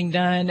get something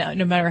done,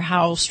 no matter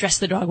how stressed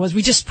the dog was.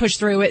 We just pushed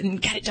through it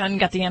and got it done and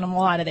got the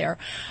animal out of there.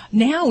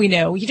 Now we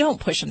know you don't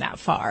push them that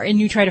far and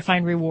you try to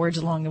find rewards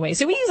along the way.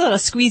 So we use a lot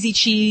of squeezy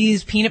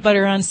cheese, peanut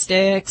butter on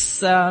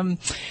sticks,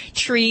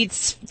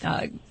 treats,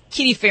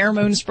 kitty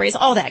pheromone sprays,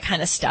 all that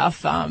kind of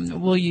stuff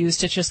we'll use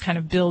to just kind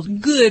of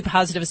build good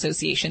positive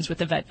associations with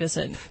the vet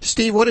visit.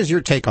 Steve, what is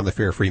your take on the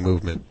fear-free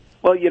movement?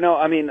 Well,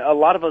 I mean, a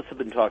lot of us have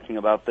been talking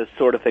about this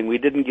sort of thing. We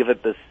didn't give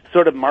it this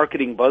sort of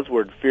marketing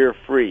buzzword,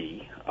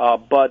 fear-free,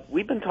 but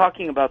we've been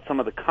talking about some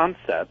of the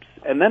concepts.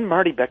 And then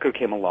Marty Becker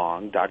came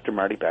along, Dr.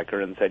 Marty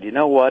Becker, and said, you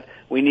know what,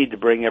 we need to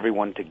bring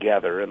everyone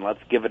together, and let's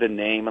give it a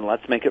name, and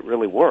let's make it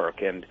really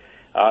work. And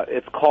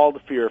it's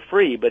called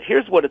fear-free, but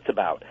here's what it's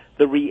about.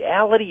 The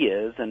reality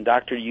is, and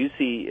Dr.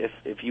 Yusi,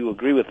 if you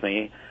agree with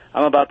me,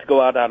 I'm about to go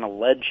out on a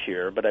ledge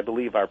here, but I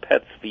believe our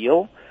pets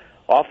feel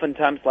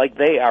oftentimes like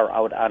they are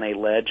out on a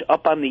ledge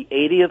up on the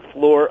 80th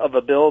floor of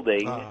a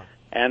building,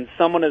 and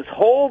someone is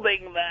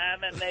holding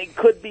them, and they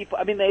could be,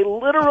 I mean, they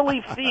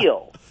literally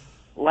feel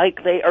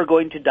like they are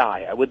going to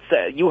die. I would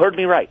say, you heard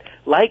me right,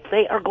 like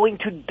they are going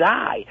to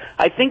die.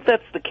 I think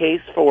that's the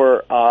case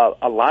for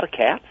a lot of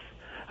cats.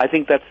 I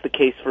think that's the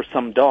case for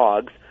some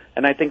dogs,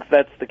 and I think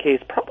that's the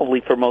case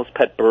probably for most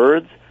pet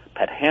birds,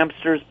 pet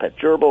hamsters, pet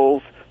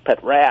gerbils,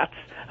 pet rats.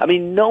 I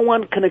mean, no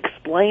one can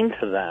explain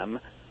to them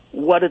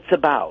what it's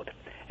about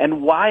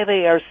and why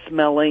they are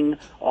smelling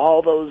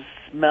all those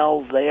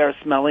smells they are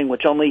smelling,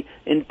 which only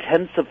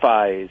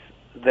intensifies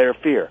their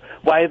fear.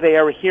 Why they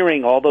are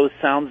hearing all those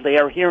sounds they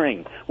are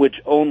hearing, which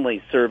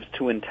only serves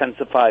to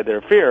intensify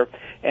their fear.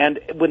 And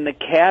when the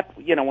cat,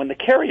 when the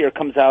carrier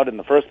comes out in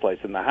the first place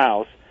in the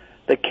house,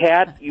 the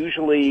cat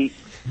usually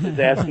is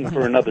asking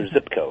for another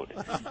zip code,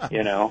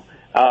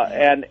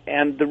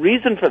 and the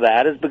reason for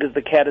that is because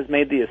the cat has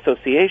made the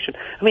association.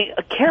 I mean,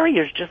 a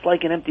carrier is just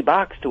like an empty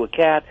box to a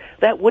cat.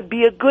 That would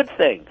be a good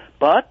thing,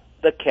 but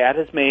the cat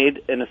has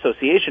made an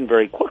association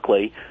very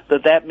quickly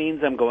that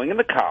means I'm going in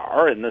the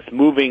car in this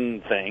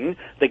moving thing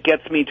that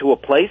gets me to a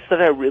place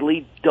that I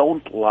really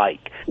don't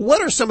like.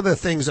 What are some of the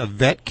things a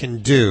vet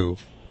can do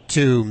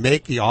to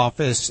make the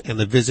office and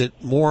the visit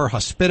more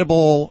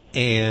hospitable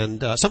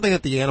and something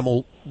that the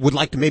animal would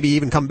like to maybe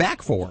even come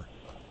back for?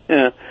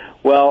 Yeah.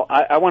 Well,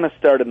 I want to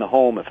start in the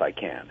home if I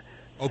can.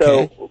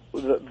 Okay. So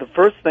the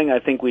first thing I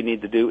think we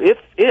need to do,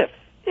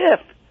 if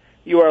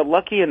you are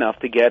lucky enough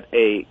to get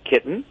a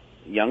kitten,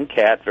 young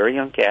cat, very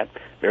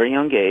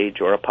young age,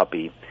 or a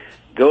puppy,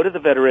 go to the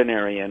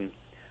veterinarian.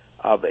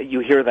 You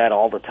hear that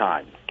all the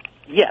time.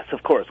 Yes,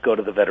 of course, go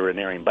to the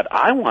veterinarian. But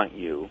I want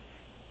you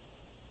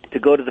to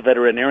go to the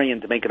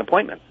veterinarian to make an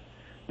appointment.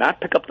 Not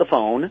pick up the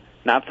phone,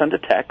 not send a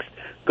text.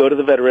 Go to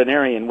the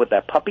veterinarian with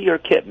that puppy or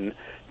kitten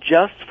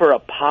just for a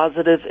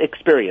positive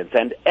experience.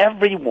 And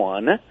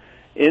everyone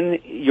in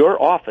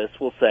your office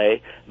will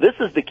say, this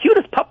is the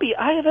cutest puppy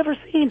I have ever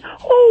seen.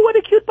 Oh, what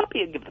a cute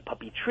puppy. And give the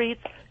puppy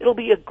treats. It'll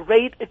be a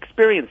great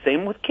experience.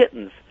 Same with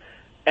kittens.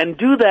 And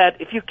do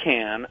that, if you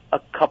can, a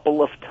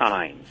couple of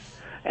times.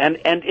 And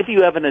if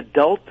you have an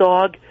adult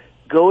dog,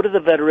 go to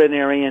the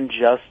veterinarian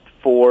just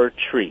for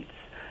treats.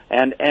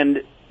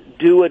 And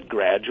do it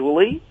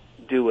gradually,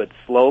 do it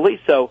slowly.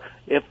 So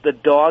if the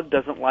dog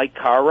doesn't like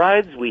car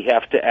rides, we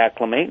have to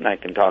acclimate, and I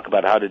can talk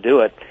about how to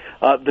do it,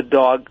 the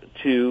dog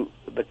to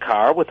the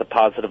car with a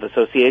positive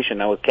association.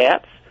 Now with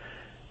cats,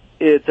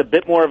 it's a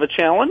bit more of a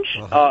challenge.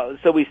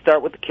 So we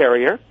start with the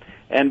carrier,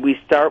 and we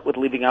start with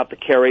leaving out the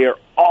carrier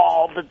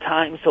all the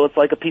time so it's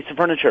like a piece of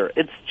furniture.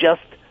 It's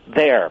just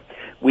there.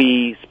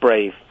 We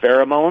spray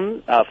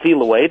pheromone,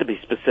 Feel Away to be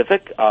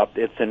specific.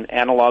 It's an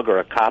analog or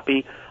a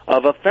copy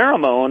of a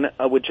pheromone,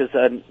 which is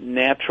a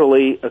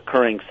naturally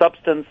occurring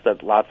substance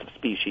that lots of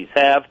species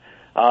have.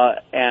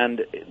 And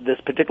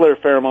this particular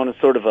pheromone is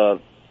sort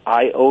of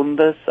I own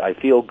this, I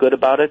feel good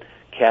about it.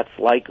 Cats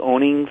like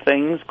owning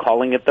things,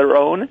 calling it their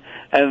own.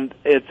 And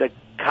it's a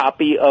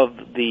copy of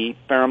the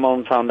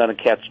pheromone found on a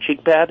cat's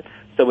cheek pad.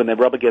 So when they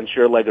rub against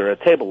your leg or a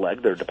table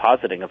leg, they're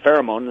depositing a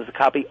pheromone. There's a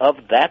copy of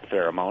that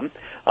pheromone.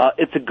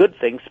 It's a good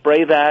thing.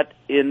 Spray that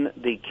in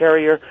the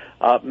carrier.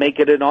 Make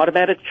it an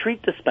automatic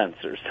treat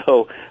dispenser.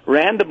 So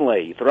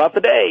randomly, throughout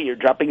the day, you're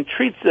dropping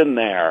treats in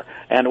there.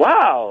 And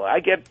wow, I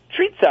get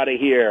treats out of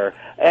here.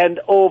 And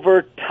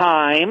over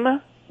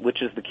time,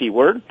 which is the key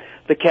word,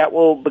 the cat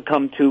will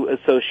become to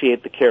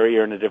associate the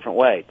carrier in a different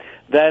way.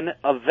 Then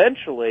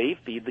eventually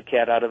feed the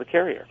cat out of the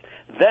carrier.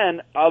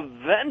 Then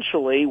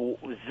eventually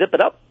zip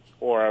it up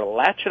or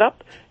latch it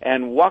up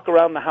and walk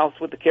around the house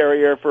with the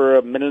carrier for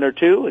a minute or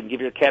two and give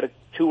your cat a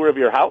tour of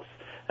your house,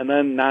 and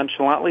then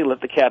nonchalantly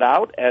let the cat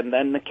out, and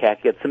then the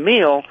cat gets a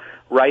meal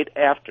right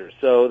after.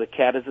 So the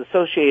cat is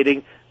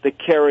associating the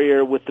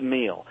carrier with the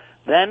meal.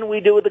 Then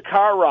we do the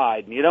car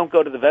ride, and you don't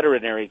go to the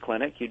veterinary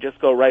clinic. You just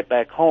go right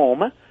back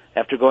home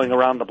after going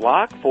around the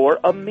block for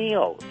a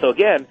meal. So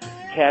again,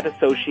 cat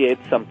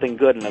associates something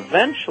good, and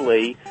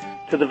eventually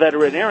to the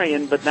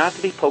veterinarian, but not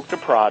to be poked or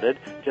prodded,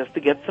 just to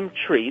get some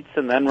treats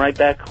and then right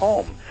back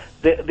home.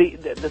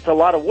 It's a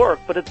lot of work,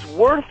 but it's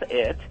worth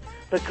it,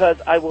 because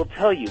I will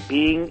tell you,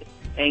 being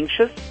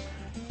anxious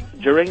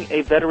during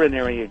a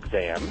veterinary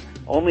exam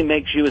only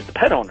makes you as the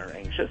pet owner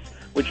anxious,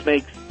 which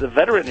makes the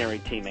veterinary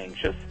team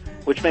anxious,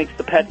 which makes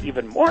the pet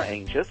even more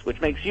anxious,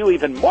 which makes you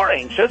even more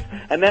anxious,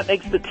 and that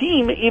makes the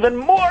team even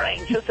more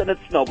anxious, and it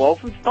snowballs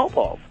and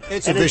snowballs.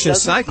 It's a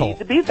vicious cycle. It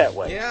doesn't need to be that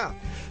way. Yeah.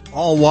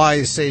 All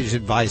wise, sage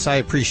advice. I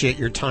appreciate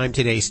your time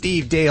today.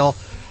 Steve Dale,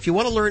 if you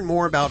want to learn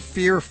more about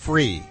Fear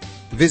Free,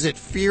 visit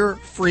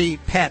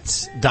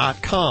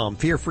fearfreepets.com,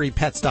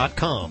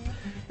 fearfreepets.com.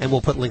 And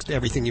we'll put links to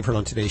everything you've heard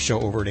on today's show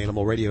over at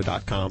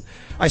animalradio.com.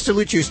 I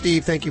salute you,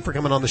 Steve. Thank you for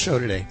coming on the show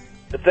today.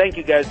 Thank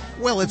you, guys.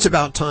 Well, it's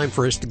about time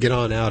for us to get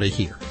on out of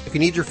here. If you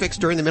need your fix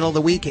during the middle of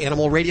the week,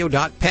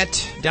 animalradio.pet.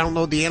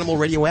 Download the Animal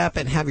Radio app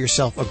and have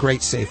yourself a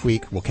great, safe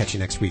week. We'll catch you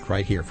next week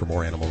right here for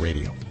more Animal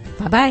Radio.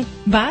 Bye-bye.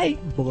 Bye.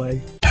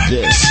 Bye.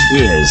 This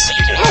is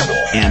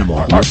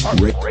Animal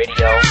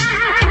Radio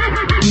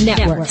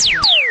Network.